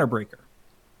called Counterbreaker.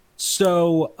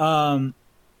 So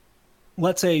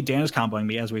let's say Dan is comboing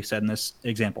me, as we said in this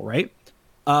example, right?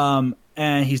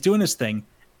 And he's doing his thing.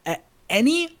 At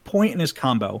any point in his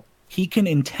combo, he can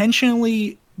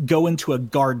intentionally go into a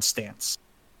guard stance.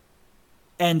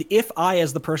 And if I,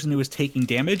 as the person who is taking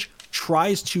damage,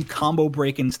 tries to combo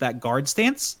break into that guard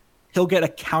stance, he'll get a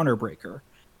counter breaker.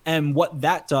 And what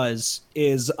that does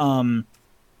is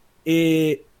there's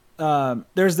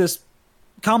this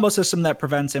combo system that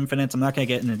prevents infinites. I'm not going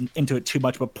to get into it too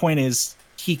much, but point is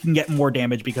he can get more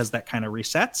damage because that kind of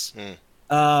resets.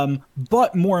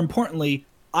 But more importantly,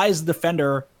 I, as the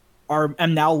defender,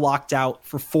 am now locked out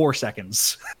for 4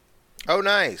 seconds. Oh,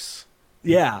 nice.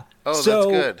 Yeah. Oh, that's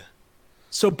good.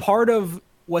 So part of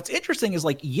what's interesting is,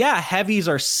 like, heavies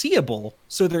are seeable,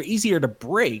 so they're easier to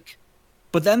break.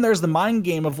 But then there's the mind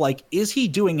game of, like, is he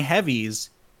doing heavies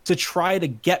to try to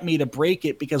get me to break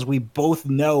it because we both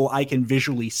know I can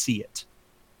visually see it?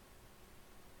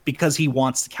 Because he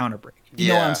wants to counter break. You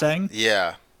know what I'm saying?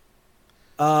 Yeah.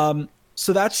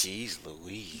 So that's... Jeez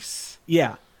Louise.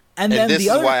 Yeah. And then this is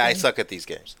why I suck at these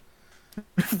games.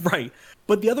 Right.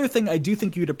 But the other thing I do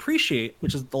think you'd appreciate,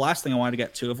 which is the last thing I wanted to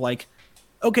get to, of like,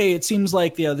 okay, it seems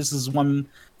like this is one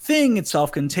thing, it's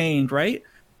self-contained, right?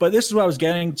 But this is what I was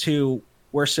getting to,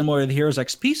 where similar to the Heroes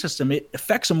XP system, it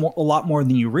affects them a lot more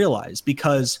than you realize,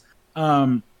 because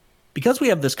we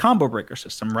have this combo breaker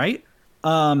system, right?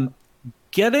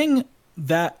 Getting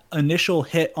that initial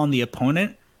hit on the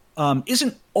opponent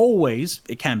isn't always,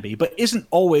 it can be, but isn't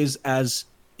always as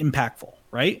impactful,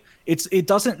 right? It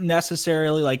doesn't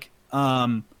necessarily like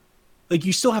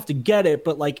you still have to get it,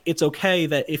 but like it's okay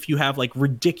that if you have like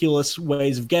ridiculous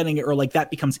ways of getting it, or like that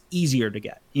becomes easier to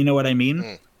get. You know what I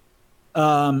mean?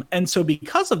 And so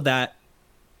because of that,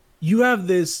 you have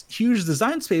this huge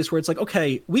design space where it's like,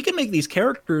 okay, we can make these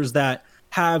characters that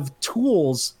have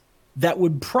tools that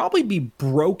would probably be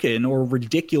broken or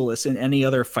ridiculous in any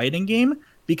other fighting game,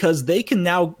 because they can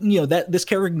now, that this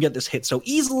character can get this hit so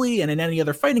easily, and in any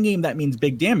other fighting game that means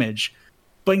big damage.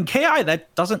 But in KI,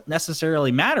 that doesn't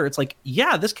necessarily matter. It's like,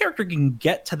 yeah, this character can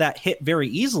get to that hit very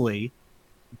easily,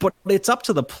 but it's up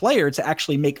to the player to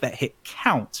actually make that hit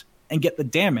count and get the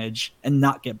damage and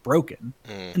not get broken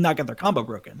and not get their combo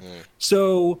broken.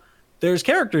 So there's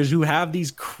characters who have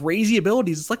these crazy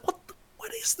abilities. It's like, what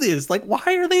is this? Like, why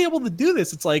are they able to do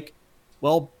this? It's like,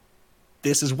 well,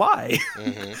 this is why.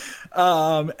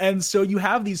 And so you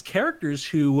have these characters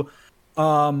who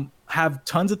have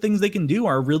tons of things they can do,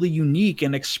 are really unique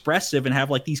and expressive, and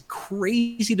have like these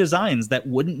crazy designs that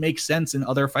wouldn't make sense in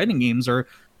other fighting games or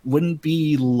wouldn't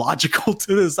be logical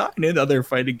to design in other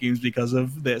fighting games because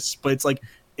of this. But it's like,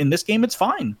 in this game, it's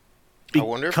fine. I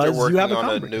wonder if they're working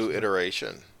on a new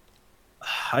iteration.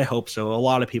 I hope so. A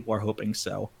lot of people are hoping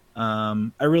so.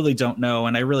 I really don't know,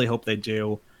 and I really hope they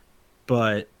do.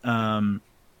 But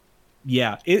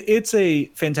yeah, it's a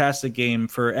fantastic game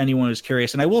for anyone who's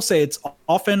curious. And I will say it's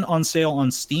often on sale on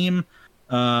Steam,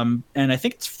 and I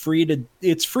think it's free to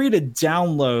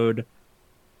download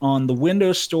on the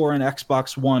Windows Store and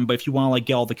Xbox One. But if you want to like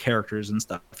get all the characters and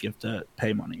stuff, you have to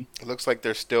pay money. It looks like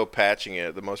they're still patching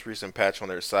it. The most recent patch on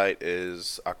their site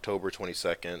is October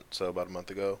 22nd, so about a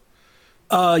month ago.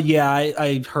 Yeah,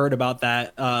 I heard about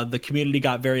that. The community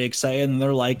got very excited, and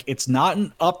they're like, it's not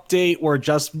an update. We're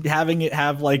just having it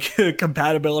have like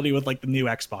compatibility with like the new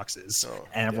Xboxes.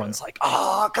 And everyone's like,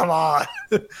 oh, come on.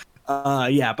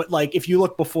 Yeah, but like if you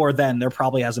look before then, there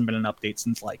probably hasn't been an update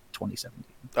since like 2017.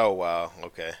 Oh, wow.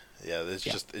 Okay. Yeah, it's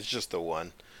just the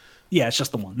one. Yeah, it's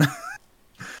just the one.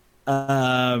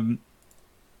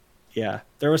 Yeah,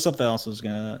 there was something else I was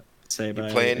going to say. But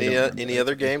you play any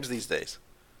other games these days?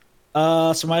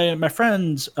 So my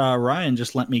friend Ryan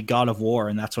just lent me God of War,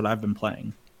 and that's what I've been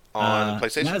playing on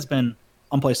PlayStation. That has been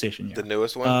on PlayStation. Yeah. The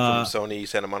newest one from Sony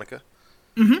Santa Monica.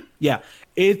 Yeah,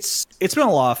 it's been a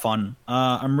lot of fun.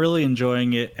 I'm really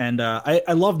enjoying it, and I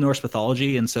love Norse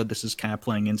mythology, and so this is kind of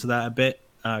playing into that a bit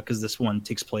because this one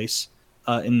takes place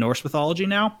in Norse mythology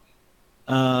now.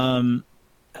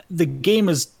 The game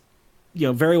is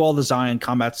very well designed.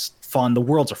 Combat's fun. The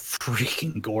worlds are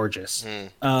freaking gorgeous.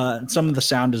 Some of the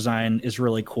sound design is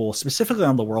really cool, specifically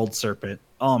on the World Serpent.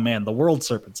 Oh man, the World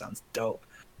Serpent sounds dope.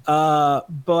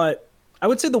 But I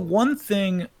would say the one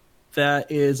thing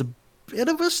that is a bit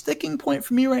of a sticking point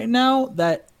for me right now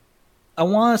that I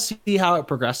want to see how it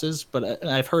progresses, but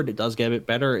I've heard it does get a bit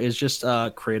better, is just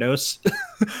Kratos.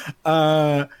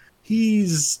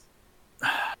 He's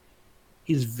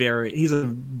a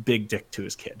big dick to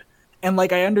his kid. And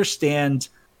like I understand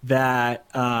that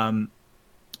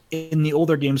in the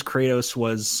older games, Kratos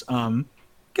was, I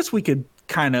guess we could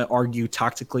kind of argue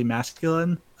toxically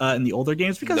masculine in the older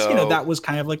games because that was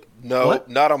kind of like what?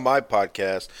 Not on my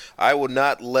podcast. I will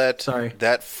not let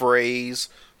that phrase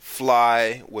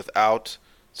fly without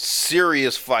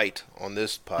serious fight on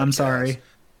this podcast. I'm sorry.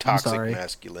 Toxic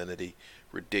masculinity,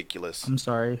 ridiculous. I'm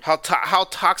sorry. How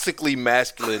toxically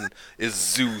masculine is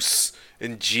Zeus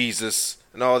and Jesus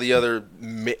and all the other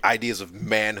ideas of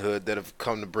manhood that have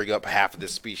come to bring up half of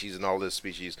this species and all this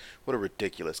species. What a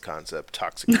ridiculous concept,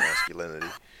 toxic masculinity.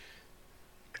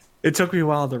 It took me a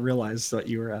while to realize what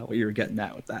you were getting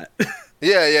at with that.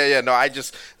 Yeah. No, I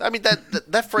mean,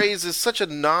 that phrase is such a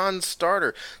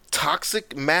non-starter.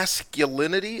 Toxic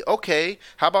masculinity? Okay.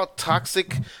 How about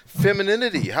toxic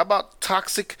femininity? How about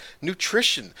toxic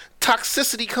nutrition?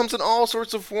 Toxicity comes in all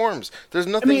sorts of forms. There's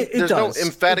nothing, no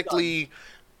emphatically,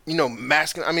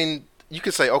 masculine. I mean, you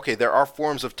could say, okay, there are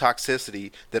forms of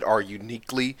toxicity that are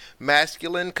uniquely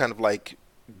masculine, kind of like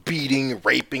beating,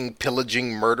 raping,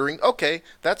 pillaging, murdering. Okay,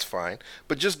 that's fine.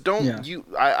 But just don't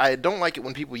I don't like it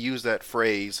when people use that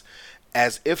phrase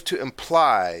as if to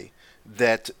imply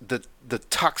that the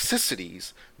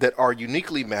toxicities that are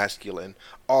uniquely masculine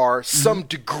are some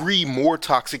degree more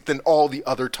toxic than all the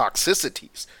other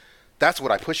toxicities. That's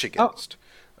what I push against.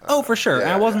 Oh, for sure.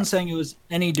 I wasn't saying it was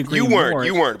any degree you more.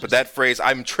 You weren't, but that phrase,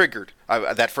 I'm triggered.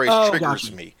 That phrase triggers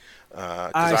me.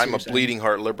 Because I'm a bleeding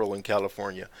heart liberal in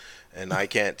California. And I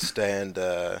can't stand,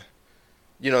 the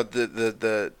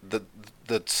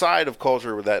side of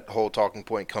culture where that whole talking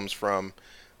point comes from.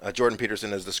 Jordan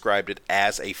Peterson has described it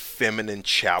as a feminine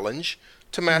challenge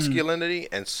to masculinity,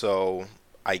 and so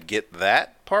I get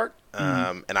that part,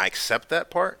 and I accept that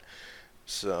part.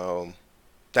 So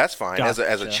that's fine as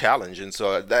a challenge, and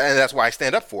so and that's why I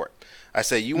stand up for it. I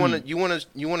say you want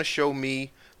to show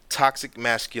me toxic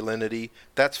masculinity,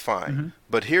 that's fine.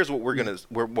 But here's what we're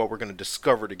gonna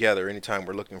discover together anytime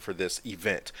we're looking for this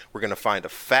event. We're gonna find a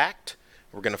fact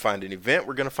we're going to find an event,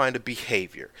 we're going to find a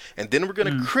behavior, and then we're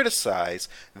going to criticize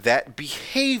that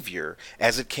behavior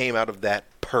as it came out of that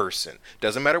person.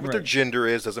 Doesn't matter what their gender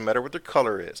is, doesn't matter what their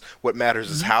color is. What matters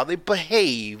is how they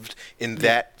behaved in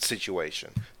that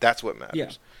situation. That's what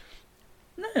matters.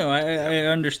 Yeah. No, I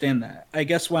understand that. I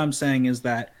guess what I'm saying is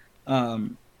that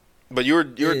but you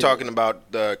were talking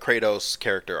about the Kratos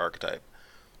character archetype.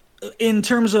 In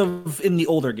terms of in the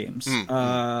older games,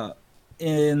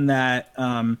 in that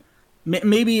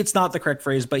maybe it's not the correct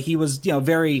phrase, but he was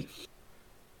very,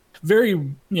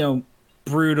 very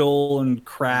brutal and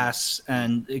crass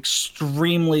and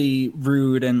extremely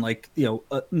rude and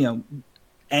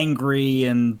angry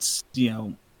and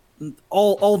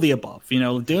all the above.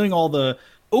 Doing all the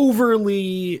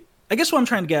overly. I guess what I'm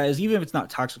trying to get at is even if it's not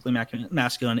toxically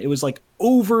masculine, it was like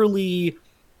overly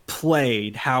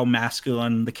played how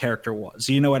masculine the character was.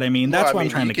 You know what I mean? That's what I'm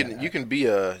trying to get at. You can be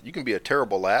a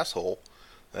terrible asshole.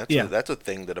 That's a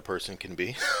thing that a person can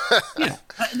be. Yeah,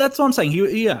 that's what I'm saying.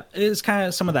 It's kind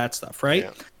of some of that stuff, right?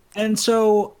 Yeah. And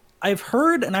so I've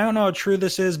heard, and I don't know how true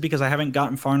this is because I haven't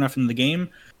gotten far enough in the game,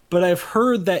 but I've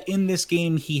heard that in this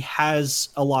game he has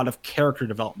a lot of character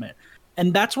development,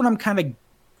 and that's what I'm kind of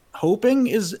hoping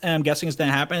and I'm guessing is going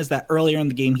to happen, is that earlier in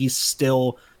the game he's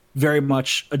still very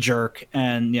much a jerk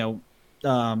and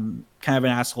kind of an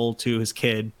asshole to his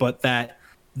kid, but that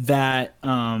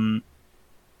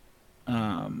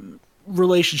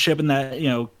relationship and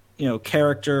that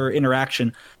character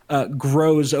interaction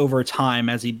grows over time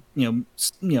as he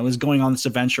is going on this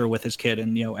adventure with his kid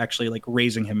and actually like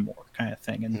raising him more kind of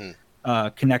thing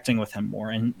and connecting with him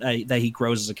more, and that he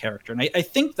grows as a character. And I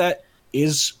think that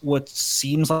is what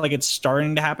seems like it's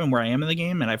starting to happen where I am in the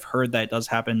game, and I've heard that it does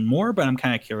happen more, but I'm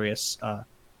kind of curious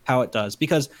how it does,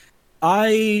 because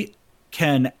I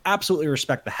can absolutely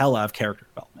respect the hell out of character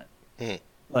development.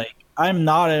 Like, I'm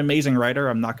not an amazing writer.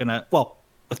 I'm not gonna, well,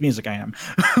 with music I am.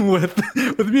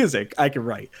 with music I can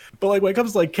write, but like when it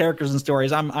comes to like characters and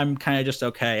stories, I'm kind of just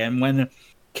okay. And when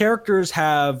characters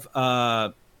have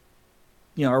are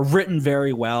written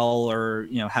very well, or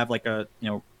have like a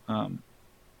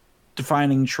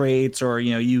defining traits, or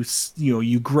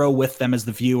you grow with them as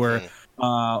the viewer,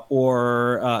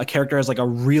 or a character has like a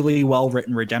really well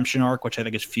written redemption arc, which I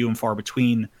think is few and far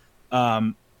between,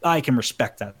 I can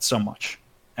respect that so much.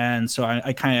 And so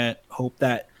I kind of hope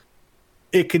that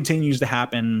it continues to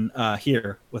happen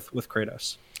here with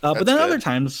Kratos. But then other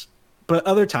times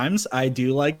I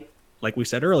do like we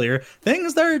said earlier,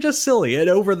 things that are just silly and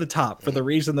over the top for the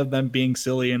reason of them being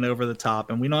silly and over the top,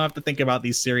 and we don't have to think about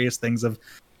these serious things of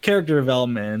character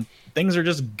development. Things are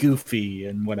just goofy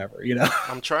and whatever,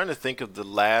 I'm trying to think of the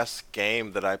last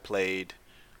game that I played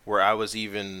where I was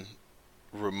even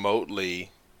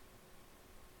remotely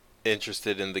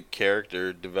interested in the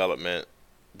character development.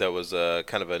 That was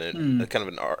kind of an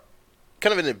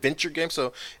adventure game.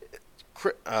 So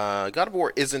God of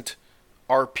War isn't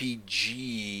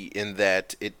RPG in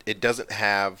that it doesn't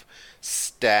have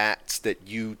stats that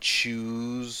you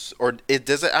choose, or it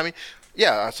doesn't. I mean,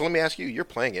 yeah. So let me ask you: you're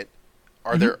playing it.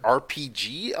 Are there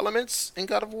RPG elements in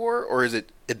God of War, or is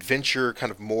it adventure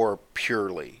kind of more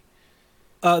purely?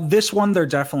 This one there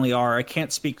definitely are. I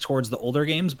can't speak towards the older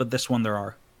games, but this one there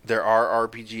are. There are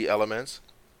RPG elements.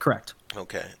 Correct.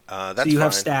 Okay, that's so you fine.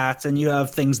 have stats, and you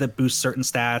have things that boost certain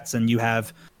stats, and you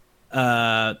have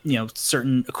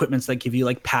certain equipments that give you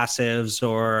like passives,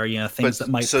 or things that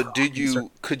might. So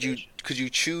could you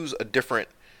choose a different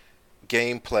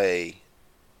gameplay?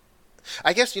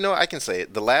 I guess I can say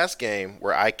it. The last game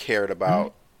where I cared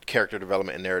about character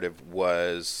development and narrative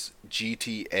was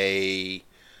GTA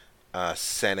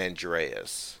San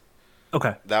Andreas.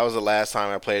 Okay. That was the last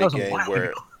time I played a game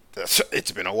where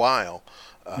it's been a while.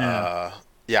 Yeah,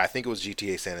 I think it was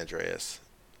GTA San Andreas.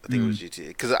 I think it was GTA,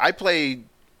 because I played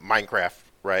Minecraft,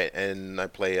 right? And I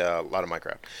play a lot of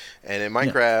Minecraft. And in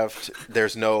Minecraft,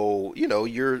 there's no,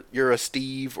 you're a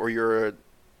Steve, or you're a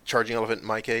charging elephant in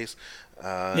my case.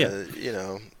 Yeah.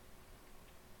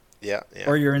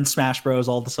 Or you're in Smash Bros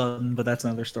all of a sudden, but that's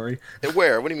another story.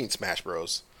 Where? What do you mean Smash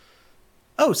Bros?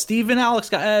 Oh, Steve and Alex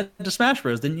got added to Smash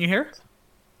Bros. Didn't you hear?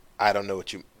 I don't know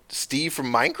what you... Steve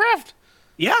from Minecraft?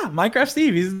 Yeah, Minecraft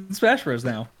Steve. He's in Smash Bros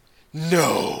now.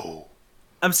 No.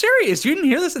 I'm serious. You didn't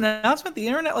hear this announcement? The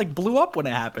internet blew up when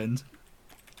it happened.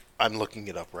 I'm looking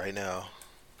it up right now.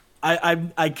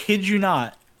 I kid you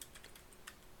not.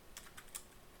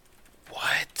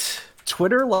 What?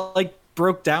 Twitter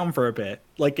broke down for a bit.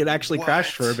 It actually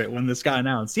crashed for a bit when this got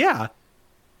announced. Yeah.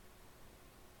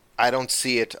 I don't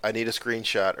see it. I need a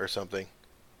screenshot or something.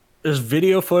 There's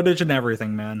video footage and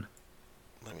everything, man.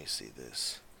 Let me see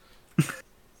this.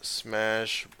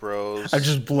 Smash Bros. I've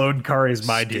just blown Kari's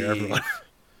mind here, everyone.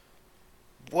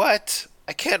 What?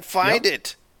 I can't find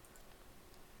it.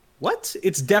 What?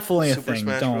 It's definitely a Super thing.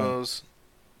 Smash Don't. Bros.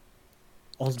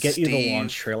 I'll get you the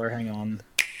launch Steve. trailer. Hang on.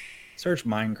 Search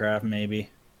Minecraft, maybe.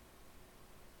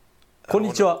 I don't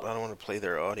Konnichiwa. want to play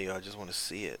their audio. I just want to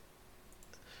see it.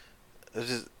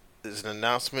 There's an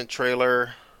announcement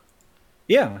trailer.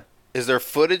 Yeah. Is there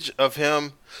footage of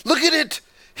him? Look at it!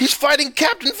 He's fighting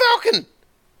Captain Falcon!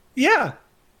 Yeah.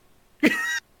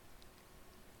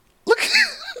 Look!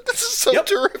 This is so Yep.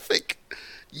 terrific!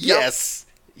 Yes!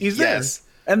 He's yes.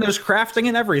 there. And there's crafting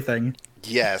and everything.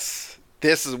 Yes.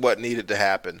 This is what needed to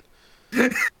happen.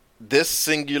 This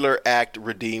singular act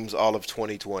redeems all of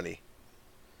 2020.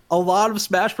 A lot of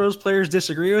Smash Bros. Players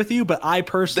disagree with you, but I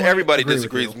personally Everybody agree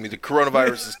disagrees with with me. The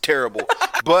coronavirus is terrible.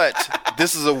 But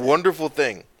this is a wonderful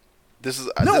thing. This is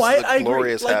No, this is I a agree.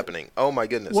 glorious Like, happening. Oh my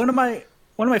goodness. One of my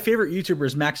favorite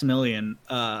YouTubers, Maximilian,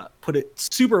 put it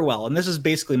super well, and this is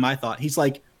basically my thought. He's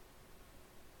like,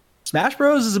 Smash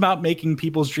Bros is about making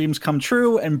people's dreams come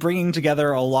true and bringing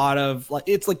together a lot of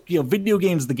it's like video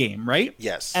games, the game, right?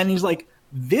 Yes. And he's like,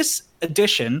 this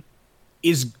edition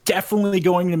is definitely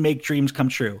going to make dreams come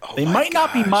true. Oh they my might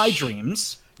not be my gosh.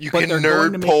 dreams, You but can they're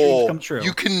going to nerd make dreams poll. come true.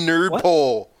 You can nerd What?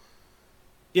 poll.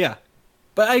 Yeah.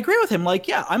 But I agree with him. Like,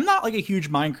 yeah, I'm not like a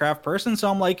huge Minecraft person, so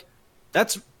I'm like,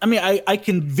 I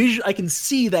can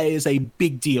see that is a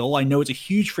big deal. I know it's a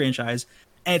huge franchise,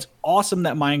 and it's awesome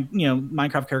that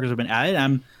Minecraft characters have been added.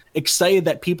 I'm excited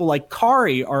that people like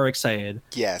Kari are excited.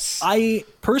 Yes. I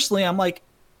personally, I'm like,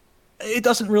 it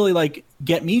doesn't really like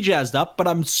get me jazzed up, but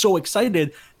I'm so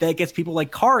excited that it gets people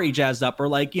like Kari jazzed up, or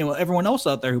like everyone else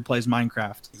out there who plays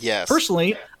Minecraft. Yes.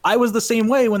 Personally, I was the same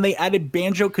way when they added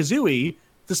Banjo-Kazooie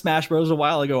to Smash Bros. A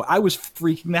while ago. I was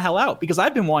freaking the hell out because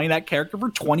I've been wanting that character for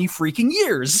 20 freaking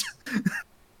years.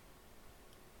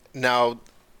 Now,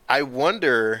 I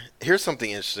wonder, here's something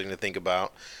interesting to think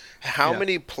about. How Yeah.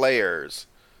 many players,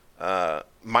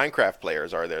 Minecraft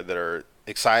players, are there that are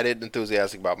excited,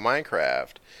 enthusiastic about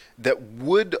Minecraft that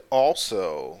would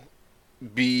also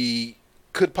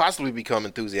could possibly become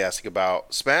enthusiastic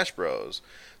about Smash Bros.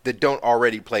 That don't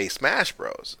already play Smash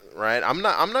Bros. Right? I'm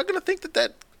not going to think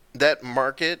that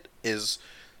market is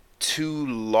too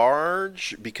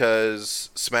large because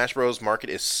Smash Bros. Market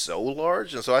is so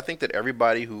large, and so I think that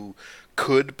everybody who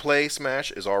could play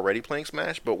Smash is already playing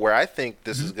Smash. But where I think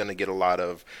this is going to get a lot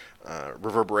of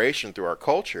reverberation through our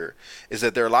culture is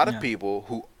that there are a lot of people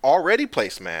who already play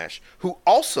Smash who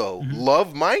also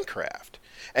love Minecraft.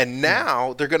 And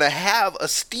now they're going to have a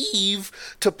Steve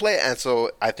to play. And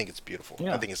so I think it's beautiful.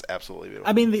 Yeah. I think it's absolutely beautiful.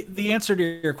 I mean, the answer to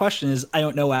your question is I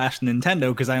don't know Ash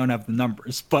Nintendo because I don't have the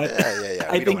numbers, but Yeah.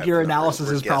 I We don't think have your the numbers. analysis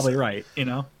We're is probably guessing. right.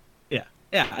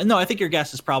 Yeah. No, I think your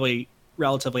guess is probably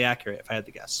relatively accurate if I had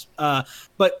to guess.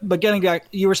 But getting back,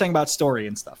 you were saying about story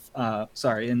and stuff.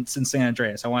 Sorry, in San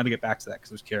Andreas, I wanted to get back to that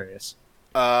because I was curious.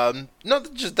 No,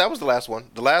 just that was the last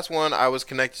one. The last one I was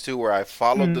connected to where I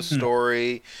followed the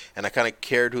story and I kind of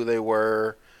cared who they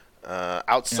were.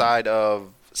 Outside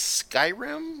of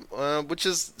Skyrim, which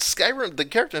is Skyrim, the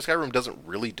character in Skyrim doesn't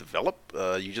really develop.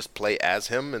 You just play as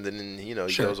him, and then he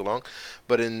Sure. goes along.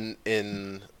 But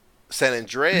in San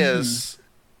Andreas,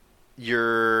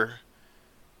 you're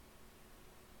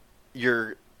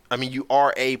I mean, you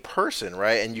are a person,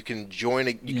 right? And you can join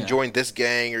can join this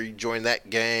gang or you join that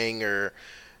gang, or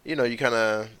you kind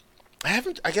of.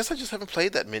 I guess I just haven't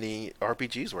played that many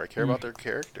RPGs where I care about their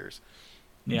characters.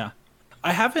 Yeah,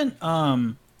 I haven't.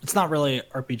 It's not really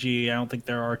RPG. I don't think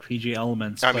there are RPG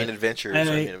elements. I mean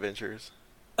adventures.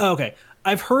 Okay,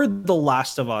 I've heard The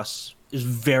Last of Us is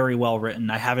very well written.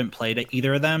 I haven't played it,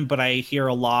 either of them, but I hear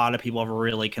a lot of people have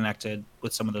really connected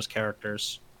with some of those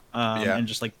characters, and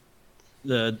just like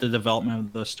the development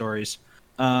of those stories.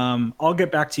 I'll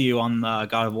get back to you on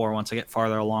God of War once I get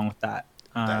farther along with that.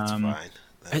 That's fine.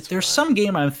 There's some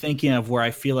game I'm thinking of where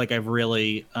I feel like I've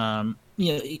really,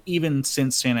 even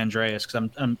since San Andreas,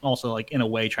 because I'm also like in a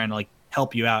way trying to like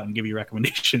help you out and give you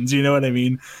recommendations. You know what I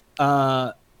mean?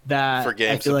 That for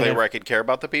games to play where I could care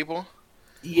about the people.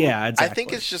 Yeah, exactly. I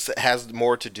think it has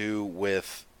more to do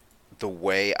with the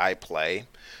way I play.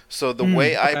 So the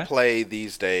way I play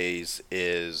these days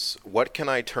is what can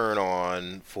I turn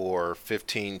on for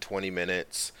 15, 20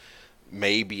 minutes,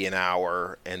 maybe an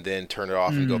hour, and then turn it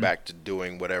off and go back to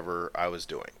doing whatever I was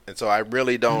doing. And so I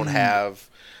really don't have,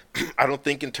 I don't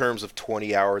think in terms of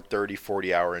 20-hour, 30,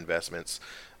 40-hour investments.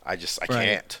 I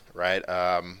can't, right?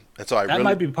 And so that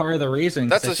might be part of the reason.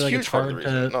 That's a huge part of the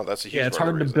reason. No, that's a huge part of the reason. It's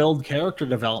hard to build character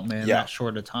development in that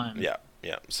short a time. Yeah.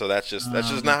 So that's just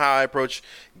not how I approach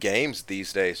games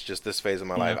these days. Just this phase of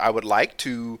my life. I would like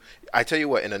to. I tell you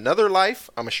what. In another life,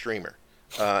 I'm a streamer.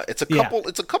 It's a Yeah. couple.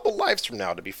 It's a couple lives from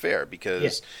now, to be fair, Yeah.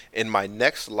 because in my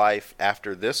next life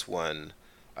after this one,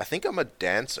 I think I'm a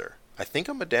dancer. I think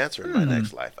I'm a dancer in my Hmm.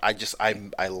 next life. I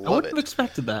I love wouldn't have it.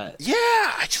 expected that. Yeah,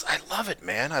 I love it,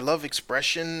 man. I love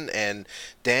expression, and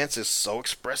dance is so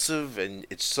expressive, and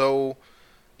it's so,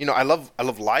 I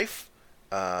love life.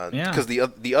 Yeah. Because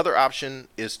the other option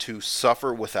is to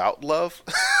suffer without love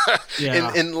in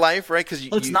Yeah. life, right? Because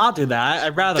Let's not do that.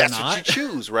 I'd rather that's what you not.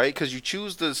 choose, right? Because you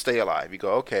choose to stay alive. You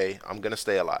go, okay, I'm gonna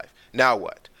stay alive. Now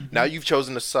what? Now Mhm. you've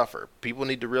chosen to suffer. People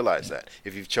need to realize that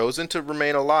if you've chosen to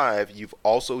remain alive, you've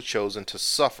also chosen to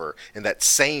suffer in that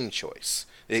same choice.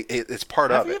 It's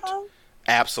part Have of you it. know?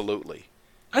 Absolutely.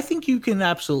 I think you can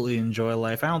absolutely enjoy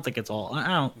life. I don't think it's all. I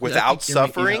don't. I Without think you're making out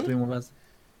suffering, being with us.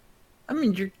 I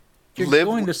mean, you're live.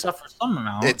 going to suffer some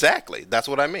amount, Exactly. That's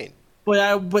what I mean.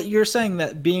 but you're saying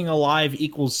that being alive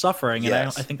equals suffering, and I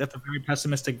Yes. think that's a very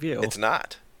pessimistic view. It's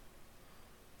not.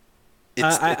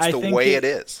 It's I the think way it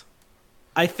is.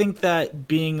 I think that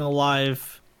being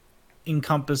alive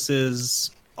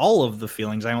encompasses all of the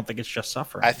feelings. I don't think it's just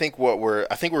suffering. I think we're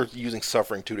using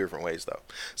suffering two different ways though.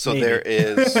 So Maybe. there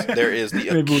is the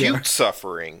Maybe we are. acute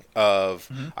suffering of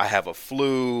Mhm. I have a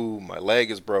flu, my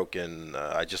leg is broken,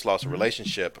 I just lost a Mhm.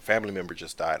 relationship, a family member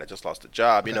just died, I just lost a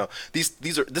job. Okay.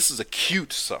 This is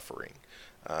acute suffering,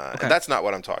 Okay. and that's not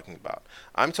what I'm talking about.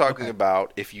 I'm talking Okay.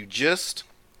 about if you just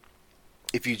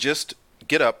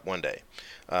get up one day,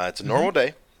 it's a Mhm. normal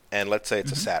day, and let's say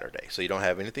it's a Mhm. Saturday, so you don't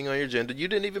have anything on your agenda, you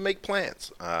didn't even make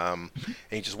plans, Mhm. and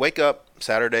you just wake up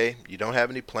Saturday, you don't have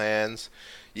any plans,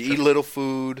 you eat Sure. a little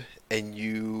food, and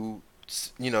you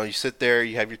sit there,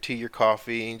 you have your tea, your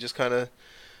coffee, and just kind of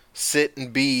sit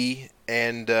and be,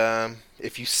 and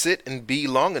if you sit and be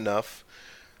long enough,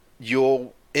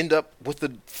 you'll end up with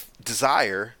the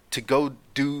desire to go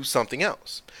do something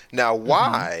else. Now, Mhm.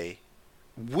 why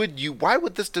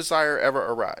would this desire ever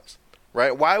arise?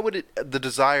 Right? Why would the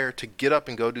desire to get up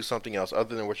and go do something else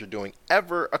other than what you're doing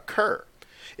ever occur?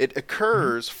 It Mhm.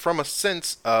 occurs from a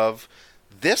sense of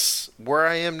this, where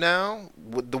I am now,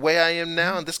 the way I am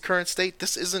now Mhm. in this current state,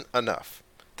 this isn't enough.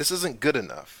 This isn't good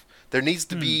enough. There needs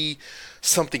to Hmm. be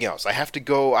something else. I have to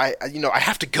go. I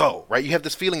have to go. Right? You have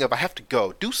this feeling of I have to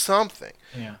go do something,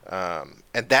 Yeah.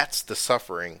 and that's the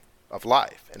suffering of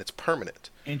life, and it's permanent.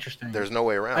 Interesting. There's no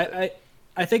way I, around it. I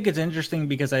I think it's interesting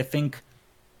because I think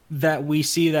that we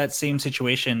see that same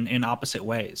situation in opposite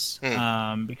ways.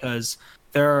 Hmm. Because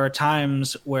there are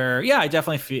times where, yeah, I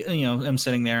definitely feel, I'm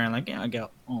sitting there and like, yeah, I get a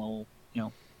little,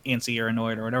 antsy or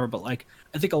annoyed or whatever. But like,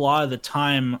 I think a lot of the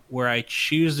time where I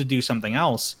choose to do something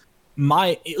else,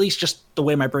 at least just the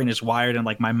way my brain is wired and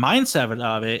like my mindset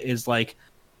of it is like,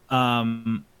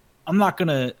 um, I'm not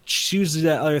gonna choose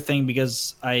that other thing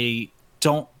because I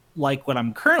don't like what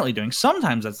I'm currently doing.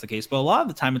 Sometimes that's the case, but a lot of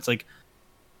the time it's like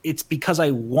it's because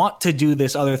I want to do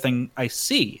this other thing I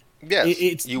see. Yes,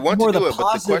 It's you want to more the do it, but the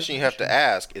positive question you have to emotion.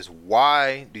 ask is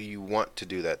why do you want to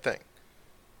do that thing?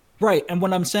 Right. And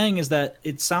what I'm saying is that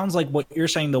it sounds like what you're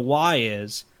saying the why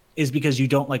is because you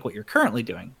don't like what you're currently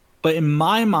doing. But in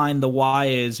my mind, the why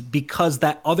is because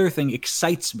that other thing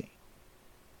excites me.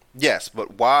 Yes,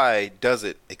 but why does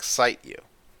it excite you?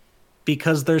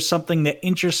 Because there's something that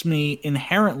interests me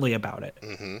inherently about it.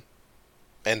 Hmm.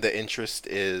 And the interest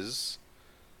is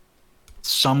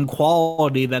Some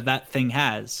quality that thing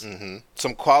has,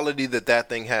 some quality that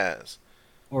thing has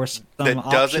or some that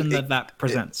option doesn't, that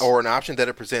presents. or an option that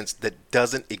it presents that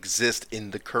doesn't exist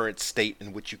in the current state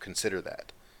in which you consider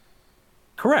that.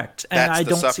 Correct. And That's I the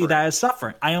don't see suffering. that as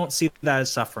suffering. I don't see that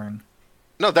as suffering.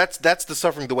 No, that's the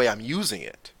suffering the way I'm using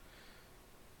it.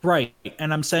 Right.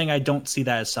 And I'm saying I don't see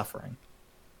that as suffering.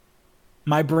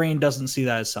 My brain doesn't see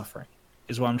that as suffering,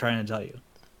 is what I'm trying to tell you.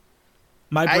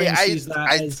 My brain sees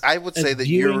that I would as say that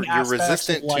viewing you're aspects of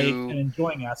resistant life to. and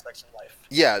enjoying aspects of life.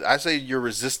 Yeah, I say you're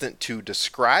resistant to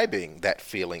describing that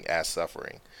feeling as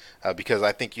suffering, because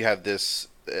I think you have this.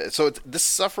 This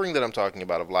suffering that I'm talking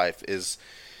about of life it's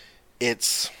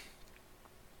it's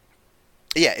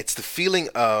the feeling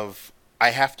of I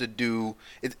have to do.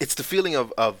 It's the feeling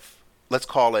of let's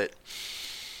call it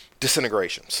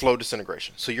disintegration, slow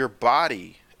disintegration. So your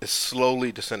body is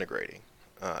slowly disintegrating,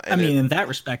 I mean, in that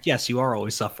respect, yes, you are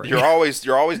always suffering. you're always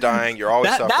dying. You're always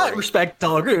that suffering. respect,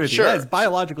 I'll agree with you. Sure. That is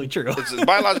biologically true. It's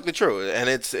biologically true, and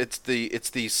it's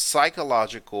the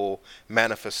psychological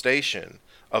manifestation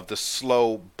of the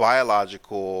slow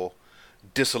biological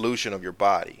dissolution of your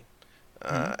body.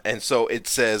 And so it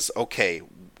says, okay,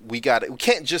 we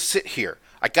can't just sit here.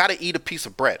 I got to eat a piece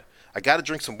of bread. I got to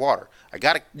drink some water. I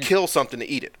got to kill something to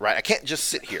eat it, right? I can't just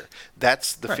sit here.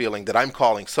 That's the Right. feeling that I'm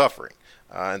calling suffering,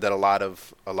 and that a lot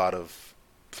of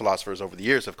philosophers over the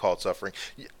years have called suffering.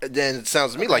 Then it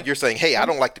sounds to me like Okay. you're saying, "Hey, I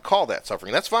don't like to call that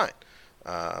suffering." That's fine.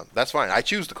 That's fine. I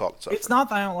choose to call it suffering. It's not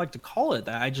that I don't like to call it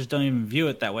that. I just don't even view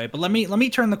it that way. But let me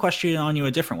turn the question on you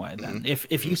a different way then.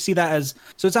 If you see that as,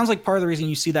 so it sounds like part of the reason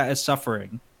you see that as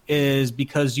suffering is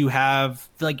because you have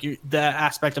like the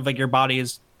aspect of like your body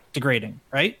is degrading,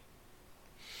 right?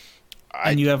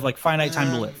 I And you have like finite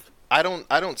time to live. I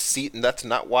don't see it, and that's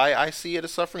not why I see it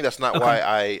as suffering. That's not Okay.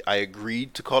 why I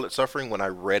agreed to call it suffering when I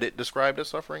read it described as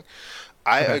suffering.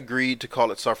 I Okay. agreed to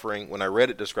call it suffering when I read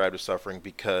it described as suffering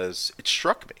because it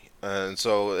struck me. And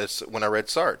so it's when I read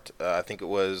Sartre. I think it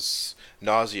was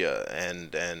nausea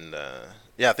and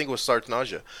yeah, I think it was Sartre's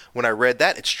nausea. When I read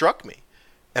that, it struck me,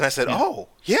 and I said, Yeah. "Oh,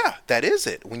 yeah, that is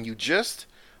it. When you just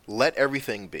let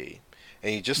everything be,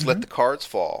 and you just let the cards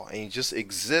fall, and you just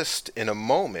exist in a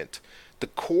moment, the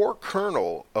core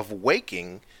kernel of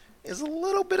waking is a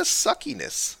little bit of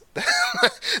suckiness.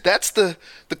 That's the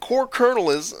core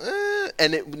kernel is,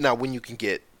 now when you can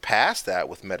get past that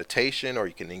with meditation or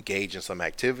you can engage in some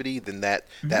activity, then that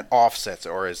offsets,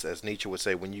 or as Nietzsche would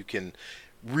say, when you can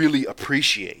really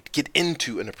get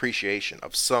into an appreciation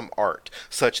of some art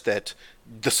such that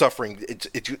the suffering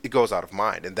it goes out of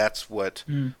mind, and that's what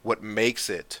makes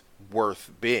it worth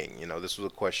being. This was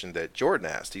a question that Jordan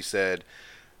asked. He said,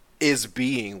 is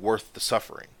being worth the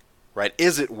suffering, right?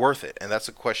 Is it worth it? And that's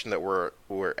a question that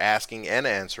we're asking and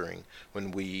answering when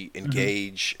we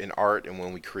engage in art and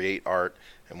when we create art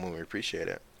and when we appreciate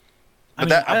it. I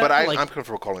But mean, I'm like,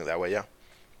 comfortable calling it that way. Yeah.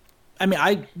 I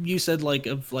mean, you said like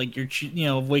of like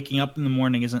of waking up in the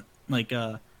morning isn't like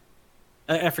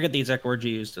I forget the exact word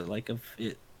you used, like of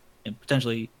it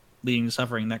potentially leading to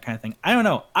suffering, that kind of thing. I don't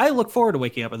know. I look forward to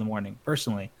waking up in the morning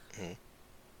personally.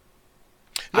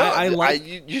 No, I like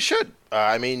you should.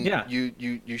 I mean, Yeah.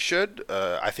 you should.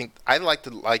 I think I like to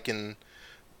liken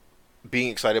being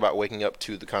excited about waking up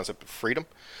to the concept of freedom.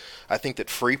 I think that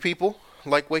free people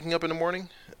like waking up in the morning.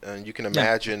 And you can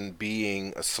imagine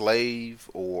being a slave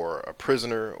or a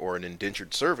prisoner or an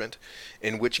indentured servant,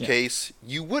 in which case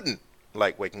you wouldn't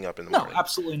like waking up in the no, morning.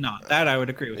 absolutely not. That I would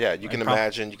agree with. Yeah, you can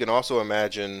imagine. You can also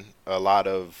imagine a lot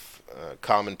of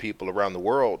common people around the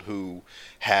world who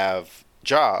have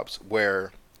jobs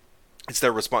where it's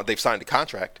their response. They've signed a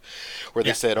contract where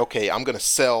they said, "Okay, I'm going to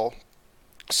sell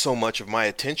so much of my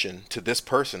attention to this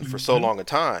person for so long a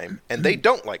time," and they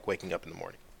don't like waking up in the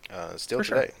morning. Still For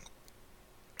sure. today.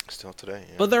 Still today.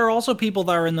 Yeah. But there are also people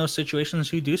that are in those situations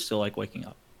who do still like waking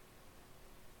up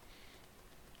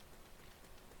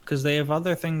because they have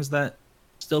other things that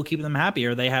still keep them happy,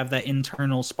 or they have that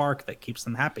internal spark that keeps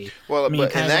them happy. Well, I mean,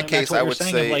 but in kind of that going back to case, what I you were would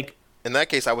saying of, say, like, in that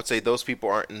case, I would say those people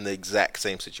aren't in the exact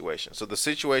same situation. So the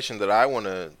situation that I want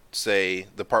to say,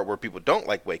 the part where people don't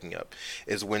like waking up,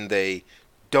 is when they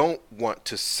don't want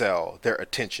to sell their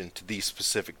attention to these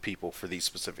specific people for these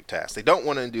specific tasks. They don't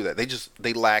want to do that.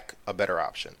 They lack a better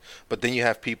option. But then you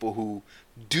have people who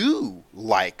do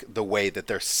like the way that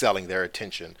they're selling their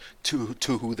attention to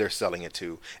who they're selling it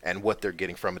to and what they're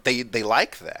getting from it. They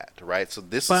like that, right? So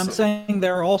this But is I'm saying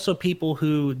there are also people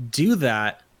who do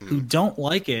that, who don't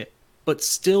like it, but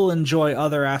still enjoy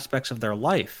other aspects of their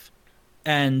life,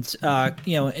 and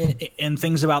and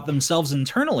things about themselves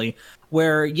internally.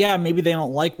 Where maybe they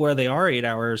don't like where they are 8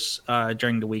 hours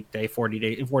during the weekday,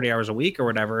 40 hours a week or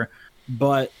whatever,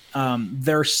 but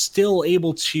they're still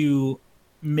able to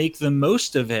make the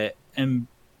most of it and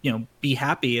be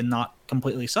happy and not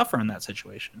completely suffer in that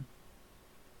situation.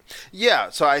 Yeah,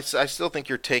 so I still think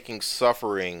you're taking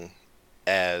suffering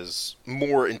as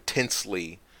more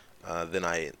intensely than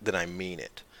I mean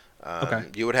it. Okay.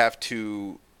 You'd have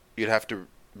to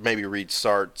maybe read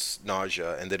Sartre's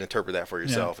Nausea and then interpret that for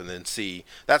yourself, and then see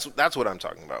that's what I'm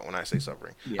talking about when I say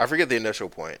suffering. Yeah. I forget the initial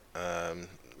point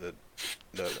that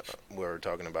we're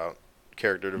talking about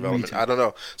character development. too. I don't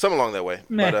know, something along that way,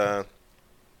 Meh. but.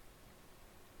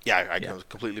 Yeah, I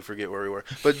completely forget where we were,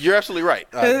 but you're absolutely right.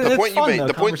 The It's point you fun, made, though.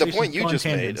 the point Conversations you go on just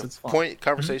made, tangents. It's fun.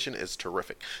 conversation is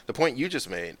terrific. The point you just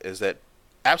made is that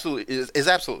absolutely is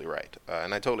absolutely right,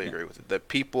 and I totally agree with it. That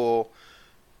people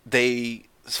they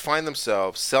find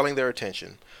themselves selling their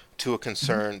attention to a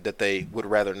concern that they would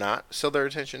rather not sell their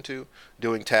attention to,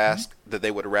 doing tasks that they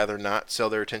would rather not sell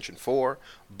their attention for,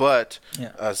 but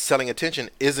selling attention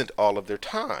isn't all of their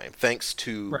time, thanks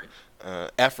to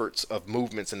Right. efforts of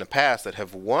movements in the past that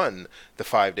have won the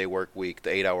 5-day work week,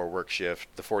 the 8-hour work shift,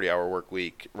 the 40-hour work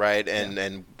week, right?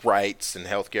 And rights and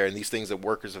healthcare and these things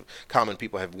that common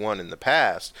people have won in the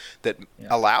past that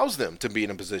allows them to be in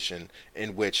a position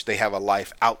in which they have a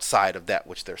life outside of that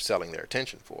which they're selling their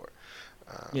attention for.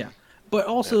 But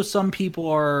also some people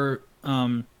are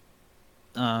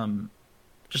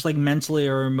just like mentally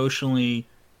or emotionally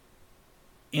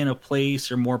in a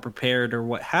place or more prepared or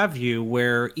what have you,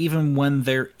 where even when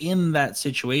they're in that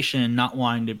situation and not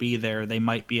wanting to be there, they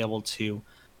might be able to,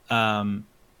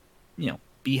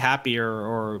 be happier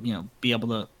or, be able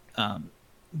to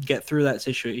get through that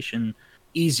situation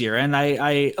easier. And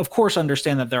I of course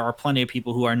understand that there are plenty of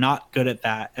people who are not good at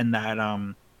that, and that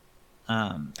I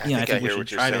think I hear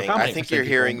what you're saying. I think you're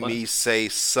hearing me say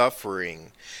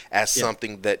suffering as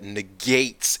something that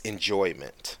negates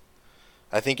enjoyment.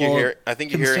 I think you're hearing.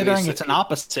 Considering it's an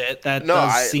opposite, that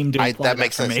does seem to imply that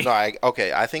makes sense. Me. No,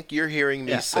 I think you're hearing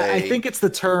me say. I think it's the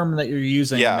term that you're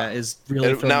using that is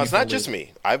really. Now it's not just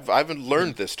me. I've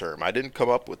learned this term. I didn't come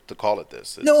up with to call it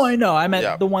this. No, I know. I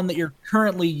meant the one that you're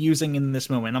currently using in this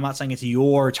moment. I'm not saying it's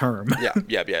your term. Yeah.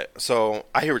 So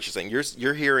I hear what you're saying.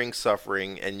 You're hearing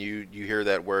suffering, and you hear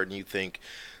that word, and you think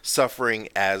suffering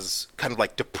as kind of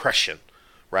like depression,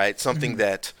 right? Something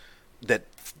that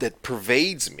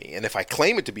pervades me. And if I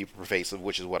claim it to be pervasive,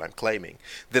 which is what I'm claiming,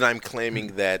 then I'm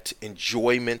claiming that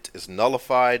enjoyment is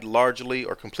nullified largely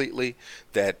or completely,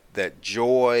 that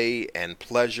joy and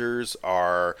pleasures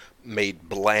are made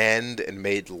bland and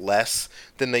made less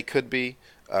than they could be.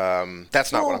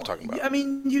 That's not what I'm talking about. I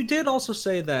mean, you did also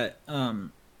say that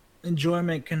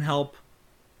enjoyment can help,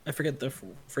 I forget the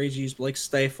phrase you used, like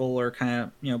stifle or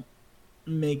kind of,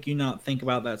 make you not think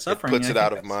about that suffering. It puts it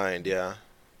out of mind, yeah.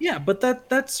 Yeah, but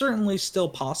that's certainly still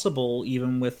possible,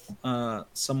 even with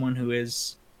someone who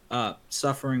is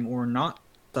suffering or not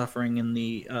suffering in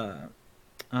the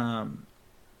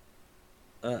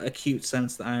acute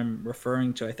sense that I'm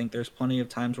referring to. I think there's plenty of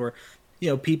times where,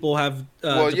 people have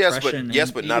depression.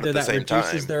 Yes, but not at the same time.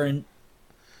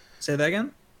 Say that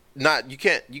again? You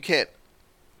can't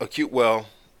acute. Well,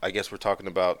 I guess we're talking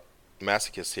about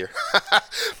masochists here.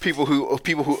 people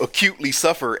who acutely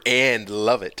suffer and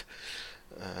love it.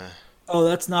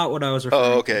 That's not what I was referring to.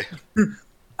 Oh, okay.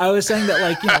 I was saying that,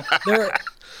 like,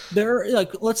 there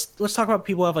like let's talk about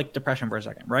people who have like depression for a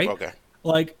second, right? Okay.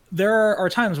 Like, there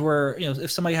are times where, if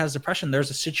somebody has depression,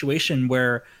 there's a situation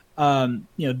where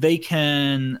they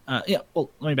can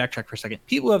well, let me backtrack for a second.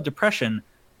 People who have depression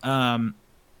in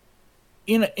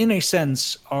a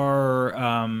sense are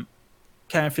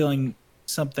kind of feeling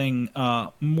something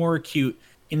more acute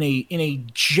in a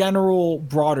general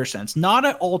broader sense, not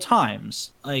at all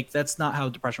times. Like, that's not how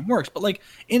depression works, but like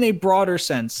in a broader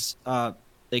sense,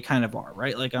 they kind of are,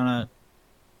 right? Like on a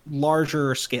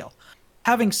larger scale.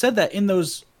 Having said that, in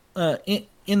those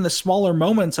in the smaller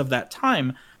moments of that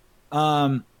time,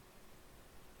 the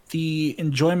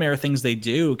enjoyment or things they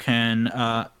do can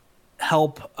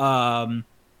help kind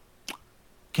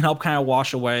of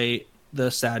wash away the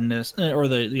sadness or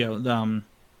the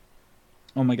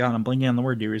oh my god, I'm blanking on the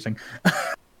word you're using.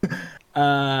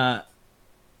 What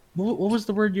was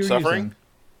the word you were using?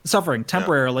 Suffering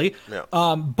temporarily.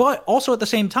 Yeah. But also at the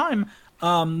same time,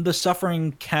 the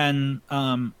suffering can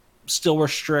still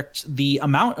restrict the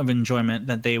amount of enjoyment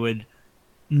that they would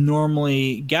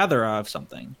normally gather out of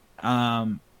something.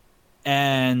 And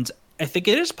I think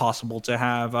it is possible to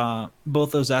have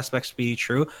both those aspects be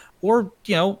true, or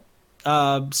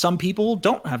some people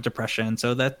don't have depression,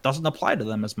 so that doesn't apply to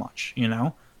them as much,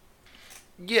 Yeah,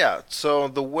 so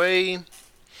the way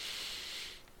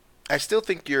I still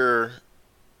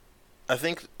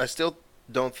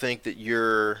don't think that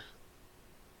you're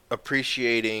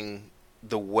appreciating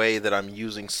the way that I'm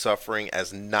using suffering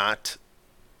as not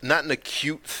an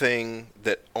acute thing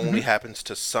that only happens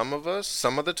to some of us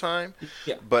some of the time,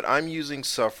 but I'm using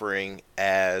suffering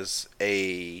as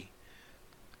a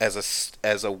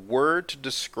word to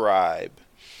describe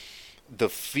the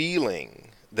feeling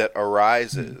that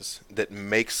arises that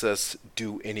makes us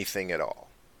do anything at all.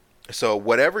 So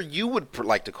whatever you would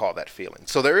like to call that feeling.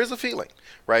 So there is a feeling,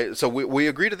 right? So we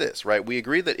agree to this, right? We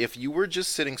agree that if you were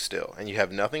just sitting still and you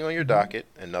have nothing on your docket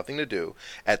and nothing to do,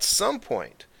 at some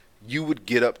point you would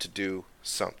get up to do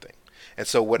something. And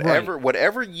so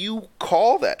whatever you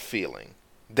call that feeling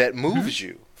that moves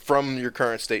you from your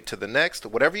current state to the next,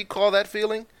 whatever you call that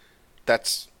feeling,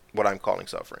 that's what I'm calling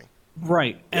suffering.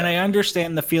 Right. Yeah. And I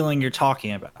understand the feeling you're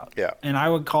talking about. Yeah. And I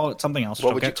would call it something else,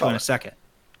 which I'll get to in a second.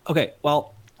 Okay,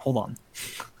 well, hold on.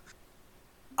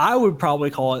 I would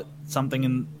probably call it something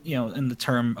in the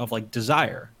term of like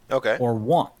desire. Okay. Or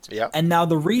want. Yeah. And now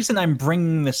the reason I'm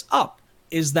bringing this up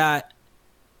is that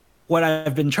what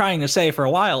I've been trying to say for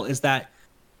a while is that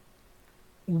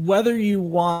whether you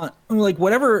want, like,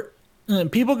 whatever,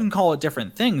 people can call it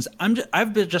different things.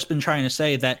 I've just been trying to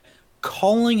say that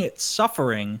calling it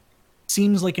suffering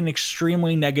seems like an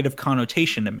extremely negative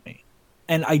connotation to me.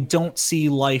 And I don't see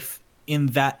life in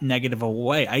that negative a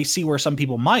way. I see where some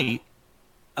people might.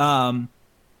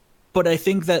 But I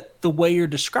think that the way you're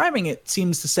describing it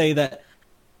seems to say that,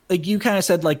 like you kind of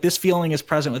said, like this feeling is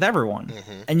present with everyone,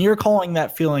 and you're calling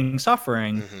that feeling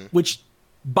suffering, which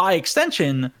by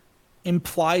extension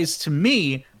implies to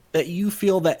me that you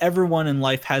feel that everyone in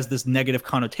life has this negative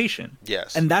connotation.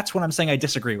 Yes. And that's what I'm saying I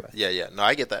disagree with. Yeah. No,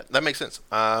 I get that. That makes sense.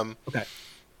 Okay.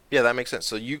 Yeah, that makes sense.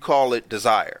 So you call it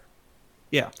desire.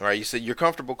 Yeah. All right. You said you're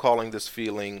comfortable calling this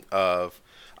feeling of,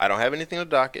 I don't have anything to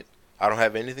docket. I don't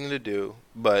have anything to do,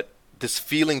 but this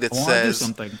feeling that I want to do says,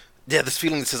 something. yeah, this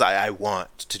feeling that says I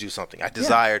want to do something. I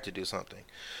desire to do something.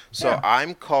 So Yeah.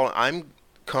 I'm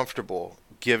comfortable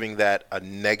giving that a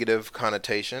negative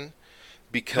connotation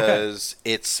because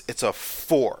it's a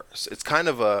force. It's kind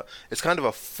of a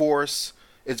force.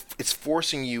 It's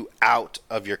forcing you out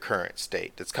of your current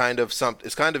state. It's kind of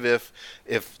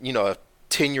if you know, a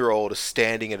 10-year-old is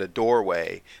standing at a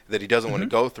doorway that he doesn't want to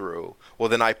go through, well,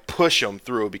 then I push him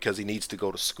through because he needs to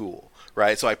go to school,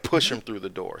 right? So I push him through the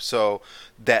door. So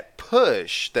that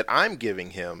push that I'm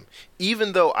giving him,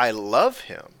 even though I love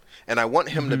him and I want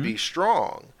him to be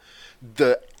strong,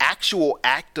 the actual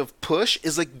act of push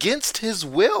is against his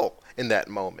will in that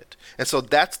moment. And so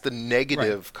that's the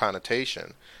negative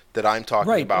connotation that I'm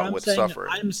talking about with suffering.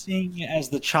 I'm seeing it as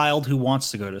the child who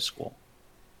wants to go to school.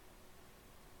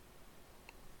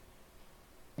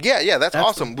 Yeah, that's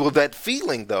awesome. Well, that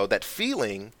feeling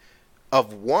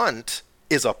of want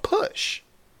is a push.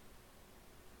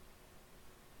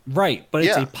 Right, but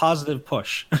it's a positive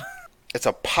push. It's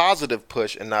a positive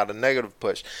push and not a negative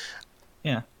push.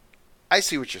 Yeah. I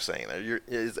see what you're saying there.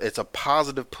 It's a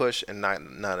positive push and not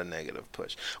a negative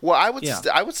push. Well, I would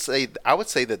say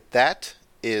that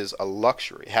is a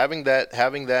luxury. Having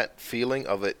that feeling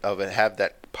of it have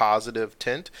that positive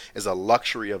tint is a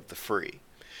luxury of the free.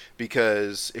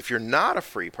 Because if you're not a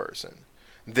free person,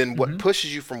 then what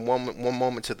pushes you from one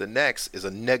moment to the next is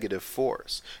a negative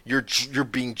force. You're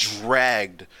being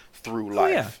dragged through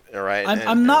life. All right.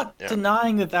 I'm not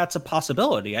denying that that's a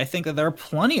possibility. I think that there are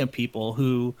plenty of people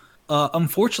who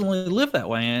unfortunately live that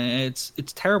way, and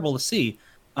it's terrible to see.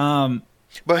 But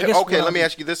okay, let me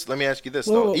ask you this.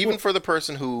 Though. Even for the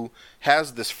person who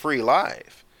has this free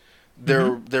life,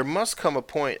 there must come a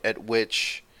point at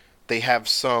which they have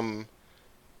some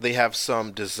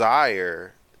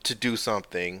desire to do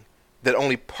something that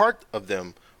only part of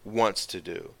them wants to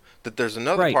do. That there's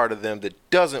another part of them that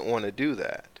doesn't want to do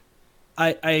that.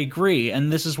 I agree,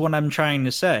 and this is what I'm trying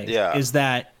to say. Yeah. Is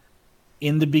that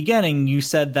in the beginning you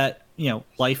said that, you know,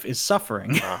 life is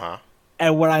suffering.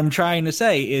 And what I'm trying to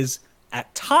say is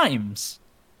at times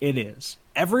it is.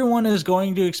 Everyone is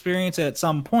going to experience it at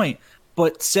some point,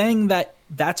 but saying that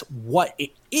that's what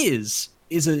it is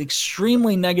an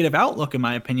extremely negative outlook, in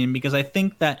my opinion, because I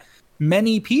think that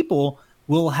many people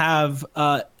will have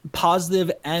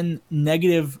positive and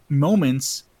negative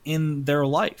moments in their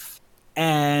life.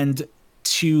 And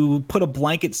to put a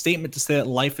blanket statement to say that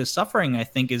life is suffering, I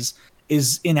think is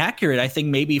inaccurate. I think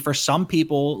maybe for some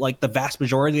people, like the vast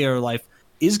majority of their life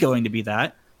is going to be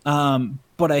that.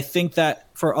 But I think that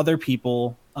for other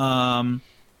people,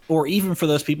 or even for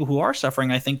those people who are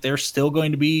suffering, I think there's still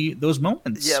going to be those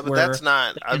moments. Yeah, but that's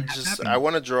not. I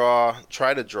want to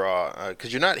try to draw,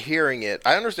 because you're not hearing it.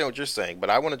 I understand what you're saying, but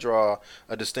I want to draw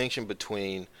a distinction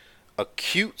between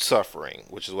acute suffering,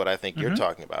 which is what I think you're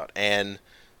talking about, and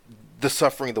the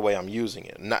suffering the way I'm using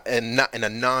it, not in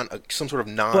a some sort of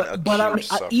non-acute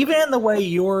suffering. Even in the way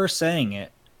you're saying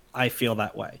it, I feel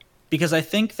that way, because I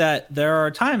think that there are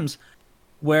times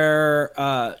where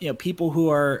people who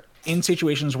are in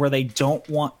situations where they don't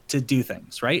want to do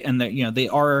things, right? And that, they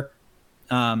are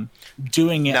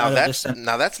doing it.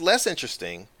 Now that's less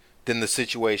interesting than the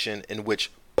situation in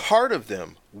which part of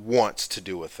them wants to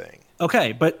do a thing.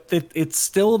 Okay, but it's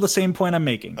still the same point I'm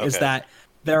making, is that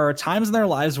there are times in their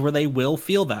lives where they will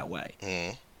feel that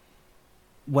way.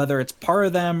 Whether it's part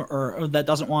of them or that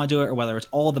doesn't want to do it, or whether it's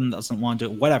all of them that doesn't want to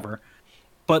do it, whatever.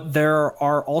 But there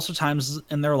are also times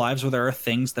in their lives where there are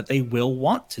things that they will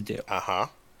want to do.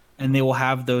 And they will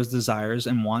have those desires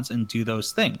and wants and do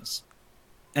those things.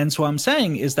 And so what I'm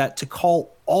saying is that to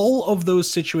call all of those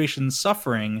situations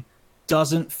suffering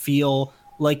doesn't feel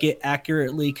like it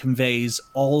accurately conveys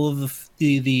all of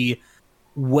the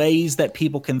ways that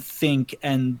people can think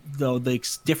and the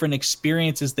different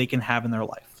experiences they can have in their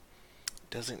life.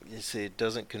 It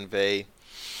doesn't convey.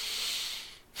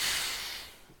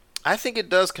 I think it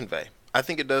does convey.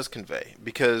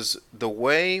 Because the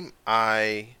way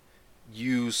I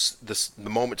use the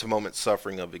moment-to-moment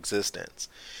suffering of existence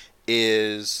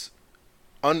is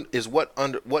what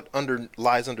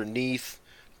lies underneath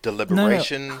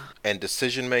deliberation and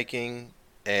decision making,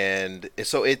 and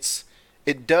so it's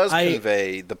It does I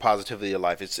convey the positivity of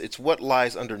life. It's what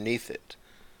lies underneath it.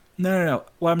 no.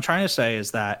 What I'm trying to say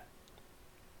is that,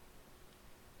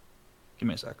 give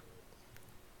me a sec.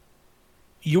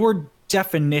 Your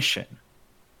definition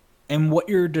and what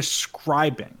you're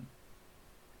describing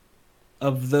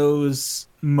of those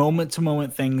moment to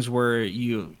moment things where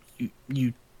you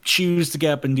choose to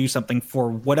get up and do something for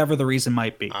whatever the reason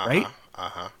might be, right?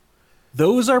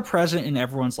 Those are present in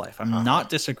everyone's life. I'm not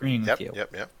disagreeing with you.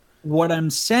 Yep. What I'm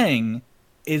saying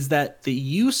is that the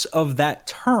use of that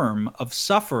term of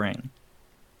suffering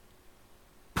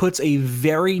puts a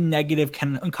very negative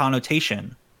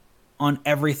connotation on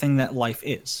everything that life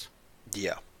is.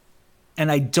 Yeah.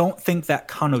 And I don't think that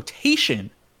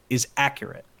connotation is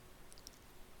accurate.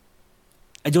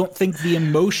 I don't think the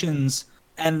emotions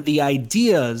and the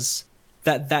ideas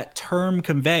that that term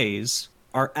conveys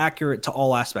are accurate to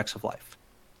all aspects of life.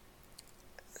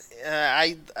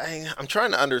 I'm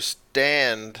trying to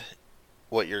understand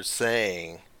what you're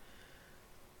saying.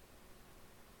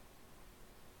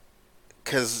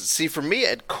 Because, see, for me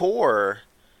at core,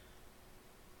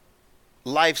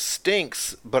 life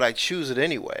stinks, but I choose it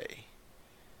anyway.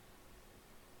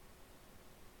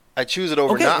 I choose it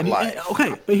over life.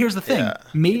 Okay, but here's the thing. Yeah.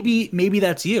 Maybe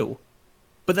that's you,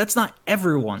 but that's not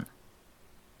everyone.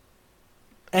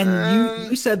 And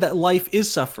you said that life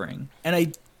is suffering, and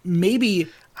I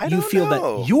don't feel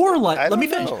know. that your life. I Let me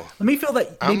don't finish. know. Let me feel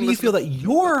that I'm maybe you feel that listening.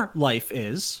 your life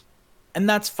is, and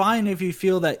that's fine if you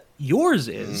feel that yours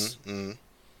is.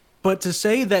 But to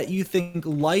say that you think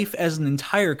life as an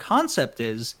entire concept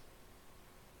is,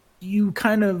 you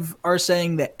kind of are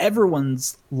saying that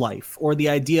everyone's life or the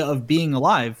idea of being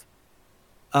alive,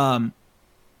 no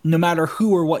matter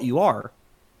who or what you are,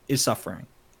 is suffering.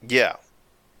 Yeah.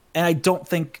 And I don't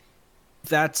think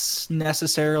that's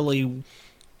necessarily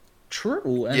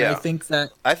true. And Yeah. I think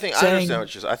that I understand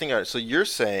what you're saying. So you're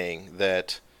saying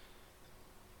that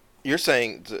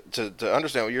to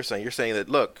understand what you're saying that,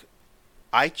 look,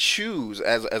 I choose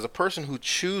as a person who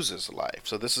chooses life.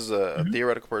 So this is a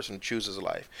theoretical person who chooses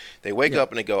life. They wake up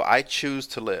and they go, I choose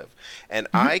to live. And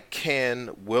I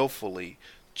can willfully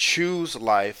choose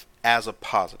life as a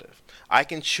positive. I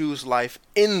can choose life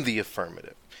in the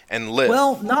affirmative and live.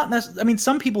 Well, not necessarily. I mean,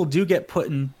 some people do get put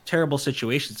in terrible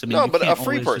situations. I mean, No, you but a can't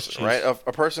free always just person, choose- right?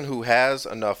 A person who has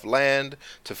enough land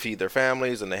to feed their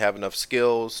families, and they have enough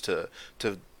skills to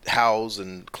house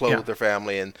and clothe their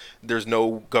family, and there's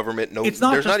no government, It's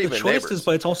not there's just not the even choices, neighbors.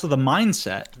 but it's also the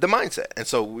mindset. The mindset. And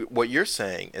so what you're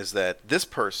saying is that this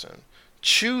person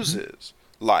chooses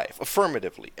life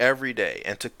affirmatively every day,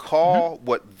 and to call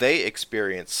what they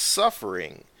experience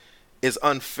suffering is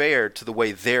unfair to the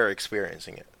way they're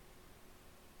experiencing it.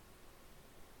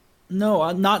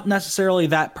 No, not necessarily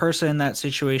that person in that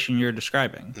situation you're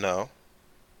describing. No.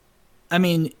 I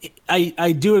mean,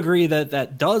 I do agree that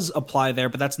that does apply there,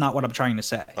 but that's not what I'm trying to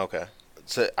say. Okay.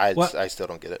 So I still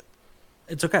don't get it.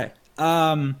 It's okay.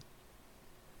 I'm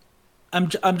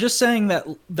just saying that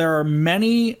there are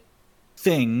many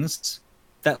things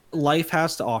that life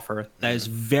has to offer that is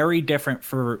very different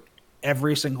for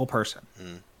every single person.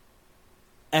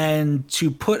 And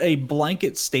to put a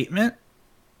blanket statement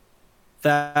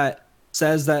that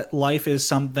says that life is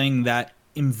something that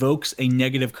invokes a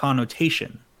negative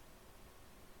connotation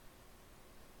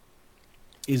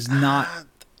is not.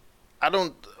 I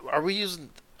don't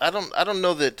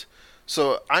know that.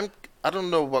 So I don't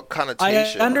know what I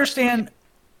connotation. understand,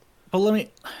 but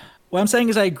what I'm saying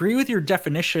is I agree with your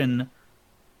definition,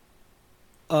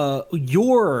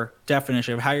 your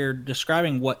definition of how you're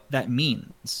describing what that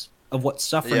means, of what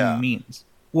suffering means.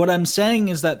 What I'm saying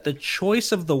is that the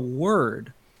choice of the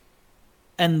word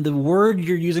and the word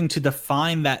you're using to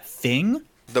define that thing,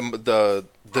 the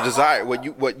desire,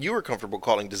 what you were comfortable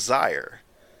calling desire.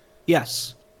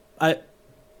 yes, but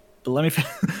let me.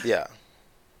 Yeah.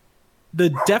 The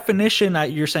definition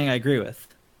that you're saying I agree with,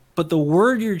 but the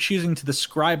word you're choosing to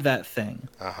describe that thing,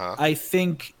 I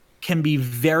think can be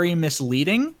very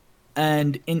misleading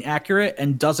and inaccurate,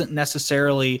 and doesn't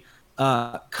necessarily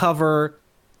cover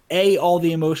A, all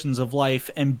the emotions of life,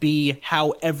 and B,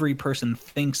 how every person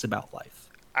thinks about life.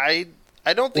 I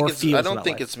don't think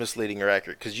it's misleading or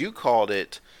accurate, because you called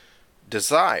it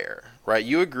desire, right?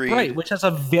 You agreed, right? Which has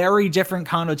a very different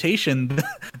connotation than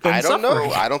I don't suffering.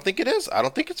 know. I don't think it is. I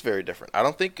don't think it's very different. I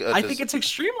don't think. I think it's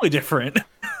extremely different.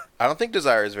 I don't think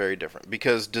desire is very different,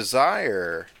 because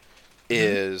desire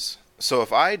is, so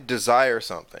if I desire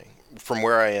something from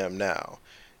where I am now,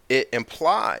 it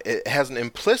has an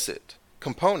implicit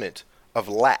component of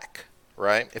lack,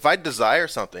 right? If I desire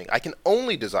something, I can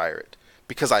only desire it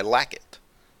because I lack it.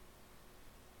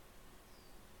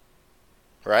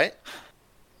 Right?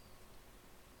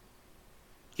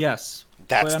 Yes.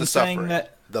 That's But the I'm saying suffering,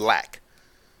 that, the lack.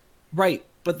 right.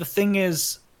 But the thing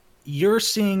is, you're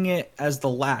seeing it as the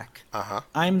lack. Uh-huh.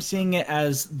 I'm seeing it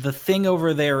as the thing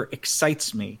over there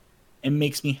excites me and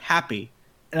makes me happy.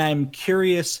 And I'm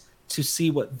curious to see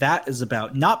what that is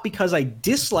about. Not because I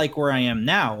dislike where I am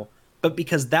now, but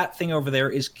because that thing over there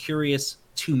is curious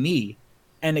to me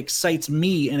and excites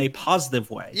me in a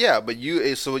positive way. Yeah, but you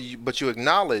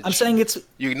acknowledge, I'm saying it's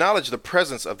you acknowledge the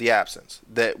presence of the absence.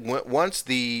 That once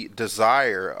the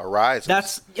desire arises,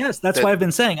 that's that, what I've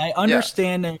been saying. I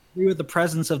understand and agree with the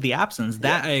presence of the absence.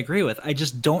 That yeah, I agree with. I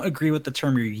just don't agree with the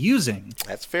term you're using.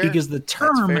 that's fair. Because the That's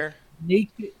term fair.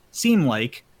 makes it seem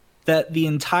like that the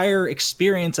entire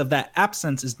experience of that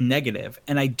absence is negative,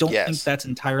 and I don't think Yes. that's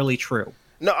entirely true.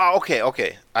 No.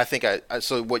 Okay. I think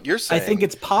so what you're I saying. think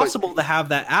it's possible to have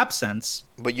that absence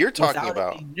But you're talking without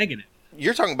about it being negative.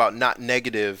 you're talking about not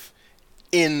negative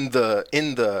in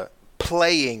the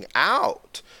playing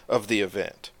out of the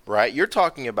event, right? You're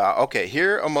talking about, okay,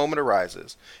 here a moment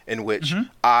arises in which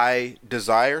I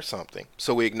desire something.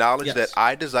 So we acknowledge Yes. that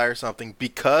I desire something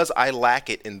because I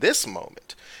lack it in this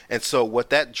moment. And so what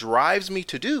that drives me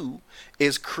to do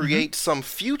is create some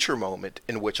future moment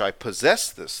in which I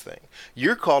possess this thing.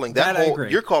 You're calling That I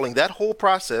agree. you're calling that whole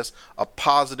process a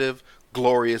positive,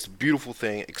 glorious, beautiful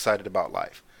thing, excited about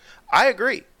life. I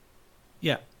agree.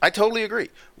 Yeah. I totally agree.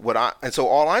 And so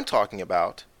all I'm talking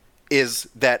about is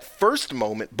that first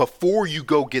moment before you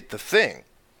go get the thing.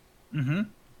 Mm-hmm.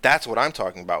 That's what I'm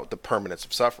talking about, the permanence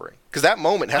of suffering. Because that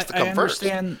moment has to come I first.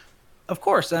 understand, of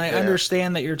course, and I Yeah.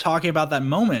 understand that you're talking about that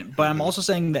moment, but I'm also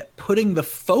saying that putting the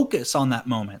focus on that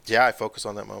moment. Yeah, I focus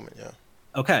on that moment. Yeah.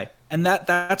 Okay, and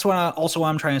that's what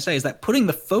I'm trying to say is that putting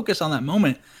the focus on that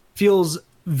moment feels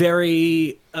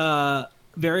very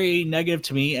very negative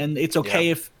to me, and it's okay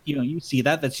Yeah. if you see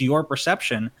that's your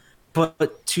perception,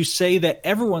 but to say that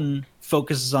everyone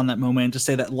focuses on that moment and to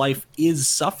say that life is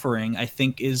suffering, I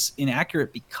think is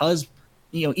inaccurate because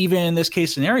even in this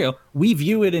case scenario, we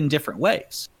view it in different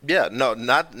ways. Yeah, no,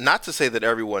 not to say that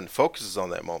everyone focuses on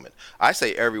that moment. I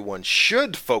say everyone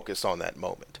should focus on that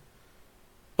moment.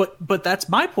 But that's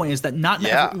my point is that not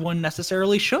Yeah. everyone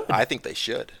necessarily should. I think they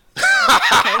should.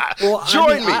 Well,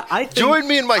 Join me. I think Join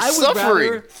me in my I would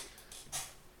suffering.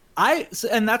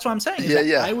 and that's what I'm saying. Is Yeah, that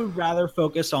yeah. I would rather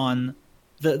focus on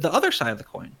the other side of the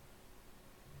coin.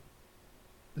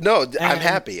 No, I'm And-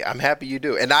 happy. I'm happy you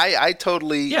do. And I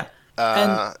totally Yeah.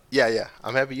 yeah.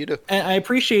 I'm happy you do. And I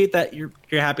appreciate that you're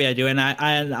happy I do, and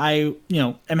I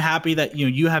am happy that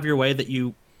you have your way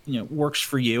that works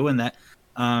for you, and that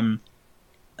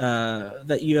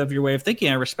that you have your way of thinking.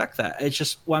 I respect that. It's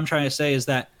just what I'm trying to say is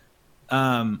that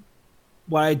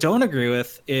what I don't agree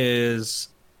with is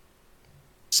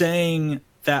saying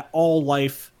that all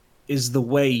life is the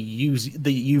way you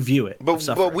view it. of But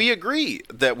suffering. we agree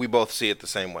that we both see it the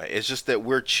same way. It's just that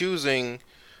we're choosing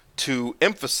to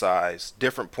emphasize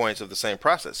different points of the same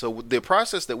process. So the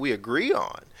process that we agree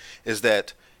on is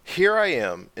that here I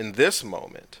am in this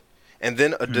moment, and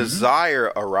then a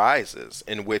desire arises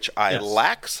in which I Yes.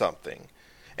 lack something,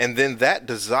 and then that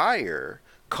desire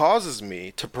causes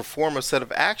me to perform a set of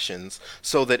actions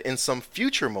so that in some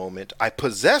future moment I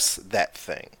possess that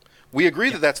thing. We agree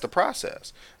that that's the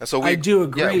process. And so I do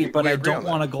agree, we but I agree don't on that.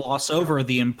 want to gloss over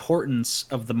the importance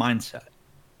of the mindset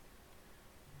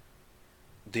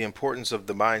The importance of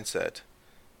the mindset.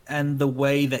 and the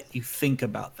way that you think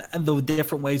about that and the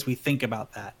different ways we think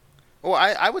about that. Well,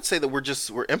 I would say that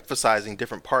we're emphasizing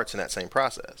different parts in that same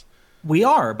process. We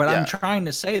are, but Yeah. I'm trying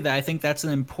to say that I think that's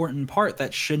an important part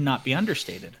that should not be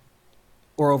understated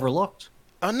or overlooked.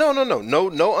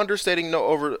 No understating,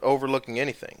 no overlooking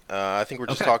anything. I think we're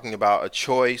just Okay. talking about a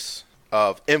choice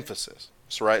of emphasis,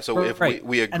 right? So if Right.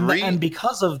 we And agree, and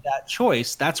because of that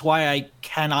choice, that's why I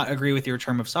cannot agree with your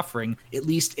term of suffering, at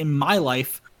least in my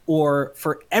life or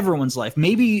for everyone's life.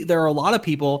 Maybe there are a lot of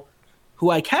people who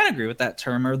I can agree with that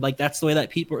term, or like that's the way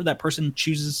that person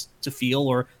chooses to feel,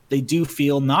 or they do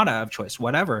feel not out of choice,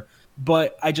 whatever.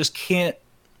 But I just can't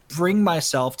bring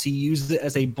myself to use it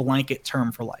as a blanket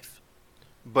term for life.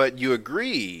 but you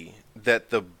agree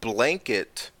that the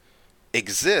blanket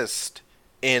exists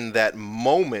in that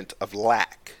moment of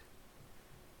lack.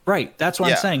 Right. That's what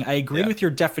Yeah. I'm saying. I agree Yeah. with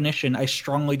your definition. I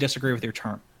strongly disagree with your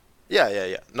term.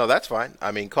 Yeah. No, that's fine.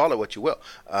 I mean, call it what you will.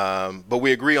 But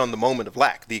we agree on the moment of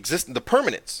lack, the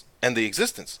permanence and the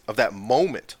existence of that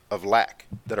moment of lack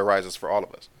that arises for all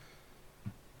of us.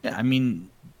 Yeah, I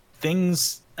mean,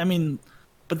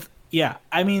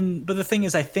 but the thing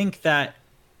is, I think that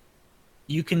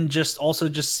you can just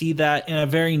see that in a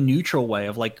very neutral way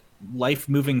of like life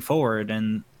moving forward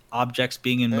and objects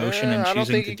being in motion and I don't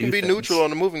choosing think to you do can be things. neutral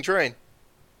on a moving train.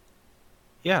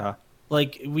 Yeah,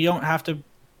 like we don't have to.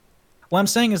 What I'm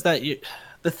saying is that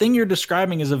the thing you're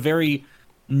describing is a very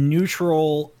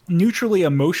neutrally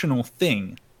emotional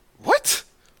thing. What?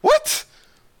 What?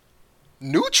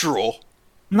 Neutral?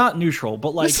 Not neutral,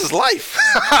 but like this is life.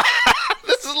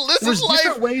 this there's is life.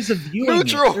 different ways of viewing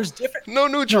Neutral. it. There's different. No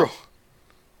neutral. No,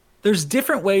 there's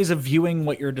different ways of viewing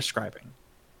what you're describing.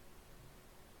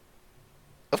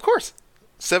 Of course,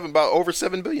 about over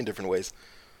 7 billion different ways.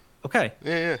 Okay.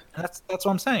 Yeah. That's what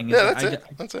I'm saying. Yeah,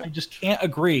 that's it. I just can't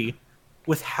agree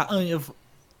with how of.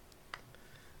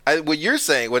 What you're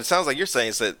saying, what it sounds like you're saying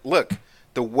is that look,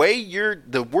 the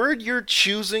word you're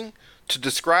choosing to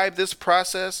describe this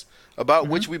process about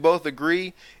which we both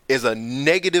agree is a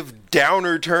negative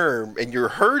downer term, and you're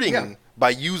hurting by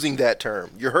using that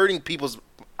term. You're hurting people's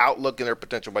outlook and their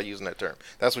potential by using that term.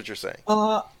 That's what you're saying.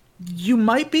 You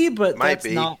might be, but Might that's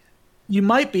be. not. You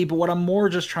might be, but what I'm more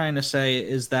just trying to say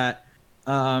is that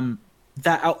that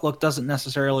outlook doesn't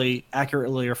necessarily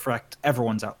accurately reflect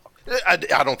everyone's outlook. I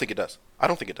don't think it does. I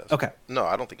don't think it does. Okay. No,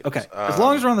 I don't think it does. Okay. As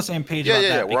long as we're on the same page about that.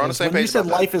 Yeah, we're on the same page. When you said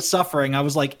about life is suffering, I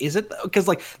was like, is it? Because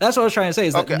like that's what I was trying to say.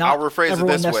 Is that not I'll rephrase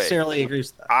everyone it this necessarily way.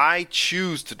 agrees with that? I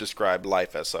choose to describe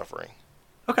life as suffering.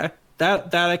 Okay.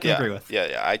 That I can agree with.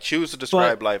 Yeah. I choose to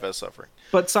describe life as suffering.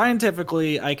 But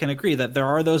scientifically, I can agree that there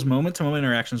are those moment-to-moment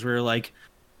interactions where you're like,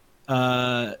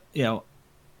 I'm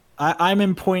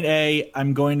in point A,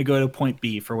 I'm going to go to point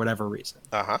B for whatever reason.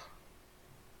 Uh-huh.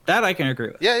 That I can agree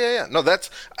with. Yeah. No,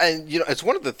 and it's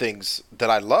one of the things that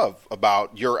I love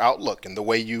about your outlook and the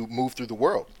way you move through the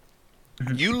world.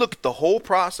 Mm-hmm. You look at the whole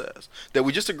process that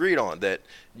we just agreed on, that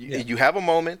you have a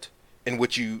moment in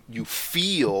which you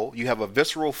have a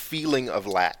visceral feeling of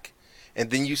lack.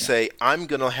 And then you say, I'm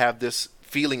going to have this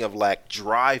feeling of lack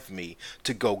drive me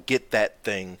to go get that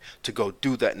thing, to go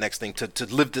do that next thing, to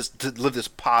live this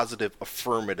positive,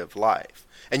 affirmative life.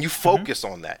 And you focus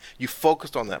on that. You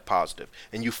focused on that positive,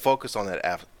 and you focus on that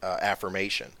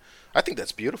affirmation. I think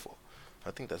that's beautiful.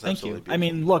 I think that's absolutely beautiful. I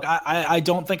mean, look, I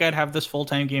don't think I'd have this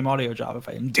full-time game audio job if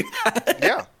I didn't do that.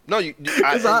 Yeah. No,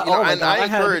 I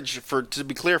encourage, to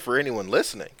be clear for anyone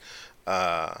listening,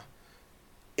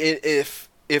 if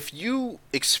you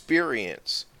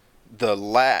experience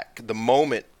the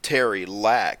momentary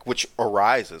lack, which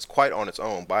arises quite on its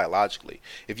own biologically,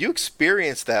 if you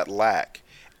experience that lack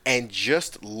and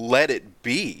just let it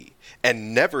be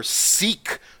and never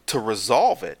seek to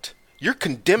resolve it, you're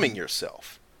condemning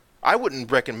yourself. I wouldn't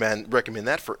recommend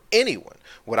that for anyone.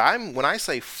 When I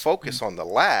say focus on the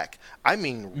lack, I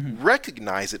mean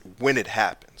recognize it when it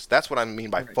happens. That's what I mean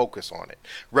by focus on it.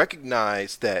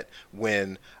 Recognize that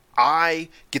when I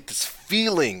get this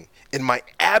feeling in my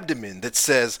abdomen that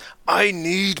says, I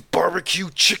need barbecue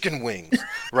chicken wings,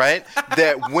 right?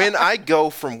 That when I go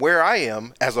from where I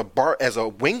am as a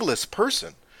wingless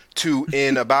person to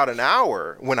in about an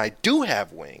hour when I do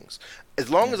have wings, as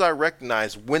long as I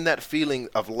recognize when that feeling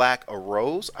of lack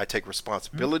arose, I take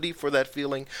responsibility for that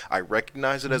feeling. I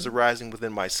recognize it as arising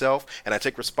within myself, and I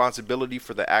take responsibility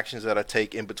for the actions that I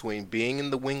take in between being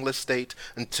in the wingless state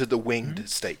and to the winged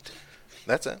state.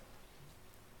 That's it.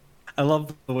 I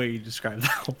love the way you describe the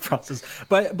whole process.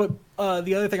 But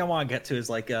the other thing I want to get to is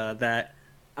like that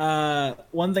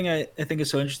one thing I think is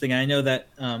so interesting. I know that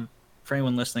for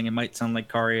anyone listening, it might sound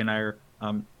like Kari and I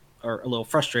are a little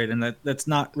frustrated, and that's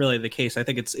not really the case. I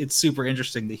think it's super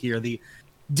interesting to hear the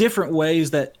different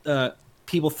ways that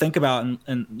people think about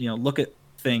and look at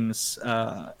things,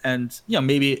 and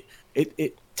maybe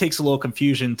it takes a little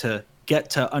confusion to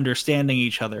get to understanding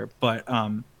each other, but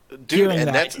dude, and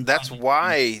that's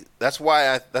why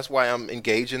I'm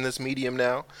engaged in this medium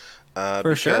now,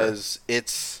 because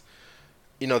it's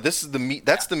this is the meat.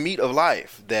 That's the meat of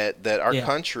life that our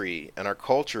country and our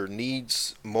culture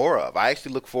needs more of. I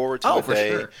actually look forward to a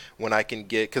day when I can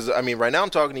get, because I mean, right now I'm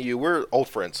talking to you. We're old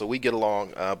friends, so we get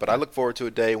along. But I look forward to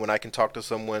a day when I can talk to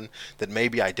someone that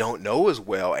maybe I don't know as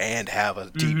well and have a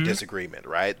deep disagreement.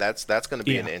 Right? That's going to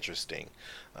be an interesting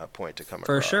point to come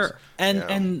across. For sure.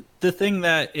 And the thing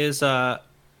that is that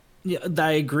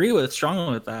I agree with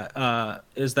strongly with that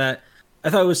is that I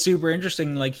thought it was super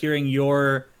interesting, like hearing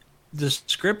your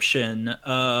description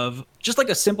of just like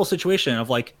a simple situation of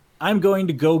like, I'm going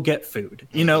to go get food,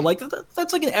 like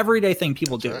that's like an everyday thing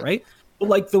people do, right? But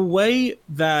like the way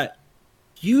that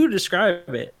you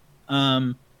describe it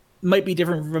might be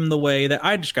different from the way that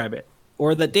I describe it,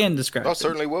 or that Dan describes it,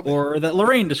 certainly will be. Or that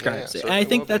Lorraine describes it. And I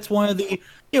think that's one of the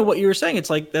what you were saying. It's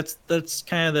like that's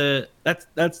kind of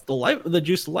that's the life, the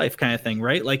juice of life kind of thing,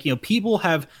 right? Like people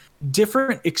have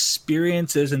different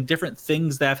experiences and different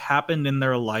things that have happened in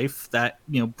their life that,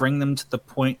 bring them to the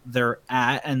point they're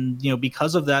at. And,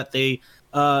 because of that, they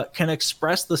can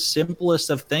express the simplest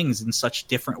of things in such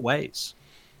different ways,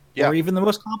 or even the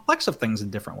most complex of things in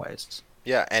different ways.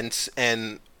 Yeah.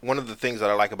 And one of the things that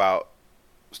I like about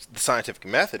the scientific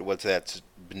method, what that's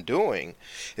been doing,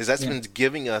 is that's been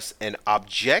giving us an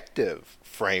objective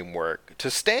framework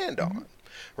to stand on,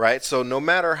 right? So no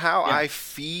matter how I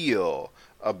feel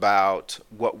about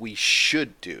what we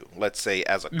should do, let's say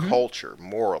as a culture,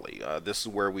 morally, this is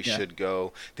where we should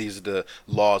go, these are the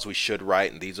laws we should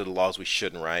write, and these are the laws we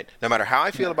shouldn't write. No matter how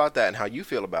I feel about that and how you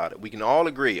feel about it, we can all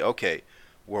agree, okay,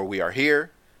 where we are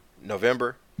here,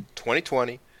 November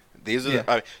 2020, these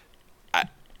are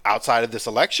outside of this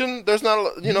election, there's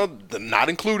not, not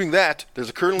including that,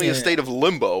 there's currently a state of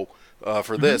limbo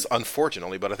for this,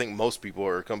 unfortunately, but I think most people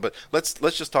are but let's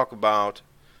just talk about,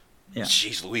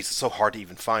 jeez Louise, it's so hard to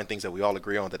even find things that we all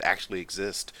agree on that actually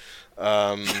exist.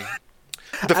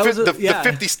 The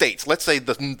 50 states, let's say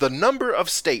the number of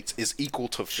states is equal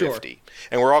to 50.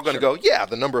 And we're all going to go,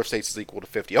 the number of states is equal to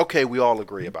 50. Okay, we all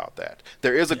agree about that.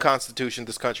 There is a constitution.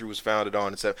 This country was founded on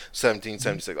in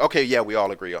 1776. Okay, we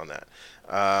all agree on that.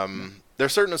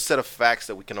 There's a certain set of facts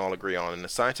that we can all agree on, and the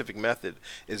scientific method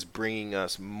is bringing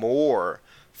us more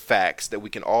facts that we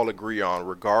can all agree on,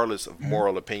 regardless of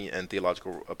moral opinion and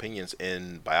theological opinions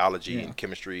in biology and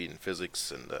chemistry and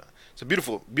physics. And it's a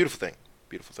beautiful, beautiful thing.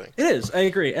 Beautiful thing. It is. I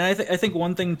agree, and I think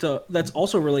one thing that's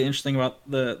also really interesting about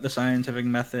the scientific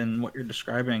method and what you're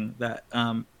describing that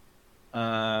I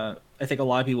think a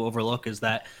lot of people overlook is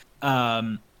that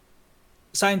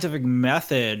scientific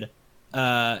method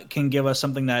can give us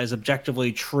something that is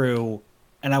objectively true,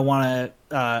 and I want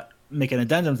to make an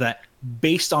addendum to that,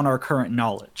 based on our current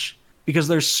knowledge, because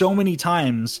there's so many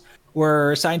times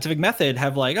where scientific method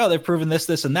have they've proven this,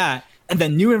 this, and that, and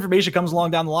then new information comes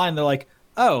along down the line. They're like,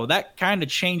 oh, that kind of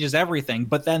changes everything,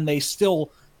 but then they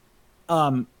still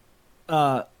take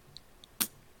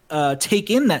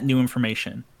in that new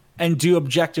information and do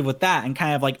objective with that, and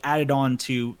kind of add it on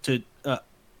to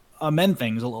amend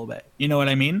things a little bit. You know what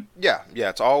I mean? Yeah.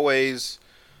 It's always,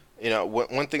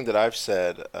 one thing that I've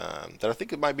said that I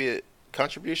think it might be a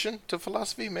contribution to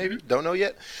philosophy, maybe, don't know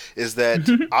yet, is that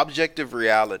objective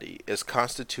reality is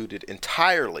constituted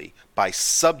entirely by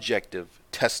subjective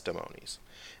testimonies.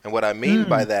 And what I mean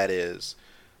by that is,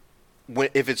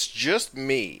 if it's just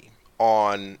me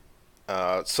on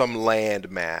some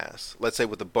land mass, let's say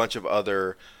with a bunch of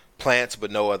other plants but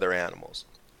no other animals,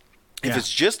 if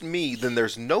it's just me, then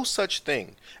there's no such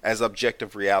thing as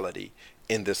objective reality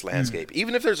in this landscape.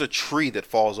 Even if there's a tree that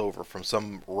falls over from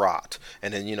some rot,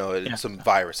 and then some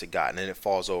virus it got, and then it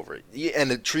falls over,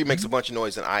 and the tree makes a bunch of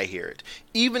noise and I hear it.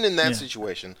 Even in that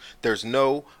situation, there's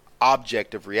no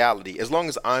objective reality as long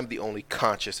as I'm the only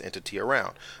conscious entity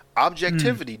around.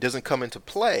 Objectivity doesn't come into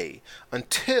play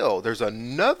until there's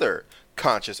another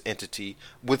conscious entity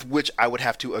with which I would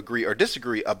have to agree or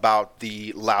disagree about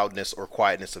the loudness or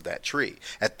quietness of that tree.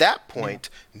 At that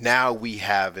point, now we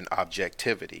have an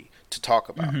objectivity to talk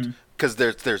about. Because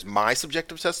there's my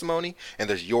subjective testimony and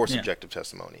there's your subjective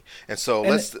testimony. And so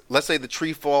let's say the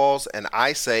tree falls and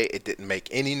I say it didn't make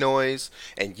any noise,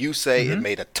 and you say it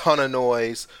made a ton of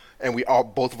noise, and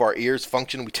both of our ears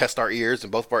function. We test our ears,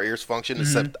 and both of our ears function,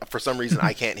 except for some reason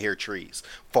I can't hear trees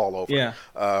fall over.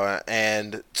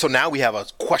 And so now we have a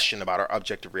question about our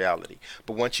objective reality.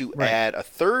 But once you add a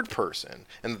third person,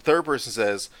 and the third person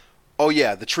says, oh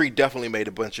yeah, the tree definitely made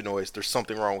a bunch of noise, there's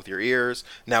something wrong with your ears,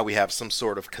 now we have some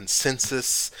sort of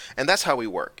consensus, and that's how we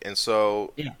work. And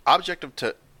so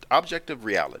objective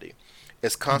reality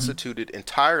is constituted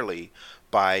entirely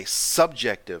by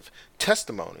subjective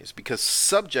testimonies, because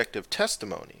subjective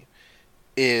testimony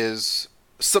is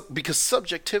because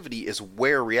subjectivity is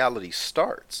where reality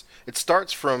starts. It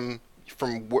starts from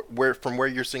where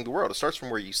you're seeing the world. It starts from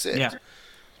where you sit.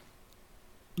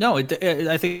 No, I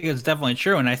think it's definitely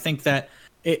true, and I think that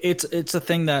it's a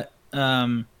thing that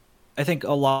I think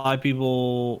a lot of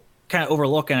people kind of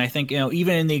overlook. And I think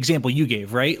even in the example you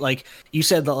gave, right? Like you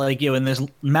said that in this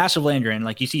massive land you're in,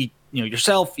 you see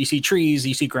yourself, you see trees,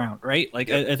 you see ground, right?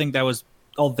 I think that was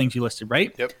all the things you listed,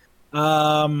 right?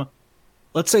 Yep.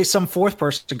 Let's say some fourth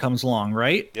person comes along,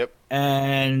 right? Yep.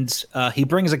 And he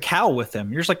brings a cow with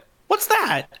him. You're just like, what's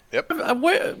that? Yep.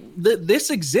 This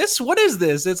exists? What is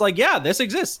this? It's like, yeah, this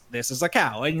exists. This is a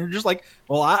cow. And you're just like,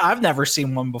 well, I've never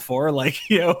seen one before.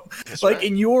 That's right.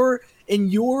 in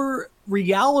your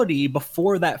reality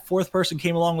before that fourth person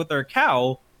came along with their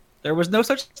cow, there was no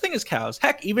such thing as cows.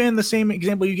 Heck, even in the same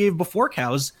example you gave before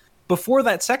cows, before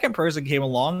that second person came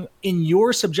along, in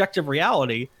your subjective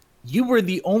reality, you were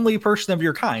the only person of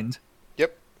your kind.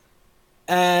 Yep.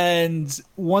 And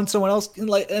once someone else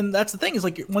and that's the thing is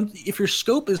like if your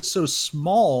scope is so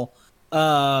small,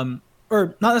 or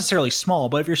not necessarily small,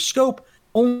 but if your scope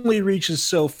only reaches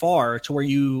so far to where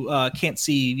you can't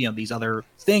see, these other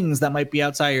things that might be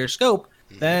outside your scope,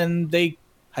 then they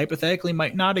hypothetically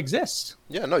might not exist.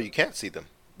 Yeah, no, you can't see them.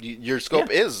 Your scope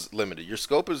is limited. Your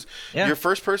scope is your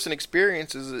first person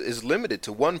experience is limited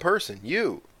to one person.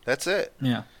 You. That's it.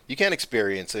 Yeah. You can't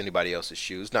experience anybody else's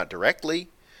shoes, not directly.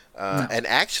 No. And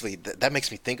actually, that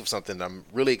makes me think of something I'm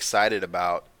really excited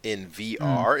about in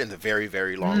VR in the very,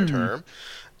 very long term.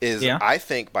 I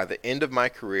think by the end of my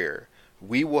career,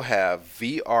 we will have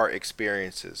VR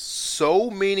experiences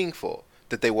so meaningful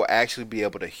that they will actually be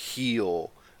able to heal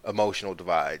emotional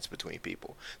divides between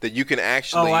people, that you can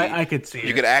actually I could see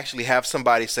you could actually have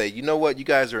somebody say, you know what, you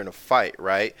guys are in a fight,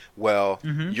 right? Well,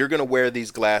 you're gonna wear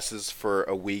these glasses for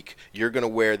a week, you're gonna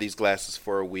wear these glasses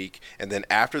for a week, and then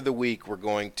after the week we're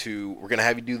gonna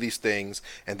have you do these things,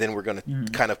 and then we're gonna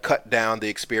kind of cut down the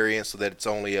experience so that it's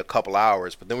only a couple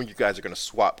hours, but then when you guys are gonna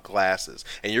swap glasses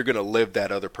and you're gonna live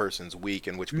that other person's week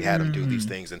in which we had them do these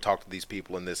things and talk to these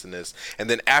people and this, and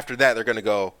then after that they're gonna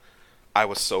go, I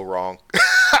was so wrong.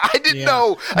 I didn't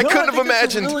know. I couldn't have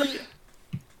imagined.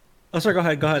 Oh, sorry. Go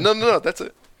ahead. No. That's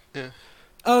it. Yeah.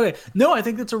 Okay. No, I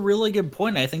think that's a really good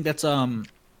point. I think that's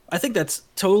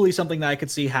totally something that I could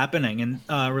see happening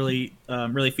and really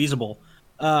feasible.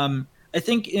 I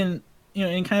think in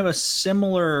kind of a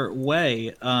similar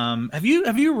way. Have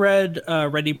you read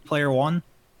Ready Player One?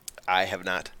 I have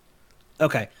not.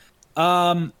 Okay. So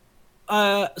I'm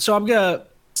gonna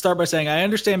start by saying I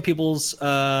understand people's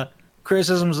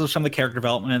criticisms of some of the character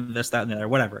development and this, that, and the other,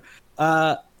 whatever.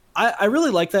 I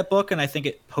really like that book, and I think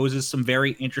it poses some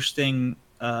very interesting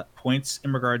points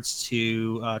in regards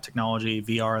to technology,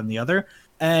 VR, and the other.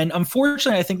 And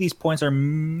unfortunately, I think these points are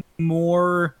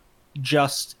more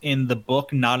just in the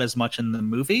book, not as much in the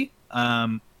movie.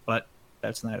 But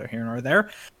that's neither here nor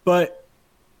there. But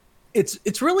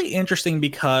it's really interesting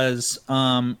because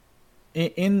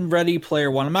in Ready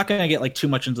Player One, I'm not going to get like too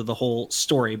much into the whole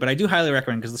story, but I do highly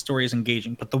recommend because the story is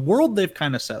engaging. But the world they've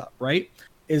kind of set up, right,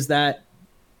 is that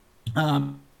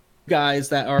guys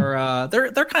that are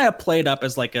they're kind of played up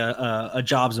as like a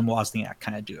Jobs and Wozniak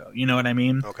kind of duo. You know what I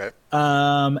mean? Okay.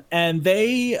 And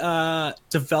they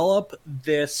develop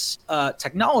this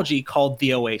technology called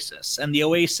the Oasis, and the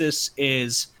Oasis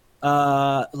is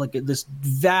like this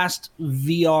vast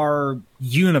VR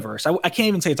universe. I can't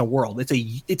even say it's a world. It's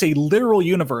a literal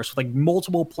universe with like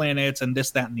multiple planets and this,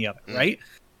 that, and the other, right?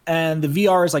 And the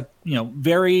VR is like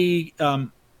very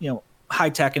high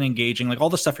tech and engaging, like all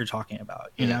the stuff you're talking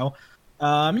about. You know,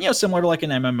 similar to like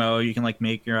an MMO, you can like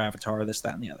make your avatar, this,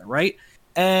 that, and the other, right?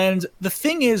 And the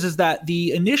thing is that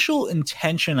the initial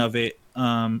intention of it,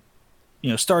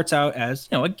 starts out as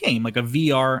a game, like a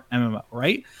VR MMO,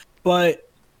 right? But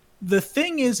the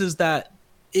thing is that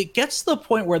it gets to the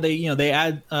point where they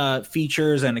add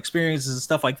features and experiences and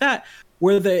stuff like that,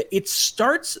 where it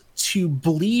starts to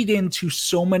bleed into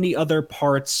so many other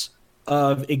parts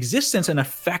of existence and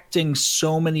affecting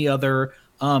so many other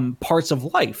parts of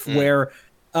life. Where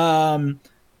a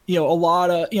lot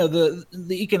of the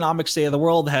economic state of the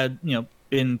world had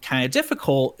been kind of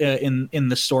difficult in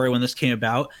the story when this came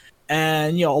about,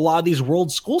 and a lot of these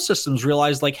world school systems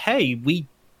realized like, hey, we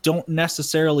don't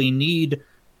necessarily need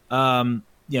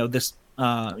this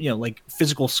like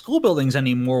physical school buildings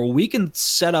anymore. We can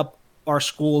set up our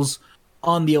schools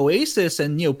on the Oasis,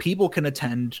 and people can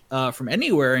attend from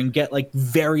anywhere and get like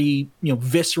very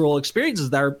visceral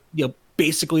experiences that are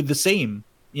basically the same,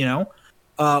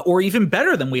 or even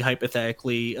better than we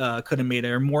hypothetically could have made it,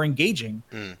 or more engaging.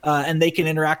 And they can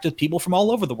interact with people from all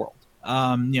over the world.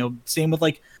 Same with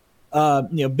like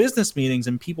business meetings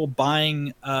and people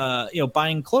buying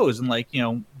clothes and like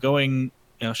going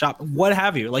shop, what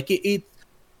have you. Like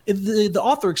the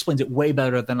author explains it way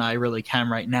better than I really can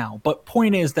right now. But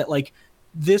point is that like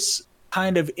this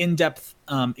kind of in-depth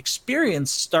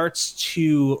experience starts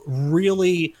to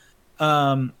really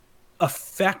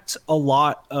affect a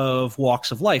lot of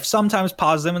walks of life, sometimes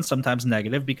positive and sometimes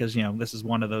negative, because this is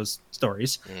one of those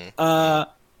stories.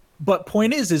 But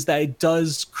point is that it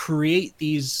does create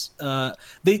these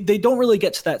they don't really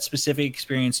get to that specific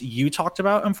experience you talked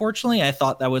about, unfortunately. I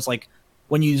thought that was like,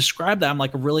 when you described that,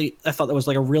 I thought that was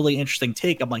like a really interesting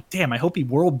take. I'm like, damn, I hope he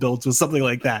world builds with something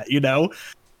like that,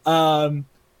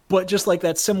 but just like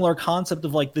that similar concept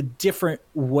of like the different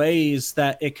ways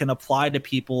that it can apply to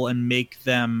people and make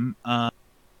them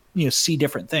see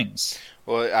different things.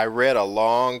 Well, I read a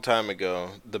long time ago,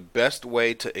 the best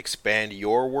way to expand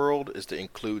your world is to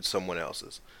include someone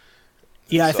else's.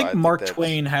 And Yeah, I so think I think Mark that's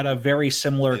Twain had a very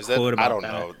similar is that quote I about don't that.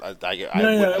 know. I No,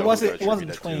 no, no, wouldn't know who to it attribute wasn't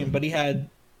that to. Twain, but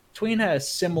Twain had a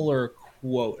similar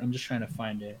quote. I'm just trying to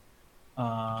find it.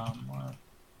 Um,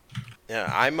 Yeah,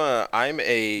 I'm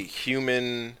a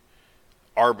human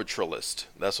arbitralist.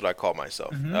 That's what I call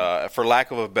myself. mhm. For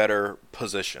lack of a better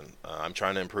position, I'm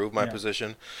trying to improve my Yeah,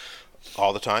 position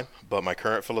all the time. But my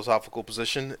current philosophical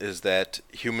position is that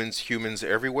humans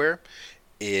everywhere,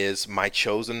 is my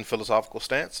chosen philosophical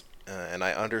stance, and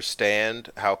I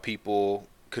understand how people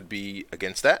could be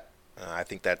against that. I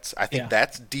think yeah,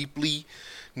 that's deeply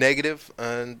negative.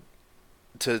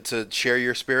 To share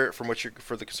your spirit from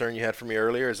for the concern you had for me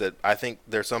earlier is that I think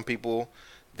there's some people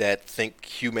that think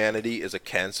humanity is a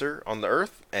cancer on the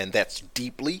earth, and that's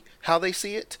deeply how they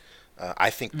see it. I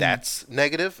think mm, that's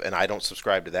negative, and I don't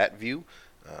subscribe to that view.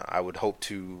 I would hope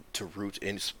to root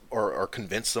in or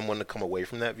convince someone to come away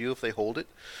from that view if they hold it.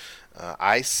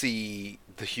 I see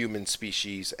the human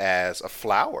species as a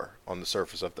flower on the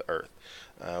surface of the earth.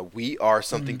 We are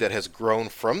something mm, that has grown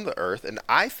from the earth, and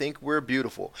I think we're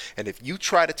beautiful. And if you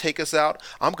try to take us out,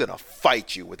 I'm going to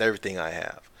fight you with everything I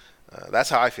have. That's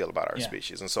how I feel about our yeah,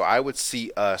 species. And so I would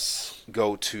see us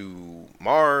go to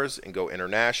Mars and go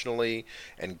internationally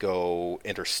and go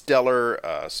interstellar,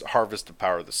 harvest the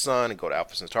power of the sun and go to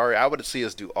Alpha Centauri. I would see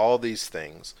us do all these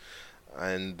things.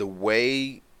 And the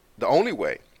only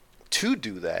way to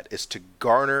do that is to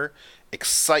garner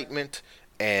excitement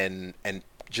and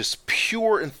just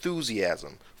pure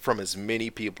enthusiasm from as many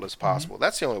people as hmm possible.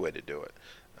 That's the only way to do it,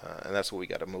 and that's what we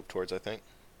got to move towards, I think.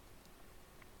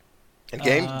 And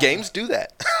uh, games do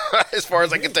that, as far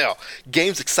as I can tell.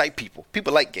 Games excite people.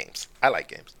 People like games. I like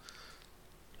games.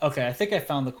 okay. I think I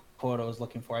found the quote I was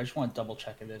looking for. I just want to double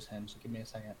check it is him. So give me a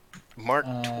second.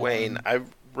 Mark Twain. Um, I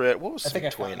read. What was I some think I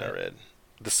Twain found I it. read?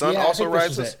 The sun Yeah, I also think this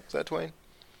was rises. it. Is that Twain?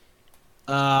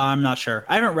 I'm not sure.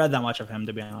 I haven't read that much of him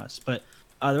to be honest, but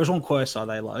there was one quote I saw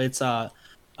that I love. It's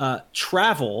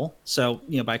travel. So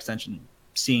by extension,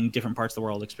 seeing different parts of the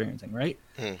world, experiencing. Right.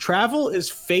 Hmm. Travel is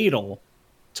fatal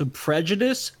to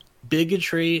prejudice,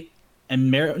 bigotry, and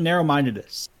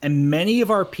narrow-mindedness, and many of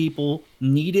our people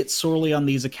need it sorely on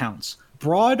these accounts.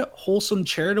 Broad, wholesome,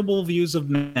 charitable views of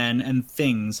men and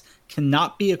things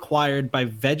cannot be acquired by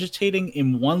vegetating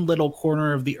in one little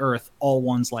corner of the earth all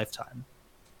one's lifetime.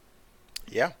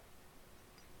 Yeah.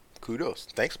 Kudos.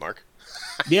 Thanks, Mark.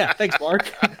 Yeah, thanks,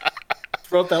 Mark.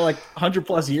 Wrote that like 100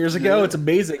 plus years ago. Yeah. It's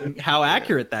amazing how Yeah.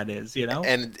 accurate that is, you know?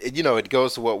 And it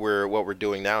goes to what we're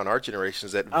doing now in our generation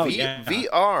is that Oh, yeah.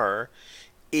 VR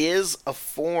is a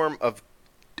form of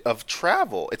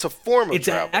travel. It's a form of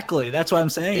travel. Exactly. That's what I'm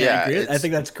saying. I Yeah, agree. I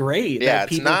think that's great yeah, that it's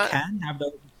people not can have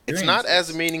those it's not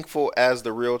as experiences. meaningful as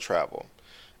the real travel.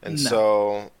 And No.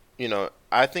 so,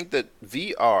 I think that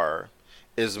VR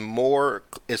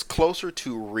is closer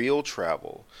to real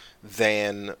travel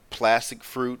than plastic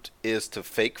fruit is to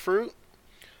fake fruit.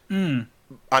 Mm,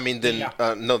 I mean, then yeah.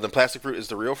 no, then plastic fruit is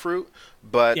the real fruit,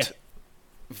 Yeah. but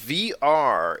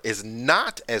VR is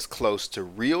not as close to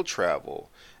real travel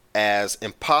as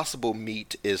Impossible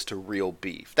Meat is to real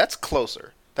beef. That's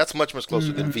closer. That's much, much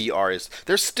closer than Mm, VR is.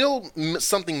 There's still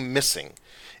something missing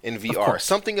in of VR. course.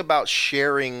 Something about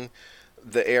sharing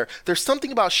the air. There's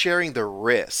something about sharing the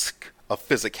risk of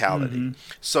physicality. Hmm.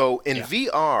 So in Yeah.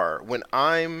 VR, when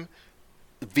I'm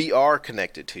VR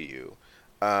connected to you,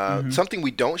 Hmm. something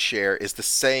we don't share is the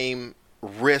same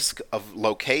risk of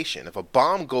location. If a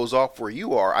bomb goes off where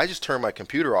you are, I just turn my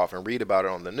computer off and read about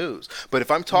it on the news. But if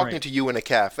I'm talking Right. to you in a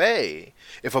cafe,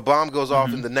 if a bomb goes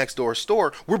off in Hmm. the next door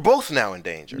store, we're both now in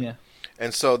danger. Yeah.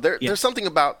 And so Yeah. there's something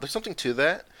to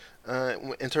that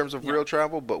in terms of Yeah. real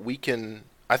travel. But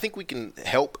I think we can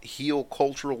help heal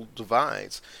cultural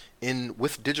divides in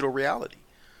with digital reality.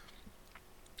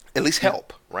 At least Yeah.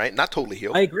 help, right? Not totally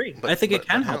heal, I agree. I but think it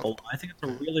can help a help. lot. I think it's a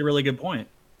really, really good point.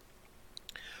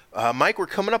 Mike, we're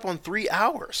coming up on 3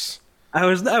 hours. I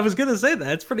was gonna say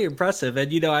that it's pretty impressive,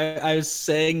 and I was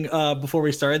saying before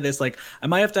we started this, like I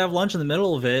might have to have lunch in the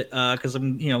middle of it because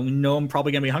know I'm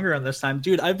probably gonna be hungry on this time,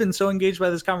 dude. I've been so engaged by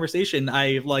this conversation,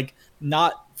 I've like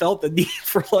not felt the need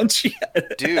for lunch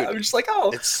yet. I'm Dude, just like,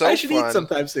 oh, it's so I should eat fun.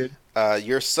 sometime soon.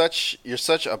 You're such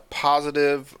a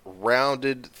positive,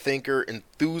 rounded thinker,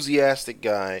 enthusiastic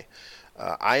guy.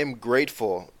 I am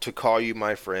grateful to call you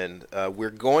my friend. We're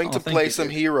going Oh, to thank play you, some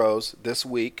dude. heroes this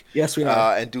week, Yes, we are.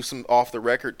 and do some off the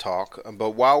record talk.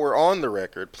 But while we're on the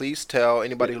record, please tell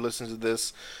anybody Yeah. who listens to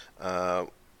this uh,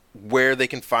 where they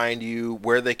can find you,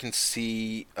 where they can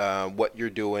see what you're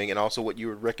doing, and also what you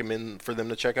would recommend for them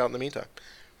to check out in the meantime.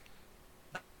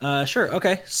 Sure.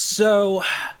 Okay. So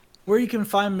where you can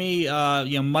find me,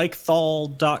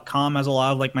 MikeThal.com has a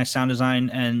lot of like my sound design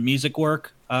and music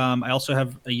work. I also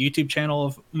have a YouTube channel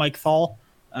of Mike Thal,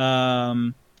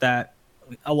 that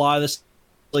a lot of this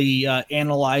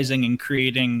analyzing and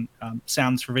creating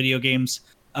sounds for video games.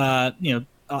 The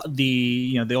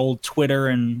old Twitter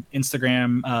and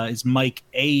Instagram is Mike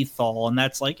A Thal, and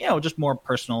that's like just more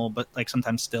personal, but like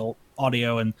sometimes still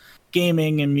audio and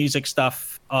gaming and music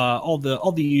stuff, all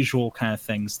the usual kind of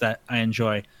things that I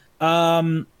enjoy.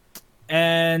 And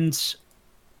in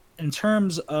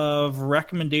terms of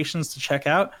recommendations to check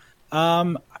out,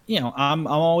 I'm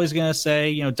always gonna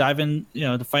say dive in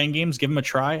to fighting games, give them a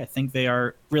try. I think they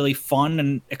are really fun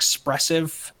and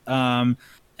expressive. And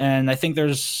I think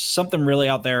there's something really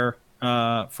out there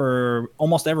for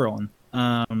almost everyone.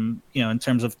 In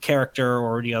terms of character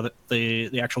or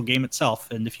the actual game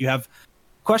itself. And if you have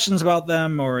questions about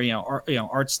them or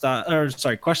art style, or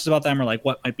sorry, questions about them or like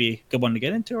what might be a good one to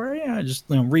get into, or just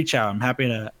reach out. I'm happy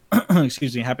to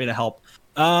happy to help.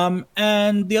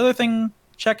 And the other thing,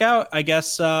 check out, I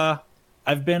guess,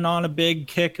 I've been on a big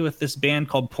kick with this band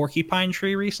called Porcupine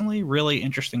Tree recently. Really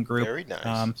interesting group. Very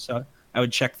nice. So I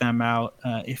would check them out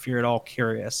if you're at all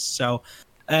curious. So,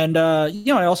 and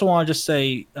I also want to just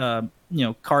say,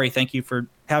 Kari, thank you for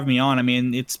having me on. I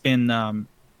mean, it's been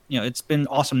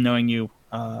awesome knowing you,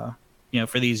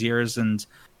 for these years, and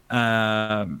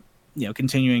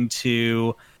continuing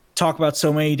to talk about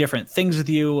so many different things with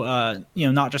you,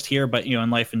 not just here, but in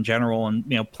life in general,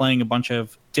 and playing a bunch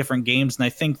of different games. And I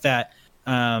think that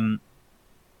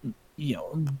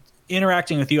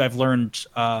interacting with you, I've learned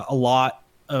a lot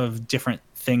of different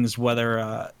things, whether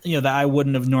that I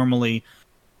wouldn't have normally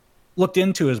looked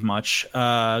into as much,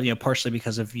 partially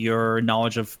because of your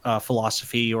knowledge of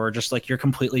philosophy, or just like your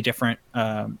completely different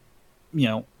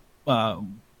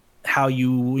how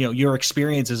your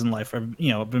experiences in life have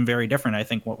been very different. I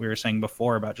think what we were saying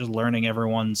before about just learning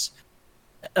everyone's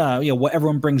what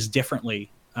everyone brings differently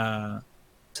to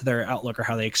their outlook or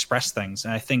how they express things.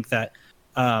 And I think that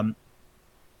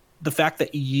the fact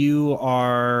that you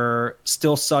are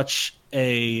still such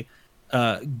a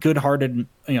good-hearted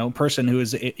person who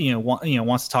is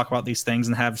wants to talk about these things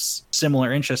and have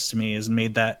similar interests to me has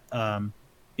made that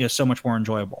so much more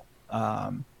enjoyable.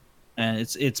 And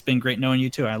it's been great knowing you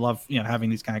too. I love having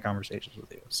these kind of conversations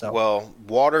with you. So well,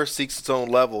 water seeks its own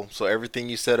level, so everything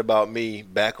you said about me,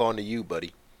 back onto you,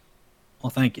 buddy. Well,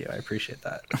 thank you. I appreciate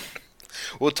that.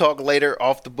 We'll talk later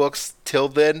off the books. Till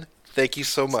then, thank you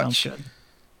so much. Sounds good.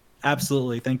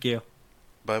 Absolutely. Thank you.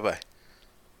 Bye-bye.